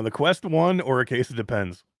more right now, the Quest 1 or a case of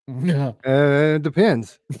Depends? Yeah. It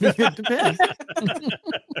depends. It depends.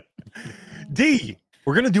 D,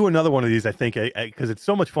 we're gonna do another one of these, I think, because it's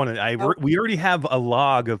so much fun. And we already have a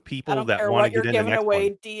log of people that want to get in the next away.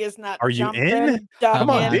 one. D is not. Are you in? Come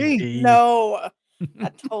on, D. No, I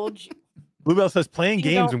told you. Bluebell says playing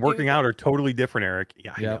games and working out are totally different, Eric.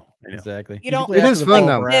 Yeah, I know. Exactly. You don't. It is fun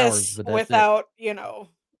though. This without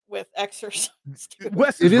with exercise.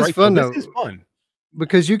 It is fun though. This is fun.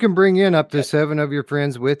 Because you can bring in up to 7 of your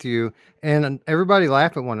friends with you and everybody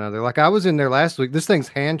laugh at one another. Like I was in there last week. This thing's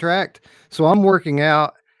hand tracked. So I'm working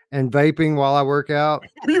out and vaping while I work out.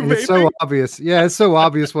 And it's so obvious. Yeah, it's so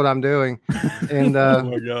obvious what I'm doing. And oh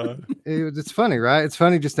my God. It's funny, right? It's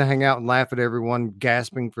funny just to hang out and laugh at everyone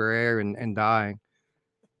gasping for air and dying.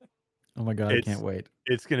 Oh my God, I can't wait.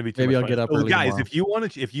 It's gonna be too Maybe much I'll fun. get up So early guys, tomorrow.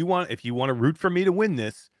 if you want to root for me to win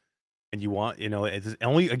this, and you want, it's the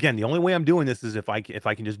only way I'm doing this is if I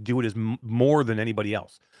can just do it as more than anybody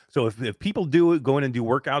else. So if people go in and do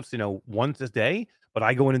workouts, once a day, but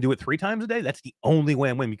I go in and do it 3 times a day, that's the only way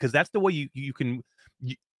I'm winning, because that's the way you can.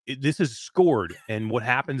 This is scored, and what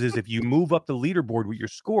happens is if you move up the leaderboard with your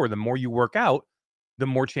score, the more you work out, the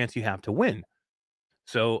more chance you have to win.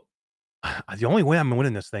 So the only way I'm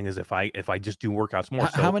winning this thing is if I just do workouts more.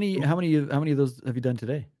 How many of those have you done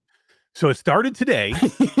today? So it started today,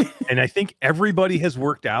 and I think everybody has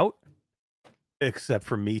worked out except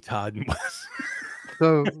for me, Todd, and Wes.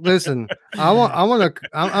 So listen,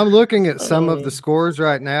 I'm looking at some of the scores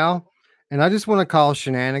right now, and I just want to call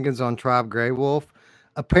shenanigans on Tribe Grey Wolf.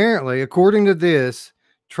 Apparently, according to this,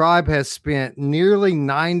 Tribe has spent nearly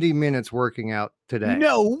 90 minutes working out today.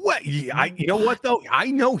 No way. You know what though?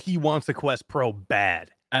 I know he wants a Quest Pro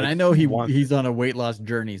bad. And I know he's on a weight loss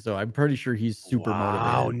journey, so I'm pretty sure he's super motivated.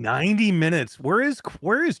 Wow, 90 minutes. Where is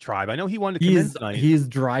Tribe? I know he wanted to come in tonight. He's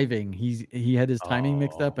driving. He had his timing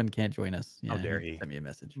mixed up and can't join us. Yeah, how dare he? Send me a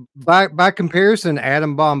message. By comparison,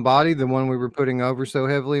 Atom Bomb Body, the one we were putting over so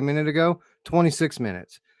heavily a minute ago, 26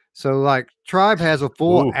 minutes. So like Tribe has a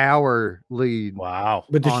full hour lead. Wow.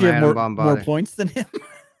 But does she have more points than him?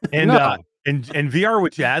 And No. And VR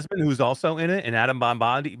with Jasmine, who's also in it, and Atom Bomb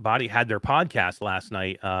Body had their podcast last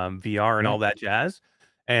night, VR and all that jazz.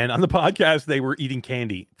 And on the podcast, they were eating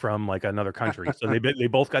candy from like another country. So they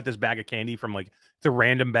both got this bag of candy from it's a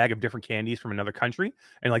random bag of different candies from another country.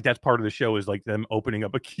 And like that's part of the show is like them opening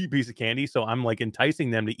up a key piece of candy. So I'm like enticing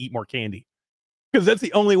them to eat more candy because that's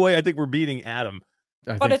the only way I think we're beating Adam.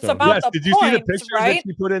 But it's about the did you see the points, pictures right? that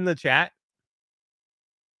she put in the chat?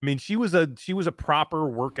 I mean, she was a proper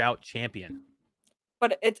workout champion.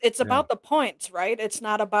 But it's about the points, right? It's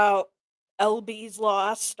not about LB's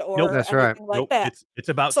lost or Nope, that's right. anything like that. It's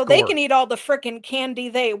about So score. they can eat all the freaking candy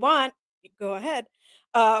they want. Go ahead.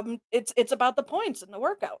 It's about the points in the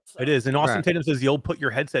workout. So. It is. And Austin Right. Tatum says the old put your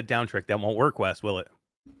headset down trick. That won't work, Wes, will it?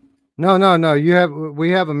 No. We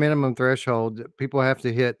have a minimum threshold. People have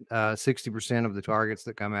to hit 60% of the targets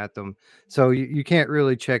that come at them. So you can't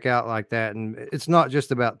really check out like that. And it's not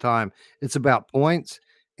just about time. It's about points.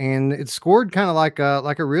 And it's scored kind of like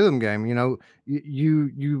a rhythm game. You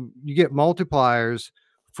get multipliers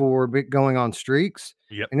for going on streaks.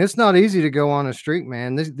 Yep. And it's not easy to go on a streak,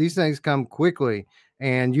 man. These things come quickly,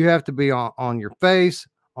 and you have to be on your face,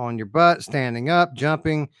 on your butt, standing up,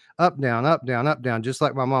 jumping up, down, up, down, up, down, just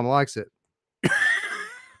like my mom likes it.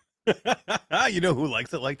 You know who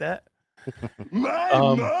likes it like that? My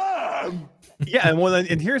mom! Yeah,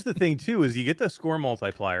 and here's the thing too: is you get the score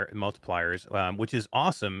multipliers, which is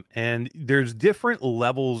awesome, and there's different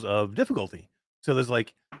levels of difficulty. So there's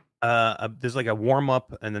like a warm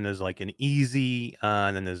up, and then there's like an easy,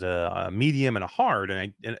 and then there's a medium and a hard.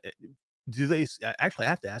 And do they actually? I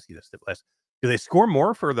have to ask you this, Wes. Do they score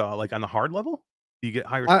more for the on the hard level? Do you get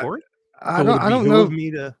higher scores? I don't know.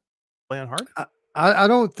 Me to play on hard. I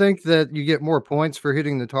don't think that you get more points for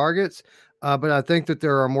hitting the targets, but I think that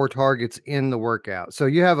there are more targets in the workout. So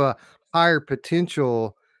you have a higher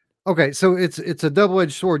potential Okay, so it's a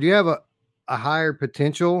double-edged sword. You have a higher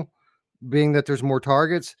potential, being that there's more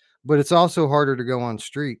targets, but it's also harder to go on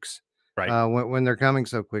streaks Right. when they're coming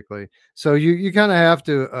so quickly. So you kind of have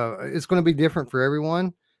to. It's going to be different for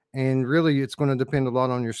everyone, and really, it's going to depend a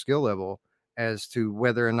lot on your skill level as to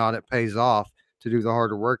whether or not it pays off to do the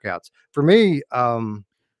harder workouts. For me, I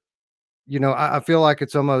feel like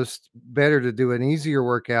it's almost better to do an easier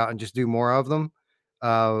workout and just do more of them,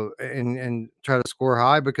 and try to score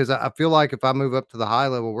high, because I feel like if I move up to the high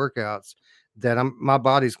level workouts, that my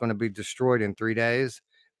body's going to be destroyed in 3 days,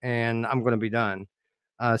 and I'm going to be done.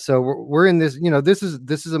 So we're in this. This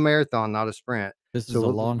is a marathon, not a sprint. This is So a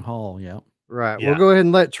long haul. Yeah. right. Yeah. We'll go ahead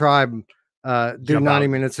and let Tribe do Jump 90 out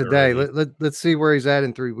minutes a day. early. Let's see where he's at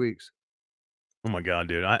in 3 weeks. Oh my god,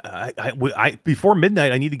 dude! I before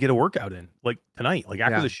midnight, I need to get a workout in, like tonight. Like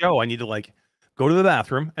after Yeah. the show, I need to like go to the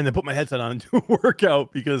bathroom and then put my headset on and do a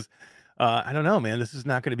workout because I don't know, man. This is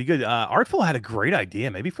not going to be good. Artful had a great idea,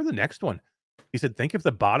 maybe for the next one. He said, "Think if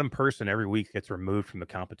the bottom person every week gets removed from the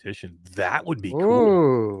competition, that would be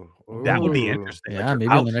cool. That would be Ooh. interesting. Yeah,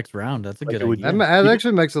 maybe in the next round. That's a like good it would- idea. That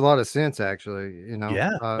actually makes a lot of sense. Actually, Yeah,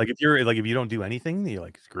 like if you don't do anything, you're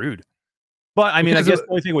like screwed." But I mean, I Because guess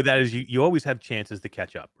the only thing with that is you always have chances to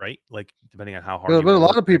catch up, right? Like depending on how hard. But you a work.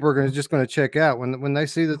 lot of people are just going to check out when they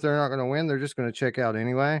see that they're not going to win. They're just going to check out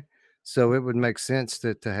anyway. So it would make sense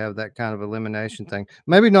to have that kind of elimination thing.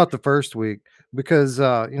 Maybe not the first week, because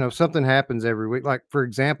something happens every week. Like for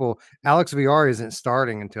example, Alex VR isn't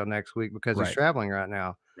starting until next week because he's Right. traveling right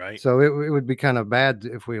now. Right. So it would be kind of bad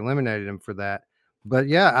if we eliminated him for that. But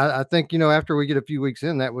yeah, I think after we get a few weeks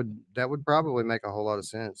in, that would probably make a whole lot of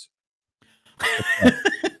sense.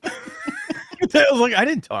 I was like, I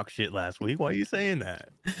didn't talk shit last week. Why are you saying that?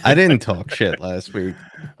 I didn't talk shit last week.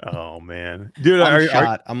 Oh man, dude, I'm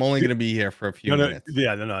shot. I'm only gonna be here for a few minutes.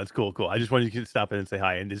 Yeah, no, it's cool. I just wanted you to stop in and say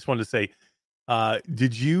hi, and just wanted to say,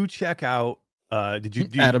 did you check out? Did you see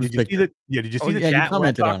the? Yeah, did you see the you chat we're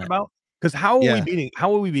commented on talking it. about? Because how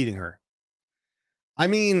are we beating her? I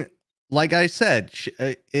mean, like I said,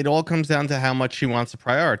 it all comes down to how much she wants to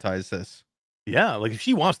prioritize this. Yeah, like if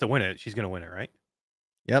she wants to win it, she's gonna win it, right?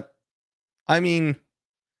 Yep. I mean,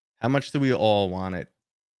 how much do we all want it?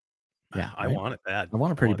 Yeah, I want it bad. I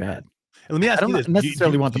want it pretty bad. And let me ask I you don't this: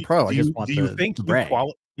 necessarily want the pro. I just want do you the think you brag.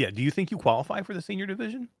 Do you think you qualify for the senior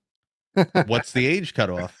division? What's the age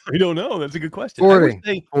cutoff? I don't know. That's a good question.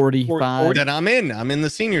 40. 45. Then I'm in the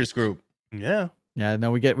seniors group. Yeah. Yeah,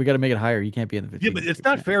 no, we got to make it higher. You can't be in the 15. Yeah, but it's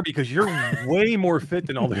not fair because you're way more fit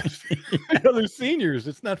than all the other seniors.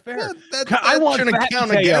 It's not fair. I want shouldn't fat count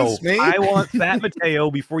Mateo. against me. I want fat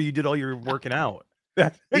Mateo before you did all your working out.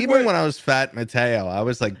 Even when I was fat Mateo, I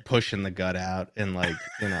was like pushing the gut out and like,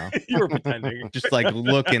 you were pretending, just like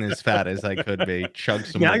looking as fat as I could be. Chug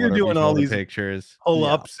some now water you're doing before all the these pictures, pull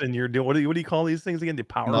ups, and you're doing what do you call these things again? The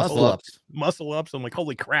power muscle ups. Muscle ups. I'm like,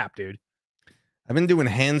 holy crap, dude. I've been doing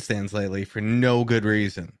handstands lately for no good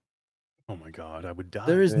reason. Oh my god, I would die.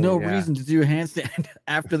 There is no reason to do a handstand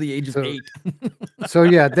after the age of 8. So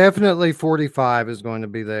yeah, definitely 45 is going to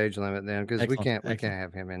be the age limit then, because we Excellent, can't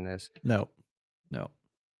have him in this. No.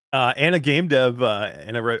 Anna Game Dev,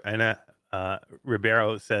 Ana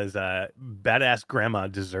Ribeiro says, "Badass Grandma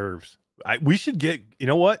deserves." We should get. You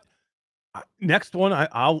know what? Next one,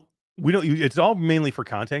 we don't. It's all mainly for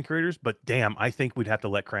content creators, but damn, I think we'd have to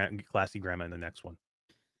let Classy Grandma in the next one.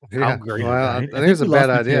 Yeah. How great! Well, is I think it's a bad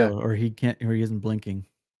idea. Or he can't, or he isn't blinking.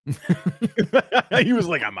 that? He was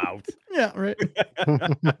like, "I'm out." Yeah, right.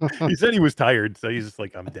 He said he was tired, so he's just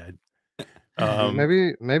like, "I'm dead."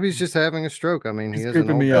 Maybe he's just having a stroke. I mean, he's he is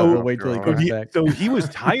creeping an me old out. guy We'll wait till he after all, comes right? back. So he was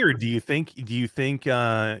tired. Do you think? He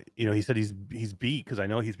said he's beat because I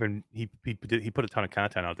know he put a ton of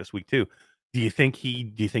content out this week too. Do you think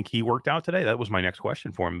he worked out today? That was my next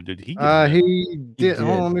question for him. Did he? He did.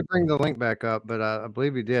 Hold on, let me bring the link back up. But I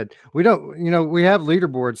believe he did. We don't. We have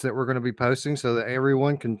leaderboards that we're going to be posting so that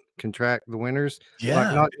everyone can track the winners.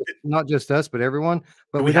 Yeah. Like not just us, but everyone.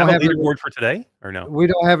 But Do we we don't have a have leaderboard for today or no? We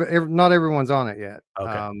don't have not everyone's on it yet.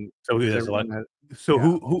 Okay. So because there's a lot. everyone So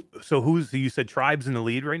yeah. who's you said Tribe's in the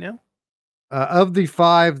lead right now? Of the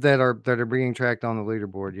 5 that are being tracked on the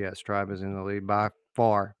leaderboard, yes, Tribe is in the lead by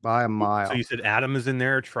a mile. So you said Adam is in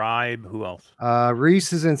there, Tribe, who else?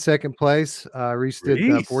 Reese is in second place. Reese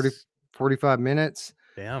did 45 minutes.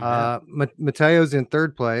 Damn, man. Mateo's in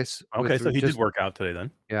third place. Okay, so he did work out today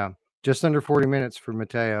then. Yeah, just under 40 minutes for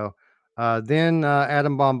Mateo. Then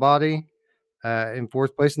Adam Bombardi in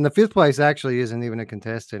fourth place, and the fifth place actually isn't even a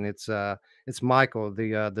contestant. It's Michael,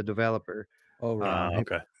 the developer. Oh, right.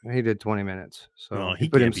 Okay. He did 20 minutes, so No, he he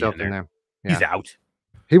put can't be himself in in there. there. He's out.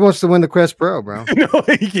 He wants to win the Quest Pro, bro. No,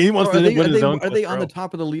 he wants So to win his own. are they Quest on the Pro.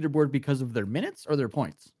 top of the leaderboard because of their minutes or their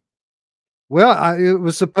points? Well, it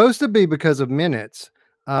was supposed to be because of minutes,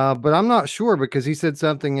 but I'm not sure because he said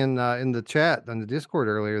something in the chat on the Discord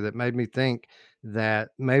earlier that made me think that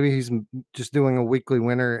maybe he's just doing a weekly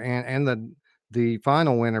winner and the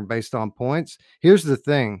final winner based on points. Here's the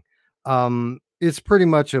thing. It's pretty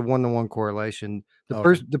much a 1-to-1 correlation.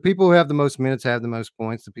 The people who have the most minutes have the most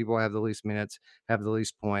points. The people who have the least minutes have the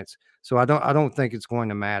least points. So I don't think it's going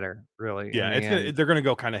to matter really. Yeah, they're going to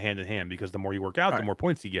go kind of hand in hand because the more you work out, the more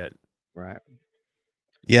points you get. Right.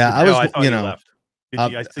 Yeah, I thought you you know, left.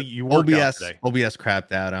 I see you worked out today. OBS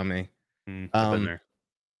crapped out on me. I've been there.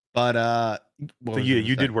 But so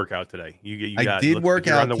you did work out today. I did work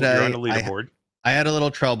out today. You're on the leaderboard. I had a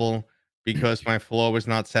little trouble because my floor was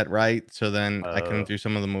not set right, so then I couldn't do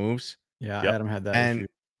some of the moves. Yeah, Adam had that issue.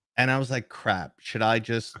 And I was like, crap, should I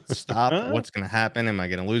just stop? What's going to happen? Am I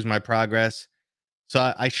going to lose my progress?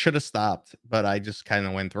 So I should have stopped, but I just kind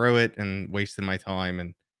of went through it and wasted my time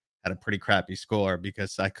and had a pretty crappy score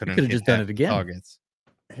because I couldn't hit just done it again. targets.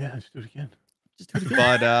 Yeah, just do it again.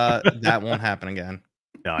 But that won't happen again.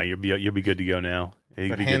 No, you'll be good to go now.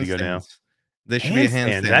 You'll be good to go now. This should be a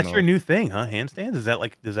handstand. That's mode. your new thing, huh? Handstands? Does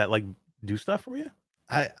that like do stuff for you?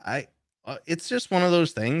 It's just one of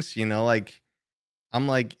those things, you know, like I'm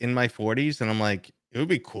like in my 40s and I'm like, it would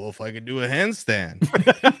be cool if I could do a handstand.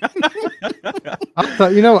 I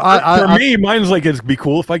thought, you know, for me, mine's like it'd be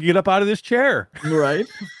cool if I could get up out of this chair. Right.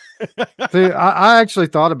 See, I actually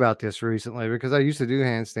thought about this recently because I used to do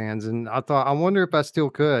handstands and I thought, I wonder if I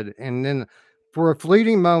still could. And then for a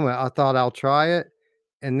fleeting moment, I thought I'll try it.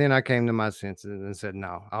 And then I came to my senses and said,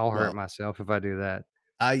 no, I'll hurt myself if I do that.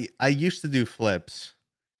 I used to do flips.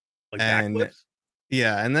 Like backflips?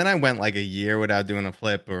 Yeah, and then I went like a year without doing a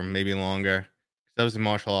flip or maybe longer. That was in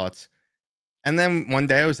martial arts. And then one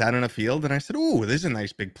day I was out in a field and I said, "Ooh, this is a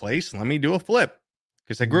nice big place. Let me do a flip."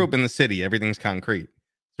 Because I grew up in the city, everything's concrete.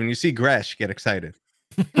 So when you see grass, you get excited.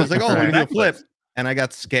 I was like, "Oh, let me do a flip." And I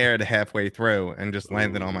got scared halfway through and just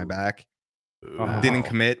landed on my back. Didn't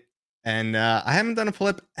commit. And I haven't done a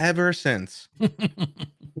flip ever since.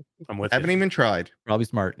 I'm with haven't even tried. Probably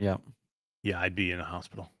smart. Yeah. Yeah, I'd be in a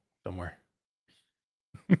hospital somewhere.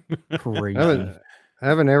 Crazy. I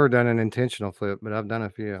haven't ever done an intentional flip, but I've done a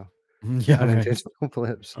few. Yeah, unintentional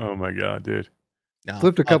flips. Oh my god, dude! No,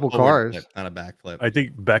 Flipped a couple cars. Flip, not a backflip. I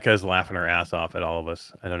think Becca's laughing her ass off at all of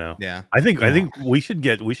us. I don't know. Yeah, I think we should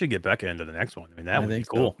get Becca into the next one. I mean, that would be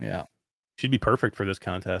cool. So. Yeah, she'd be perfect for this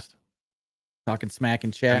contest. Talking smack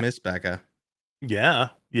and chat. I miss Becca. Yeah,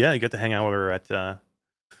 you got to hang out with her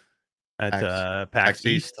at PAX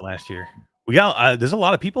East last year. We got there's a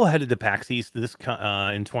lot of people headed to PAX East in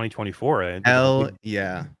 2024. Hell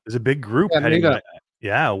yeah! There's a big group heading.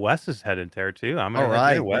 Yeah, Wes is headed there too. I'm gonna all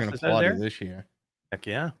right. There. We're Wes gonna is headed there this year. Heck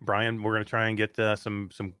yeah, Brian. We're gonna try and get some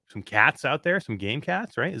cats out there, some game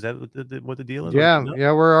cats, right? Is that what the deal is? Yeah,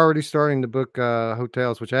 we're already starting to book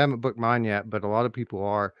hotels, which I haven't booked mine yet, but a lot of people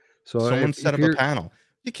are. So someone set up a panel.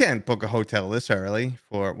 You can't book a hotel this early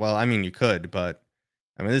for. Well, I mean, you could, but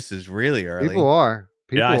I mean, this is really early. People are.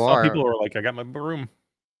 I saw people were like, I got my room.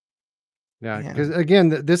 Yeah, because again,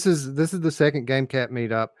 this is the second Game Cat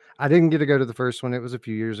meetup. I didn't get to go to the first one; it was a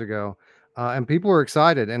few years ago, and people are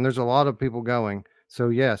excited, and there's a lot of people going. So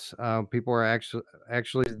yes, people are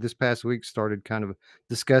actually this past week started kind of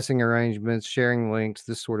discussing arrangements, sharing links,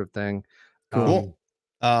 this sort of thing. Cool.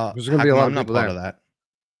 There's going to be a lot of people there. Of that.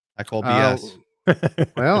 I call BS.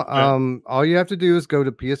 Well, all you have to do is go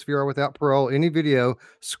to PSVR Without Parole, any video,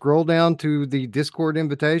 scroll down to the Discord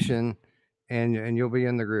invitation, and you'll be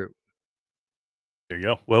in the group. There you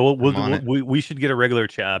go. Well, we should get a regular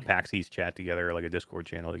PAX East chat together, like a Discord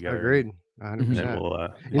channel together. Agreed.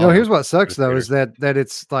 100%. We'll, here's what sucks though is that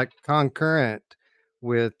it's like concurrent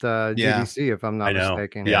with GDC, if I'm not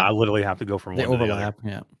mistaken. Yeah, I literally have to go from they one overlap. To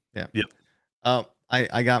the other. Yeah. Yep.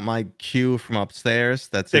 I got my cue from upstairs.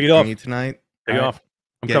 That's Take it it for off. me tonight. Take it off.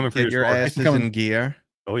 I'm coming for get your asses in gear.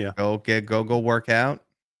 Oh yeah. Go work out.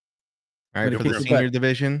 All right, for the senior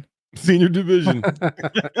division. Senior division.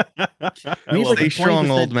 Stay strong,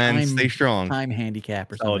 old man. Stay strong. Time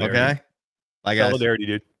handicap or something. Okay. Bye, guys. Solidarity,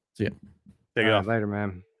 dude. See ya. Take it off later,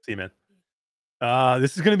 man. See you, man.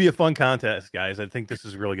 This is going to be a fun contest, guys. I think this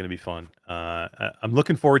is really going to be fun. I'm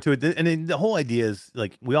looking forward to it. And the whole idea is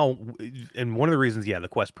like and one of the reasons, the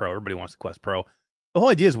Quest Pro. Everybody wants the Quest Pro. The whole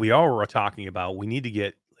idea is we all were talking about we need to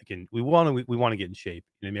get we want to get in shape.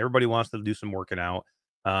 I mean, everybody wants to do some working out.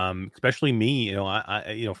 Especially me,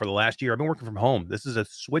 I for the last year I've been working from home. This is a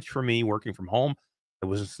switch for me, working from home.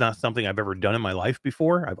 It's not something I've ever done in my life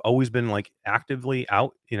before. I've always been like actively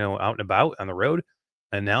out and about on the road.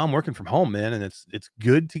 And now I'm working from home, man, and it's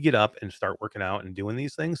good to get up and start working out and doing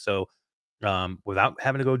these things. So without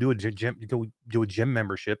having to go do a gym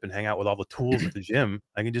membership and hang out with all the tools at the gym,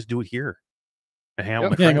 I can just do it here and hang out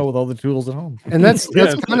with my Hang friends. out with all the tools at home. And that's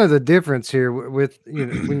Yeah, kind of the difference here with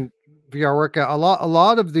when VR workout. A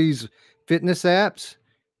lot of these fitness apps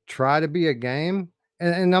try to be a game,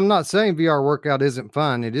 and I'm not saying VR workout isn't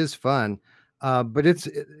fun. It is fun, but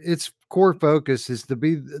its core focus is to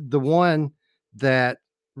be the one that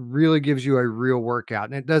really gives you a real workout.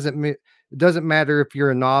 And it doesn't matter if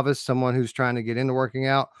you're a novice, someone who's trying to get into working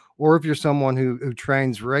out, or if you're someone who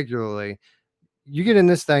trains regularly. You get in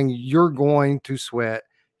this thing, you're going to sweat,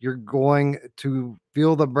 you're going to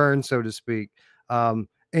feel the burn, so to speak. And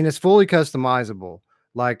it's fully customizable.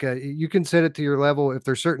 Like you can set it to your level. If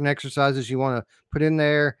there's certain exercises you want to put in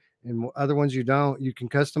there and other ones you don't, you can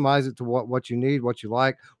customize it to what you need, what you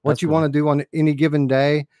like, what That's you want to do on any given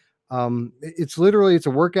day. It's a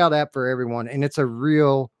workout app for everyone, and it's a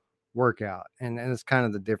real workout. And it's kind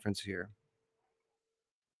of the difference here.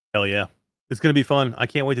 Hell yeah. It's going to be fun. I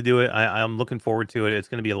can't wait to do it. I'm looking forward to it. It's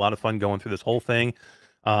going to be a lot of fun going through this whole thing.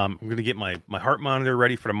 I'm going to get my heart monitor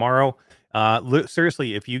ready for tomorrow.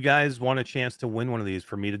 Seriously, if you guys want a chance to win one of these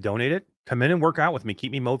for me to donate it, come in and work out with me.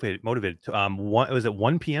 Keep me motivated. Was it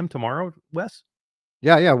 1 p.m. tomorrow, Wes?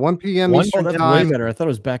 Yeah, 1 p.m. Eastern that's time. way better. I thought it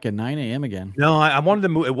was back at 9 a.m. again. No, I wanted to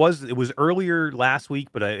move. It was earlier last week,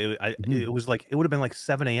 but it was like it would have been like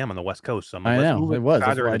 7 a.m. on the West Coast. So I'm like, I let's know move it was. That's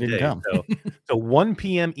farther why I in the didn't day. come. So 1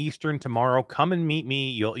 p.m. Eastern tomorrow. Come and meet me.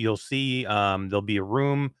 You'll see. There'll be a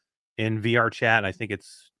room in VR chat. I think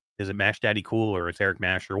is it Mash Daddy Cool or it's Eric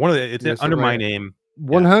Mash or one of the. It's under my name.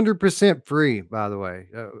 100% free, by the way.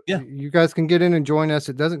 Yeah. You guys can get in and join us.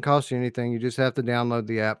 It doesn't cost you anything. You just have to download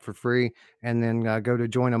the app for free and then go to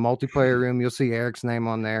join a multiplayer room. You'll see Eric's name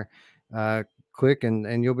on there. Click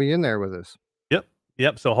and you'll be in there with us.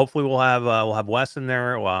 Yep. So hopefully we'll have Wes in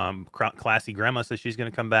there. Classy Grandma says she's going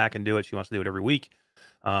to come back and do it. She wants to do it every week.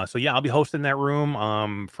 So yeah, I'll be hosting that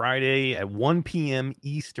room Friday at 1 p.m.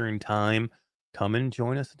 Eastern time. Come and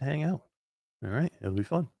join us and hang out. All right, it'll be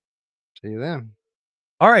fun. See you then.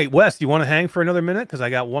 All right, Wes, do you want to hang for another minute? Because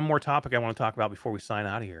I got one more topic I want to talk about before we sign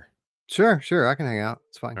out of here. Sure. I can hang out.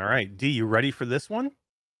 It's fine. All right, D, you ready for this one?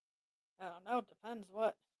 I don't know. Depends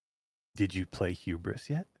what. Did you play Hubris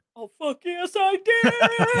yet? Oh, fuck yes, I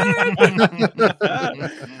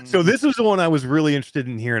did. So this was the one I was really interested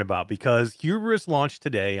in hearing about because Hubris launched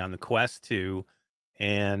today on the Quest 2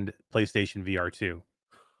 and PlayStation VR 2.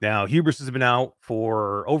 Now, Hubris has been out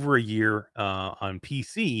for over a year on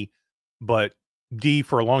PC, but D,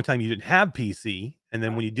 for a long time, you didn't have PC. And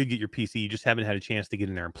then when you did get your PC, you just haven't had a chance to get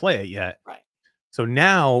in there and play it yet. Right. So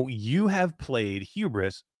now you have played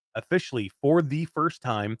Hubris officially for the first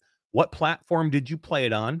time. What platform did you play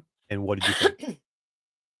it on? And what did you think?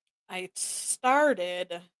 I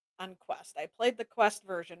started on Quest. I played the Quest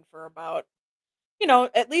version for about,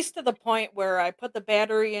 at least to the point where I put the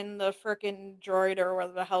battery in the frickin' droid or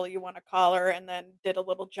whatever the hell you want to call her and then did a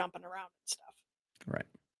little jumping around and stuff. Right.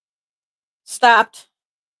 Stopped.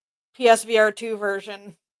 PSVR 2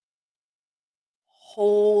 version.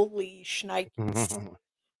 Holy shnikes.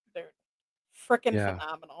 They're frickin'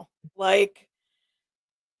 phenomenal. Like,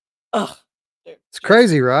 ugh. Dude, it's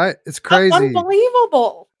crazy, right? It's crazy.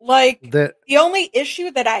 Unbelievable. Like, the only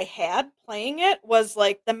issue that I had playing it was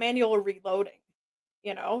like the manual reloading,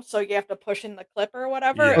 so you have to push in the clip or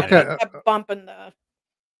whatever. Yeah. And I kept bumping the.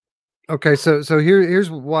 Okay, so here's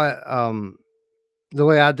what the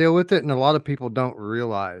way I deal with it, and a lot of people don't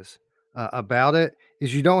realize about it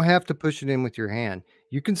is you don't have to push it in with your hand.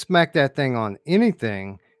 You can smack that thing on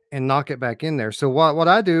anything and knock it back in there. So what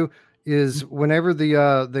I do is whenever the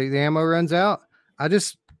ammo runs out, I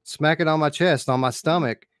just smack it on my chest, on my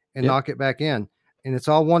stomach, and knock it back in. And it's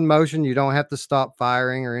all one motion. You don't have to stop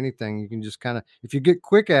firing or anything. You can just kind of, if you get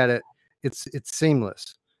quick at it, it's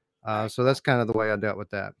seamless. So that's kind of the way I dealt with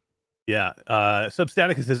that. Yeah.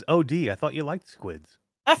 Substatica says, "Oh, D, I thought you liked squids."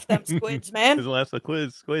 F them squids, man. There's lots of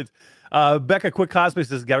squids. Becca Quick Cosplay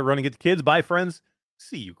says, "Got to run and get the kids. Bye, friends.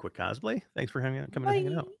 See you, Quick Cosplay. Thanks for coming and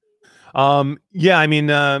hanging out." Yeah, I mean,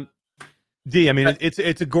 D, I mean,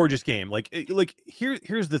 it's a gorgeous game. Like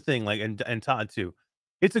here's the thing, like, and Todd too.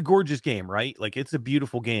 It's a gorgeous game, right? Like it's a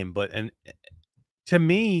beautiful game, but to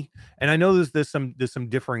me, and I know there's some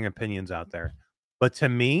differing opinions out there, but to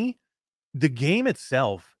me, the game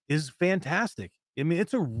itself is fantastic. I mean,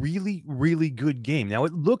 it's a really, really good game. Now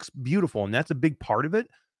it looks beautiful, and that's a big part of it.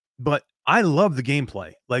 But I love the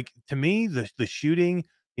gameplay. Like to me, the shooting,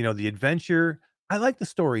 the adventure. I like the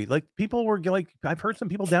story. Like people were like, I've heard some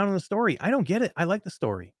people down on the story. I don't get it. I like the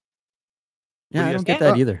story. Yeah, I don't get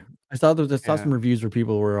that either. I saw Yeah. some reviews where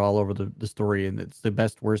people were all over the story, and it's the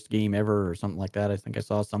best worst game ever or something like that. I think I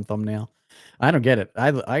saw some thumbnail. I don't get it.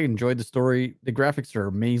 I enjoyed the story. The graphics are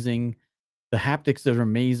amazing. The haptics are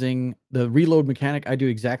amazing. The reload mechanic, I do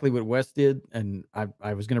exactly what Wes did, and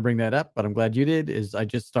I was going to bring that up, but I'm glad you did. Is I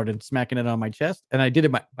just started smacking it on my chest, and I did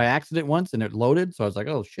it by accident once, and it loaded. So I was like,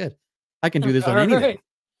 oh shit, I can do this on anything. Alright.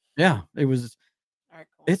 Yeah, it was. Alright,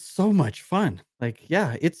 cool. It's so much fun. Like,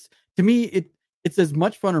 yeah, it's to me it's as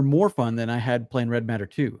much fun or more fun than I had playing Red Matter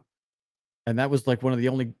 2, and that was like one of the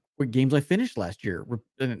only games I finished last year,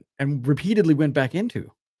 and repeatedly went back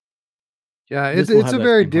into. Yeah, This it's will it's have a that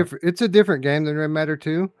very same heart. different game than Red Matter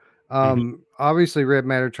 2. Obviously Red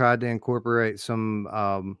Matter tried to incorporate some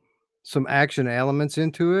action elements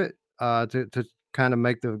into it to kind of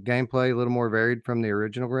make the gameplay a little more varied from the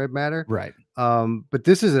original Red Matter. Right. But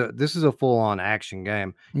this is a full-on action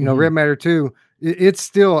game. You know, Mhm. Red Matter 2, it's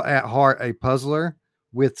still at heart a puzzler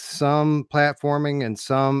with some platforming and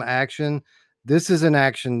some action. This is an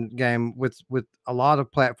action game with a lot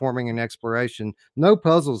of platforming and exploration. No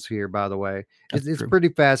puzzles here, by the way. That's It's true. pretty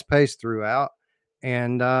fast paced throughout.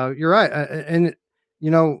 And you're right.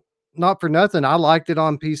 You know, not for nothing, I liked it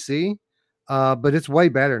on PC, but it's way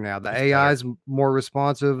better now. The AI is more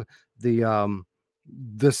responsive. The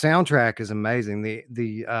soundtrack is amazing.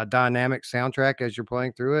 The dynamic soundtrack as you're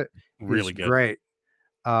playing through it Really is good. great.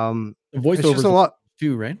 The It's just voiceovers a lot.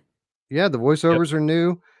 too, right? Yeah, the voiceovers are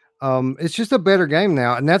new. It's just a better game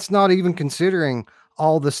now, and that's not even considering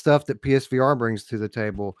all the stuff that PSVR brings to the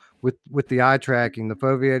table with the eye tracking, the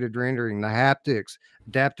foveated rendering, the haptics,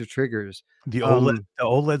 adaptive triggers. The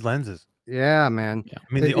OLED lenses. Yeah, man. Yeah.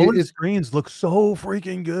 I mean, the It- OLED it's screens look so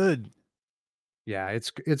freaking good. yeah,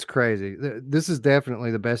 it's crazy. This is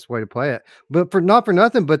definitely the best way to play it. But for not for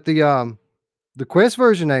nothing, but the Quest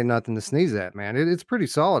version ain't nothing to sneeze at, man. It's pretty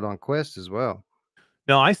solid on Quest as well.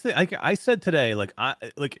 No, I said today, like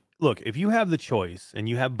look, if you have the choice and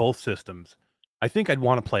you have both systems, I think I'd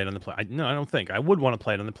want to play it on the play. No, I don't think I would want to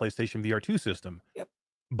play it on the PlayStation VR 2 system. Yep.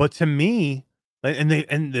 But to me, and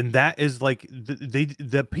that is like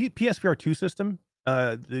the PSVR 2 system,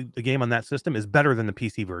 the game on that system is better than the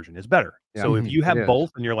PC version. It's better. Yeah, So if you it have is.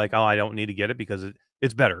 both and you're like, oh, I don't need to get it because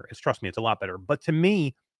it's better. Trust me, it's a lot better. But to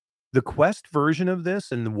me, the Quest version of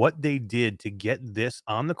this and what they did to get this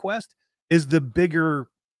on the Quest is the bigger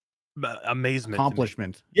amazement to me.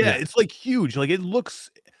 Accomplishment. Yeah, it's like huge. Like it looks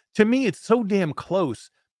to me, it's so damn close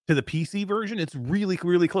to the PC version. It's really,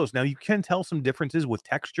 really close. Now you can tell some differences with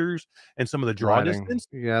textures and some of the draw Lighting. distance.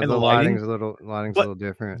 Yeah, and the lighting. lighting's a little But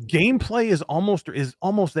different. gameplay is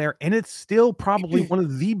almost there, and it's still probably one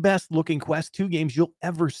of the best looking Quest 2 games you'll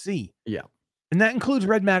ever see. Yeah. And that includes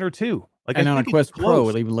Red Matter 2. Like And I on a think it's Quest Pro,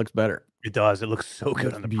 close. it even looks better. It does. It looks so good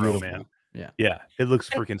looks on the beautiful. Pro, man. Yeah. Yeah, it looks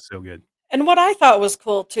freaking so good. And what I thought was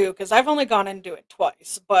cool too, because I've only gone into it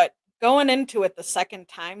twice, but going into it the second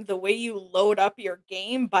time, the way you load up your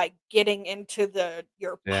game by getting into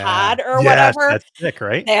your pod or Yes, whatever, that's sick,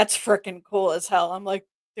 right? that's freaking cool as hell. I'm like,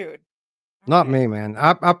 dude. Not me, man.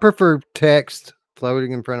 I prefer text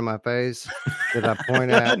floating in front of my face that I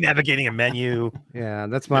point at. Navigating a menu. Yeah,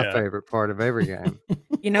 that's my Yeah. favorite part of every game.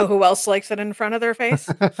 You know who else likes it in front of their face?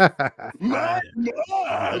 My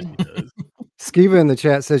God! Skiva in the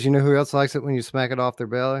chat says, "You know who else likes it when you smack it off their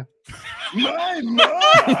belly?" My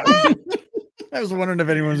God! I was wondering if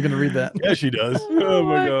anyone was going to read that. Yeah, she does. Oh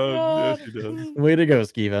my god. Yes, she does. Way to go,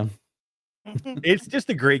 Skiva. It's just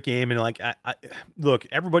a great game, and like, I look,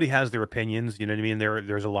 everybody has their opinions. You know what I mean?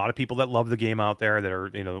 There's a lot of people that love the game out there that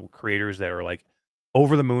are creators that are like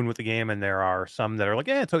over the moon with the game, and there are some that are like,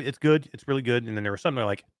 yeah, it's good, it's really good, and then there are some that are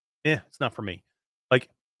like, it's not for me. Like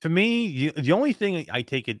to me, the only thing I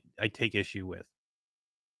take issue with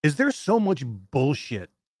is there's so much bullshit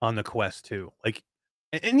on the Quest 2. Like,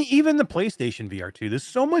 and even the PlayStation VR 2, there's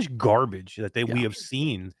so much garbage that we have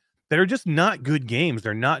seen that are just not good games.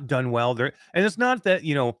 They're not done well. And it's not that,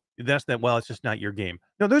 well, it's just not your game.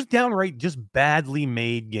 No, there's downright just badly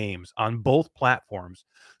made games on both platforms.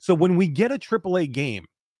 So when we get a AAA game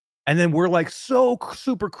and then we're like so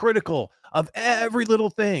super critical of every little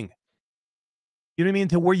thing, you know what I mean?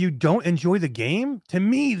 To where you don't enjoy the game, to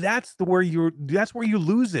me, that's where you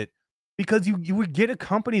lose it. Because you would get a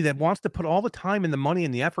company that wants to put all the time and the money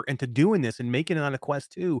and the effort into doing this and making it on a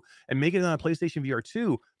Quest 2 and making it on a PlayStation VR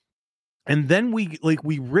 2. And then we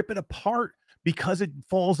rip it apart because it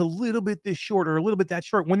falls a little bit this short or a little bit that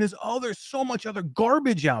short when there's so much other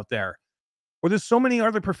garbage out there. Or there's so many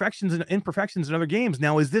other perfections and imperfections in other games.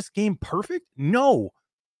 Now, is this game perfect? No.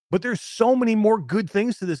 But there's so many more good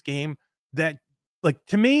things to this game that, like,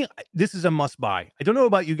 to me, this is a must buy. I don't know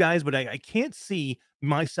about you guys, but I can't see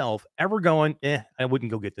myself ever going, I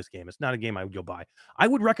wouldn't go get this game. It's not a game I would go buy. I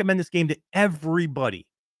would recommend this game to everybody.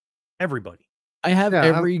 Everybody. I have Yeah,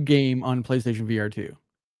 every game on PlayStation VR 2.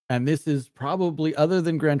 And this is probably, other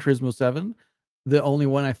than Gran Turismo 7, the only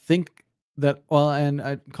one I think that, well, and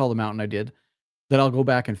I Call the Mountain I did, that I'll go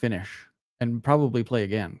back and finish and probably play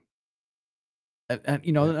again. And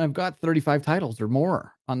you know, I've got 35 titles or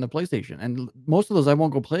more on the PlayStation, and most of those I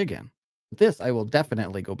won't go play again. But this I will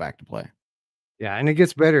definitely go back to play. Yeah, and it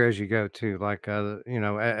gets better as you go too. Like you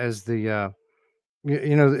know, as the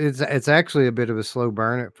you know, it's actually a bit of a slow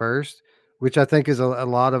burn at first, which I think is a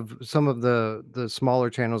lot of some of the smaller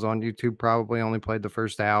channels on YouTube probably only played the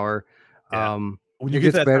first hour. Yeah. When you It get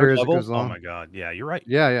to gets that better third as it level, goes oh along. my god, yeah, you're right.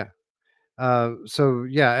 Yeah, yeah. So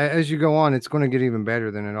yeah, as you go on, it's going to get even better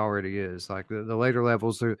than it already is. Like the later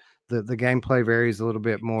levels, the gameplay varies a little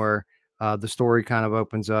bit more. The story kind of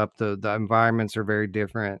opens up. The environments are very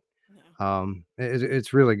different.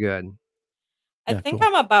 It's really good. I think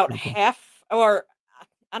I'm about half, or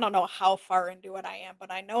I don't know how far into it I am,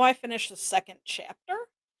 but I know I finished the second chapter,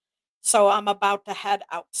 so I'm about to head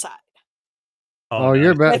outside. Oh,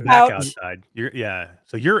 you're back Without- outside.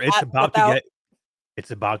 So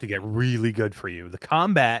it's about to get really good for you. The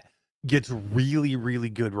combat gets really, really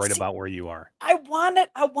good right about where you are. I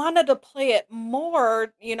wanted to play it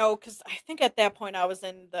more, you know, because I think at that point I was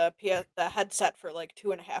in the headset for like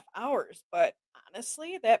 2.5 hours. But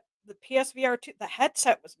honestly, the PSVR 2, the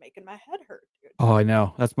headset was making my head hurt, dude. Oh, I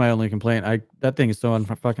know. That's my only complaint. That thing is so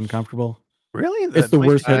fucking comfortable. Really? It's the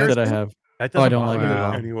worst PlayStation headset I thing? have. That Oh, I doesn't don't like it bother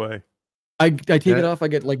at me all. anyway. I take it off. I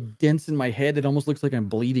get like dents in my head. It almost looks like I'm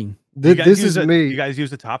bleeding. This is me. You guys use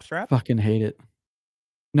the top strap? Fucking hate it.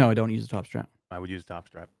 No, I don't use a top strap. I would use a top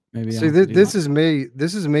strap. Maybe. See, this is me.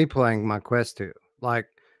 This is me playing my Quest 2. Like,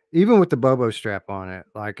 even with the Bobo strap on it,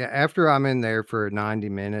 like after I'm in there for 90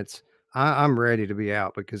 minutes, I'm ready to be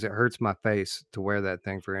out because it hurts my face to wear that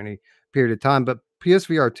thing for any period of time. But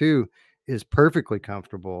PSVR 2 is perfectly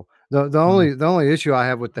comfortable. The only issue I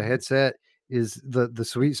have with the headset is the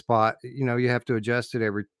sweet spot. You know, you have to adjust it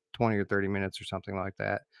every 20 or 30 minutes or something like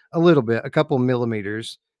that. A little bit, a couple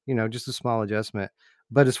millimeters, you know, just a small adjustment.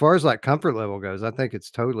 But as far as like comfort level goes, I think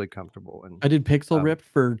it's totally comfortable. And I did Pixel Rip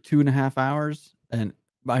for 2.5 hours, and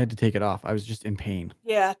I had to take it off. I was just in pain.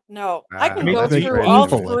 Yeah, no, I can I go mean, through it's all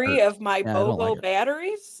painful. 3 of my Yeah, I don't Bobo like it.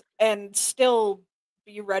 batteries and still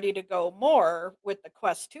be ready to go more with the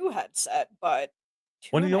Quest 2 headset. But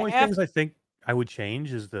One of the only 2.5 things I think I would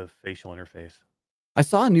change is the facial interface. I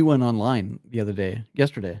saw a new one online yesterday.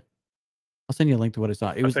 I'll send you a link to what I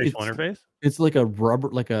saw. It was facial interface? It's like a rubber,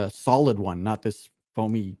 like a solid one, not this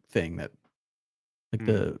foamy thing that, like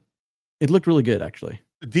it looked really good actually.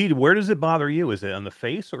 Deed, where does it bother you? Is it on the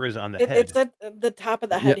face or is it on the head? It's at the top of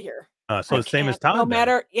the head Yeah. here. So I the same as can't- Todd. No then.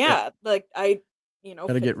 matter, like you know,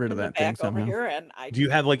 Gotta fix get rid it of in the that thing back over somehow. here, and I Do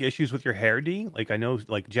you have like issues with your hair, D? Like I know,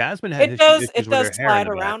 like Jasmine had it does issues with her hair in slide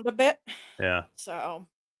the back. around a bit. Yeah. So,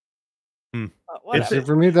 Hmm. but whatever.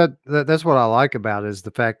 for me, that's what I like about it is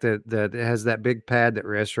the fact that it has that big pad that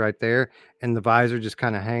rests right there, and the visor just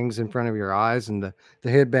kind of hangs in front of your eyes, and the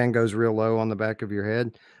headband goes real low on the back of your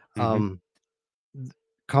head.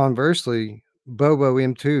 Conversely, Bobo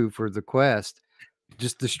M2 for the Quest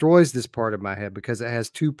just destroys this part of my head because it has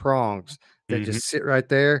 2 prongs that just sit right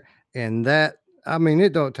there, and that, I mean,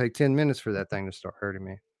 it don't take 10 minutes for that thing to start hurting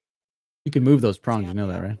me. You can move those prongs, you know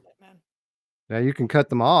that, right? Now you can cut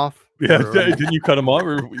them off. Yeah, or- didn't you cut them off?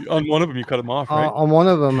 Or on one of them, you cut them off, right? On one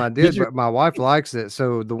of them, I did, you- but my wife likes it.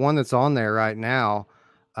 So the one that's on there right now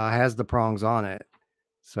has the prongs on it.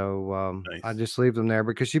 So I just leave them there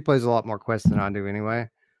because she plays a lot more Quest than I do anyway.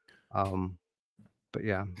 But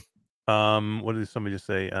yeah. What did somebody just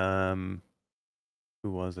say?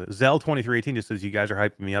 Who was it? Zell2318 just says you guys are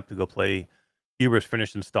hyping me up to go play. Hubris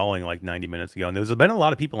finished installing like 90 minutes ago, and there's been a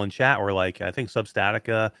lot of people in chat where like I think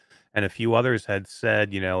Substatica and a few others had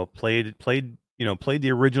said, you know, played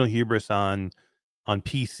the original Hubris on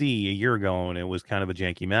PC a year ago, and it was kind of a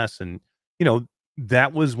janky mess. And you know,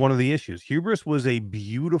 that was one of the issues. Hubris was a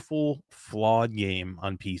beautiful, flawed game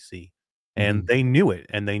on PC, and they knew it,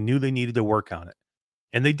 and they knew they needed to work on it,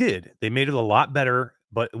 and they did. They made it a lot better.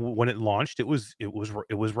 But when it launched, it was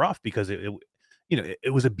rough because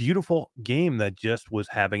it was a beautiful game that just was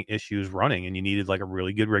having issues running, and you needed like a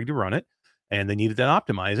really good rig to run it, and they needed to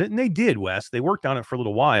optimize it, and they did. Wes, they worked on it for a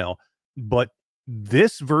little while, but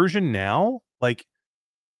this version now, like,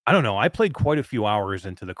 I don't know, I played quite a few hours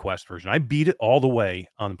into the Quest version. I beat it all the way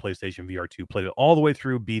on the PlayStation VR 2, played it all the way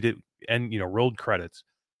through, beat it, and rolled credits.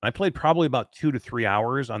 I played probably about 2 to 3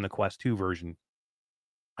 hours on the Quest 2 version.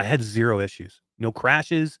 I had 0 issues, no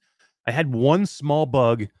crashes. I had one small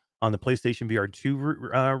bug on the PlayStation VR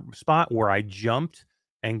 2 spot where I jumped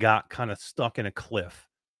and got kind of stuck in a cliff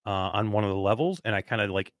on one of the levels, and I kind of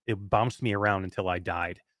like it bounced me around until I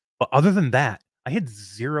died. But other than that, I had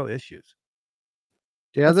zero issues.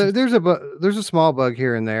 Yeah, there's a small bug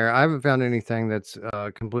here and there. I haven't found anything that's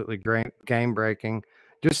completely game breaking.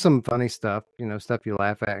 Just some funny stuff, stuff you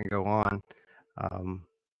laugh at and go on.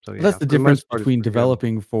 So yeah, That's the for difference most part, it's between pretty good.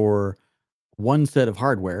 developing for one set of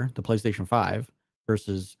hardware, the PlayStation 5,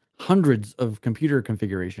 versus hundreds of computer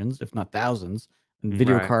configurations, if not thousands, and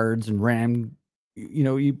video Right. cards and RAM.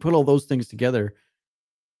 You put all those things together,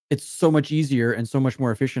 it's so much easier and so much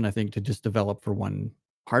more efficient, I think, to just develop for one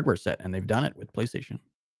hardware set, and they've done it with PlayStation.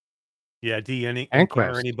 Yeah, D, And encounter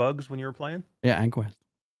Quest. any bugs when you were playing? Yeah, and Quest.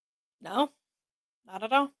 No, not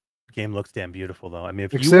at all. Game looks damn beautiful though. I mean,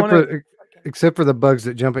 if you Except want for except for the bugs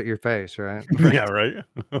that jump at your face, right? yeah, right.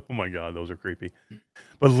 Oh my god, those are creepy.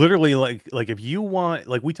 But literally, like if you want,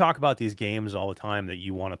 like we talk about these games all the time that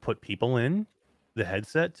you want to put people in the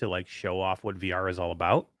headset to like show off what VR is all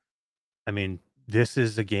about. I mean, this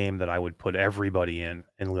is a game that I would put everybody in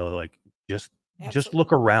and like just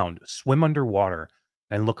look around, swim underwater,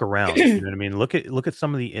 and look around. You know what I mean? Look at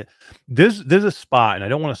some of the. There's a spot, and I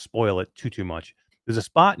don't want to spoil it too much. There's a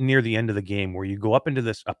spot near the end of the game where you go up into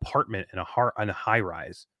this apartment in a high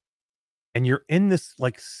rise, and you're in this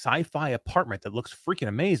like sci-fi apartment that looks freaking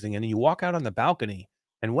amazing. And then you walk out on the balcony,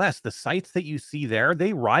 and Wes, the sights that you see there,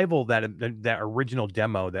 they rival that original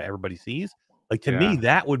demo that everybody sees. Like to me,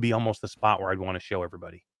 that would be almost the spot where I'd want to show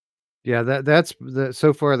everybody. Yeah, that's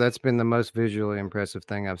so far that's been the most visually impressive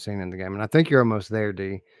thing I've seen in the game, and I think you're almost there,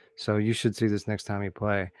 D. So you should see this next time you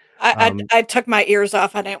play. I took my ears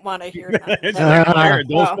off. I didn't want to hear that. It's like,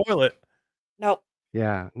 don't spoil it. Nope.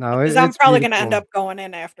 Yeah, no, Because I'm it's probably going to beautiful. end up going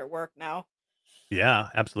in after work now. Yeah,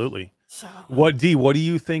 absolutely. So What do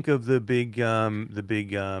you think of the big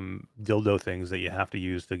dildo things that you have to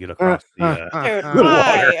use to get across the Dude, the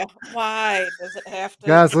water? why does it have to?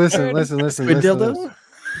 Guys, listen. Squid dildos? Listen.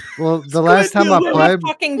 Well, the last time I played,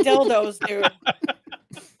 Fucking dildos, dude.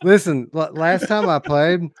 listen, last time I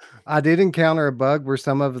played, I did encounter a bug where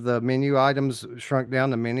some of the menu items shrunk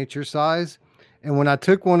down to miniature size, and when I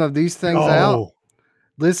took one of these things out,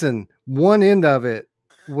 listen, one end of it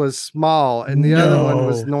was small and the other one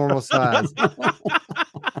was normal size.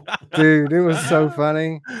 Dude, it was so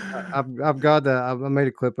funny. I made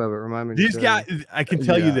a clip of it. Remind me. These guys, I can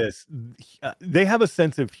tell you this, they have a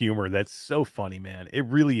sense of humor that's so funny, man. It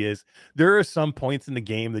really is. There are some points in the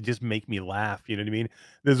game that just make me laugh. You know what I mean?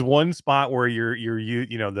 There's one spot where you're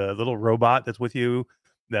the little robot that's with you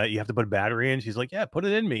that you have to put a battery in. She's like, "Yeah, put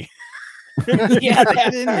it in me." Yeah,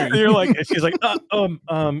 and you're like, and she's like,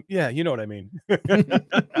 yeah, you know what I mean.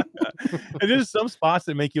 And there's some spots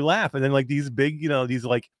that make you laugh, and then like these big, these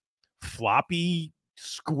like floppy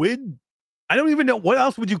squid. I don't even know what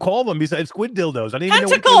else would you call them besides squid dildos. I don't even know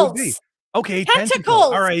what they would be. Okay,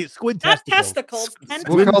 tentacles. All right, squid Not testicles.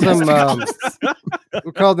 testicles. We'll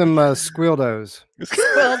call them squildos.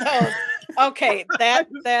 Squildos. Okay, that's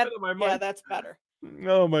better.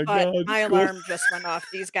 Oh my But god! my alarm just went off.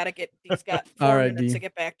 These got 4 All right, minutes D. to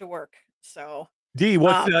get back to work. So D,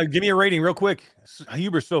 what's give me a rating real quick.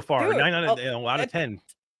 Hubris so far, Dude, 9 out of 10.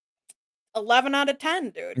 11 out of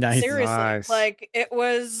 10, dude. Nice. Seriously. Nice. Like it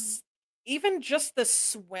was even just the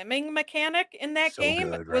swimming mechanic in that So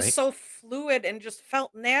game good, was right? so fluid and just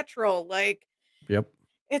felt natural. Like Yep.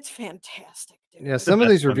 it's fantastic, dude. Yeah, some of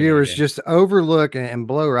best these swimming in the reviewers game. just overlook and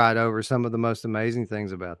blow right over some of the most amazing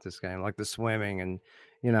things about this game, like the swimming and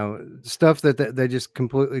stuff that they just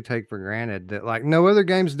completely take for granted that like no other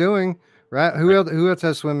game's doing. Right? Who else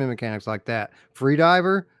has swimming mechanics like that?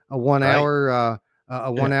 Freediver, a 1 hour a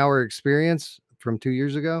 1 hour experience from 2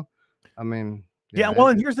 years ago. I mean, Yeah, well,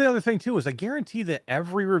 and here's the other thing too: is I guarantee that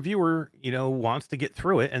every reviewer, wants to get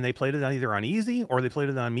through it, and they played it on either on easy or they played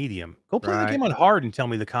it on medium. Go play the game on hard and tell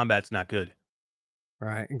me the combat's not good.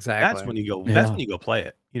 Right, exactly. That's when you go. That's when you go play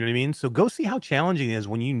it. You know what I mean? So go see how challenging it is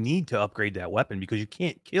when you need to upgrade that weapon because you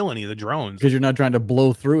can't kill any of the drones. Because you're not trying to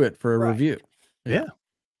blow through it for a review. Yeah.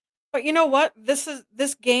 But you know what?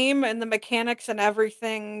 This game and the mechanics and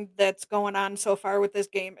everything that's going on so far with this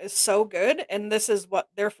game is so good, and this is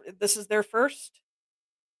their first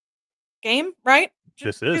game, right?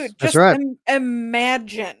 This is. Dude, That's just right.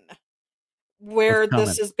 imagine where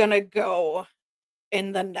What's this is gonna go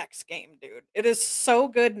in the next game, dude. It is so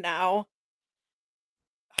good now.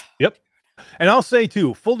 Yep. And I'll say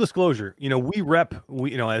too, full disclosure,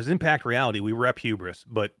 as Impact Reality, we rep Hubris,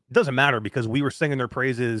 but it doesn't matter because we were singing their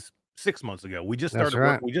praises 6 months ago. We just That's started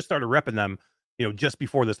right. we just started repping them, just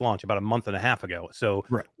before this launch, about a month and a half ago. So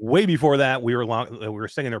Right. way before that, we were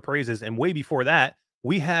singing their praises, and way before that,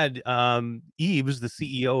 we had Eves, the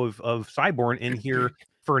CEO of Cyborn, in here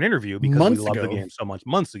for an interview because Months we love the ago. game so much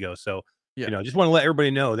months ago. So Yeah. you know, just want to let everybody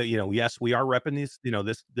know that, you know, yes, we are repping these, you know,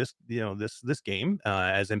 this game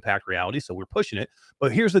as Impact Reality. So we're pushing it.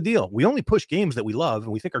 But here's the deal: we only push games that we love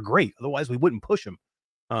and we think are great. Otherwise, we wouldn't push them.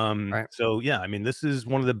 Right. So yeah, I mean, this is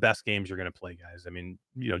one of the best games you're going to play, guys. I mean,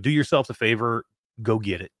 you know, do yourself a favor, go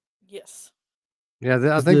get it. Yes. Yeah,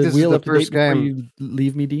 I Is think the this is wheel the up to date first before game. you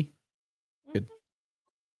leave me, D? Good.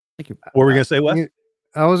 Thank you. What were we gonna say, Wes?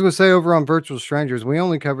 I was gonna say over on Virtual Strangers, we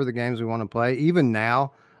only cover the games we want to play. Even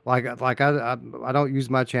now, like I don't use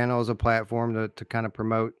my channel as a platform to kind of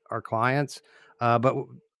promote our clients. But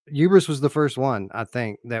Hubris was the first one I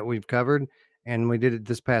think that we've covered, and we did it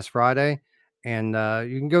this past Friday. And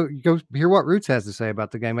you can go hear what Roots has to say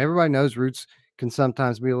about the game. Everybody knows Roots can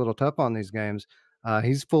sometimes be a little tough on these games.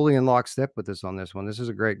 He's fully in lockstep with us on this one. This is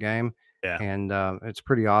a great game, Yeah. and it's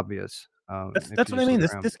pretty obvious. That's what I mean.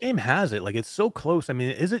 This game has it. Like, it's so close. I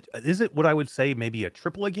mean, is it what I would say maybe a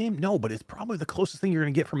AAA game? No, but it's probably the closest thing you're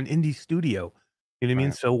going to get from an indie studio. You know what I mean?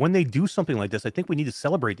 Right. So when they do something like this, I think we need to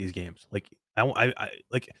celebrate these games. Like,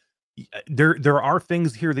 there are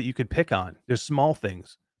things here that you could pick on. There's small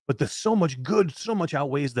things, but there's so much good, so much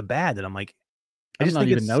outweighs the bad that I'm like, I I'm just not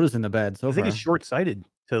think even it's noticing the bad so I think far. it's short-sighted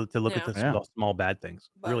to look at the Yeah. small bad things.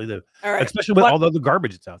 Well, Really do. all right, Especially with what- all the other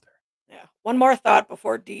garbage that's out there. Yeah. One more thought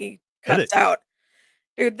before D Hit cuts it. out.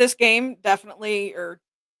 Dude, this game definitely, or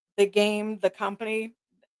the game, the company,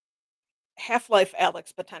 Half-Life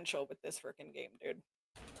Alyx potential with this freaking game, dude.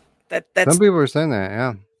 That's Some people are saying that,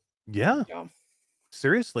 yeah. Yeah. Yeah.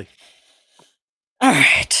 Seriously. All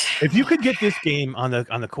right. If you could get this game on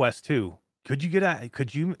the Quest 2, could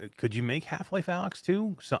you make Half-Life Alyx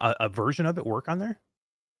 2? So a version of it work on there?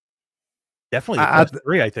 Definitely the Quest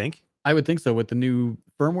 3, I think. I would think so with the new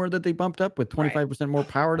firmware that they bumped up with 25% more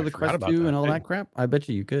power to the forgot Quest about 2 that, and all too. that crap. I bet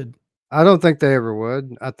you could. I don't think they ever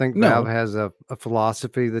would. I think No. Valve has a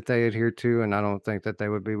philosophy that they adhere to, and I don't think that they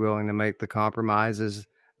would be willing to make the compromises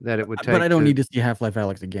that it would take. But I don't need to see Half-Life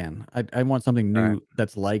Alyx again. I want something new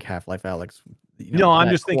that's like Half-Life Alyx. You know, No, I'm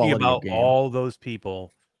that just thinking quality of about game. all those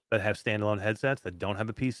people that have standalone headsets that don't have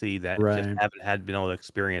a PC that just Right. haven't been able to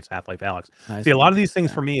experience Half-Life Alyx. I See, a see. lot of these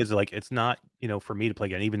things for me is like, it's not, you know, for me to play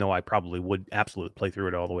again, even though I probably would absolutely play through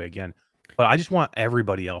it all the way again. But I just want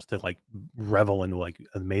everybody else to like revel in like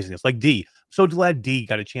amazingness. Like D, so glad D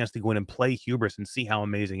got a chance to go in and play Hubris and see how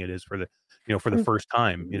amazing it is for the, you know, for the first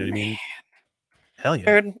time. You know what I mean? Hell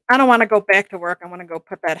yeah. Dude, I don't want to go back to work. I want to go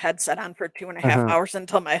put that headset on for 2.5 Uh-huh. hours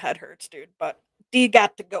until my head hurts, dude. But D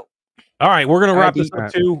got to go. All right, we're gonna All right, wrap this D.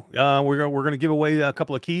 up too. We're gonna give away a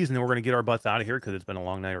couple of keys, and then we're gonna get our butts out of here because it's been a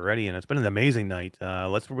long night already, and it's been an amazing night.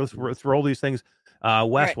 Let's roll these things. Wes,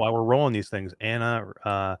 right. while we're rolling these things, Anna,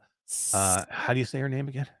 how do you say her name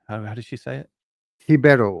again? How does she say it?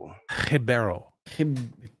 Ribeiro. Ribeiro.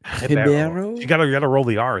 Ribeiro? You gotta roll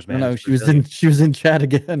the R's, man. No, It's she was Brazilian. in chat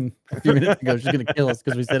again a few minutes ago. She's gonna kill us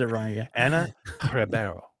because we said it wrong again. Anna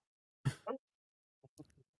Ribeiro.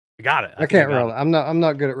 You got it. I can't roll it. I'm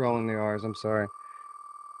not good at rolling the R's. I'm sorry.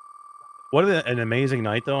 What an amazing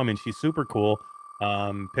night, though. I mean, she's super cool.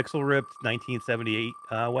 Pixel Ripped 1978.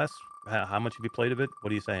 Wes, how much have you played of it?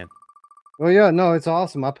 What are you saying? Well, yeah, no, it's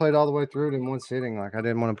awesome. I played all the way through it in one sitting. Like, I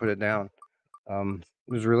didn't want to put it down. It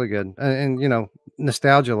was really good, and you know,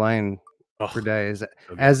 nostalgia lane for days,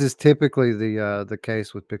 as is typically the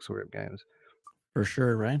case with Pixel Rip games. For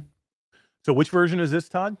sure, right? So, which version is this,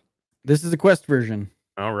 Todd? This is the Quest version.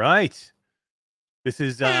 All right. This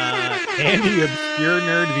is Andy Obscure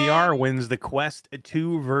Nerd VR wins the Quest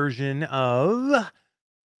 2 version of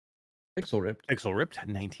Pixel Ripped. Pixel Ripped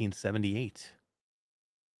 1978.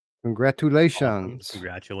 Congratulations.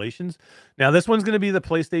 Congratulations. Now, this one's going to be the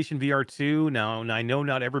PlayStation VR 2. Now, I know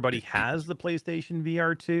not everybody has the PlayStation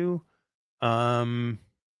VR 2.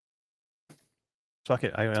 Fuck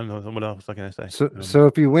it. I don't know what else can I say. So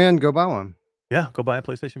if you win, go buy one. Yeah, go buy a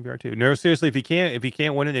PlayStation VR 2. No, seriously, if you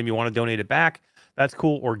can't win it and you want to donate it back, that's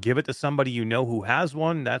cool. Or give it to somebody you know who has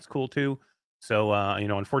one. That's cool too. So, you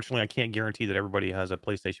know, unfortunately, I can't guarantee that everybody has a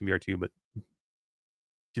PlayStation VR 2, but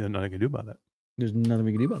there's nothing I can do about that. There's nothing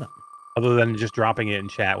we can do about that. Other Other than just dropping it in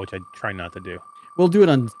chat, which I try not to do. We'll do it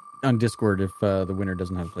on Discord if the winner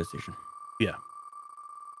doesn't have a PlayStation. Yeah.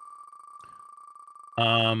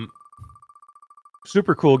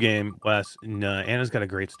 Super cool game, Wes. And, Anna's got a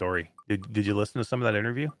great story. Did you listen to some of that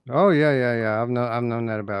interview? Oh yeah. I've known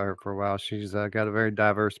that about her for a while. She's got a very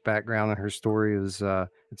diverse background, and her story is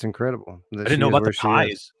it's incredible. I didn't know about the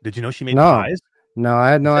pies. Did you know she made No, pies? no, I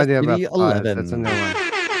had no idea about the pies. 11. That's a new one.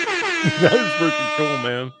 That is freaking cool,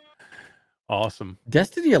 man. Awesome.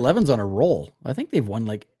 Destiny 11's on a roll. I think they've won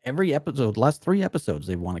like every episode. Last 3 episodes,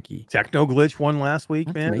 they've won a key. Techno Glitch won last week,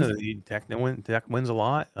 That's man. amazing. Tech wins a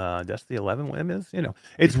lot. Destiny 11 wins. You know,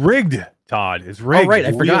 it's rigged, Todd. It's rigged. Oh, right.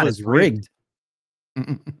 I The forgot. wheel It's is rigged.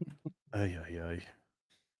 Ay, ay, ay.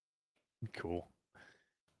 Cool.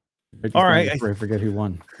 Just All right. before I forget who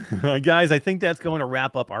won. Guys, I think that's going to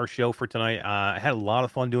wrap up our show for tonight. I had a lot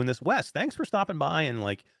of fun doing this. Wes, thanks for stopping by and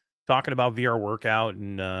like talking about VR workout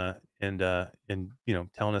and you know,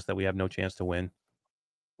 telling us that we have no chance to win.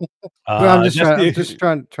 Well, I'm just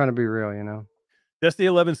trying to be real, you know. Destiny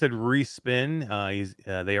 11 said respin.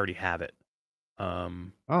 They already have it.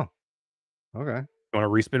 Oh, okay. You want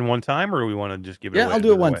to respin one time, or do we want to just give it? Yeah, away, I'll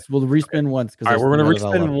do it once. We'll respin once. All right, we're going to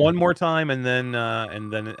respin one more time, and then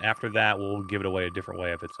after that, we'll give it away a different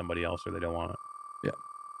way if it's somebody else or they don't want it. Yeah.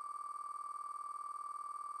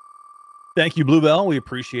 Thank you, Bluebell. We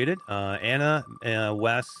appreciate it. Anna,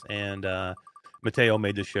 Wes, and Mateo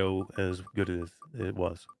made the show as good as it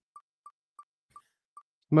was.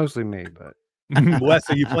 Mostly me, but Wes,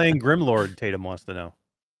 are you playing Grimlord? Tatum wants to know.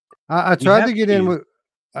 I tried to get in with.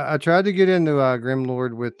 I tried to get into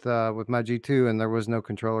Grimlord with my G2, and there was no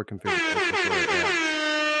controller configuration.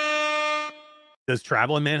 Does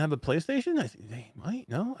Traveling Man have a PlayStation? I think they might.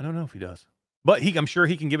 No, I don't know if he does. But I'm sure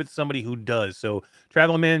he can give it to somebody who does. So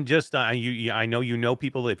Traveling Man, just I know you know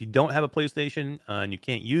people. If you don't have a PlayStation and you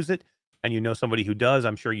can't use it, and you know somebody who does,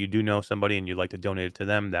 I'm sure you do know somebody, and you'd like to donate it to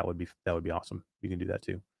them. That would be awesome. You can do that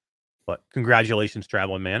too. But congratulations,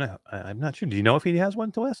 Traveling Man. I'm not sure. Do you know if he has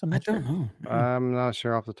one to us? I don't know. I'm not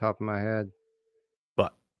sure off the top of my head.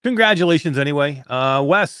 But congratulations anyway.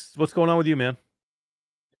 Wes, what's going on with you, man?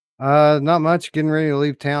 Not much. Getting ready to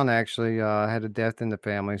leave town, actually. I had a death in the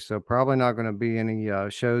family, so probably not going to be any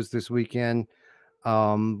shows this weekend.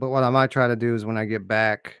 But what I might try to do is when I get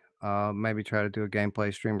back, maybe try to do a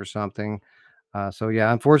gameplay stream or something. So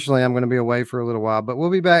yeah, unfortunately, I'm going to be away for a little while, but we'll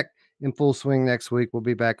be back in full swing next week. We'll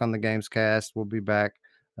be back on the Gamescast. We'll be back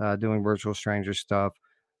doing Virtual Stranger stuff.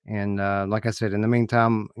 And like I said, in the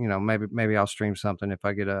meantime, you know, maybe I'll stream something if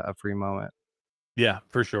I get a free moment. Yeah,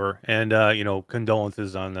 for sure. And you know,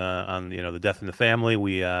 condolences on you know the death in the family.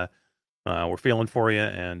 We're feeling for you,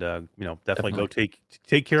 and you know, definitely go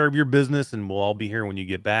take care of your business, and we'll all be here when you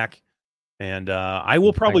get back. And I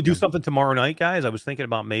will probably do something tomorrow night, guys. I was thinking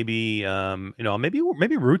about maybe you know, maybe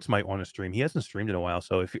Roots might want to stream. He hasn't streamed in a while,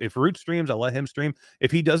 so if Roots streams, I'll let him stream.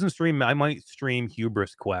 If he doesn't stream, I might stream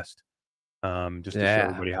Hubris Quest. Just to show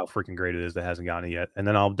everybody how freaking great it is that hasn't gotten it yet. And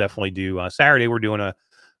then I'll definitely do Saturday. We're doing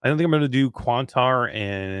I don't think I'm going to do Quantar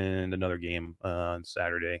and another game on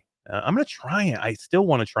Saturday. I'm going to try it. I still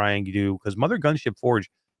want to try and do, because Mother Gunship Forge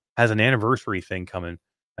has an anniversary thing coming,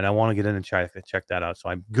 and I want to get in and check that out. So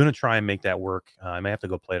I'm going to try and make that work. I may have to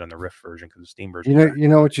go play it on the Rift version because the Steam version. You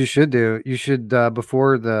know what you should do? You should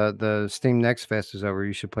before the Steam Next Fest is over,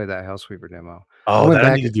 you should play that Hellsweeper demo. Oh, that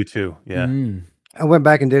I need to do too. Yeah. I went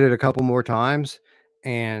back and did it a couple more times,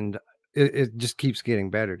 and it just keeps getting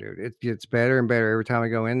better, dude. It gets better and better every time I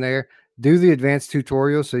go in there. Do the advanced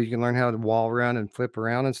tutorial so you can learn how to wall run and flip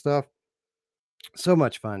around and stuff. So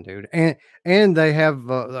much fun, dude. And they have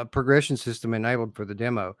a progression system enabled for the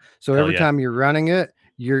demo. So every time you're running it,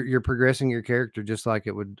 you're progressing your character just like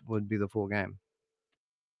it would be the full game.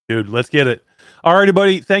 Dude, let's get it. All right,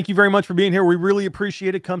 everybody. Thank you very much for being here. We really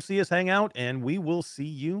appreciate it. Come see us, hang out, and we will see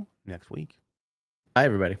you next week. Bye,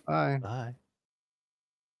 everybody. Bye. Bye.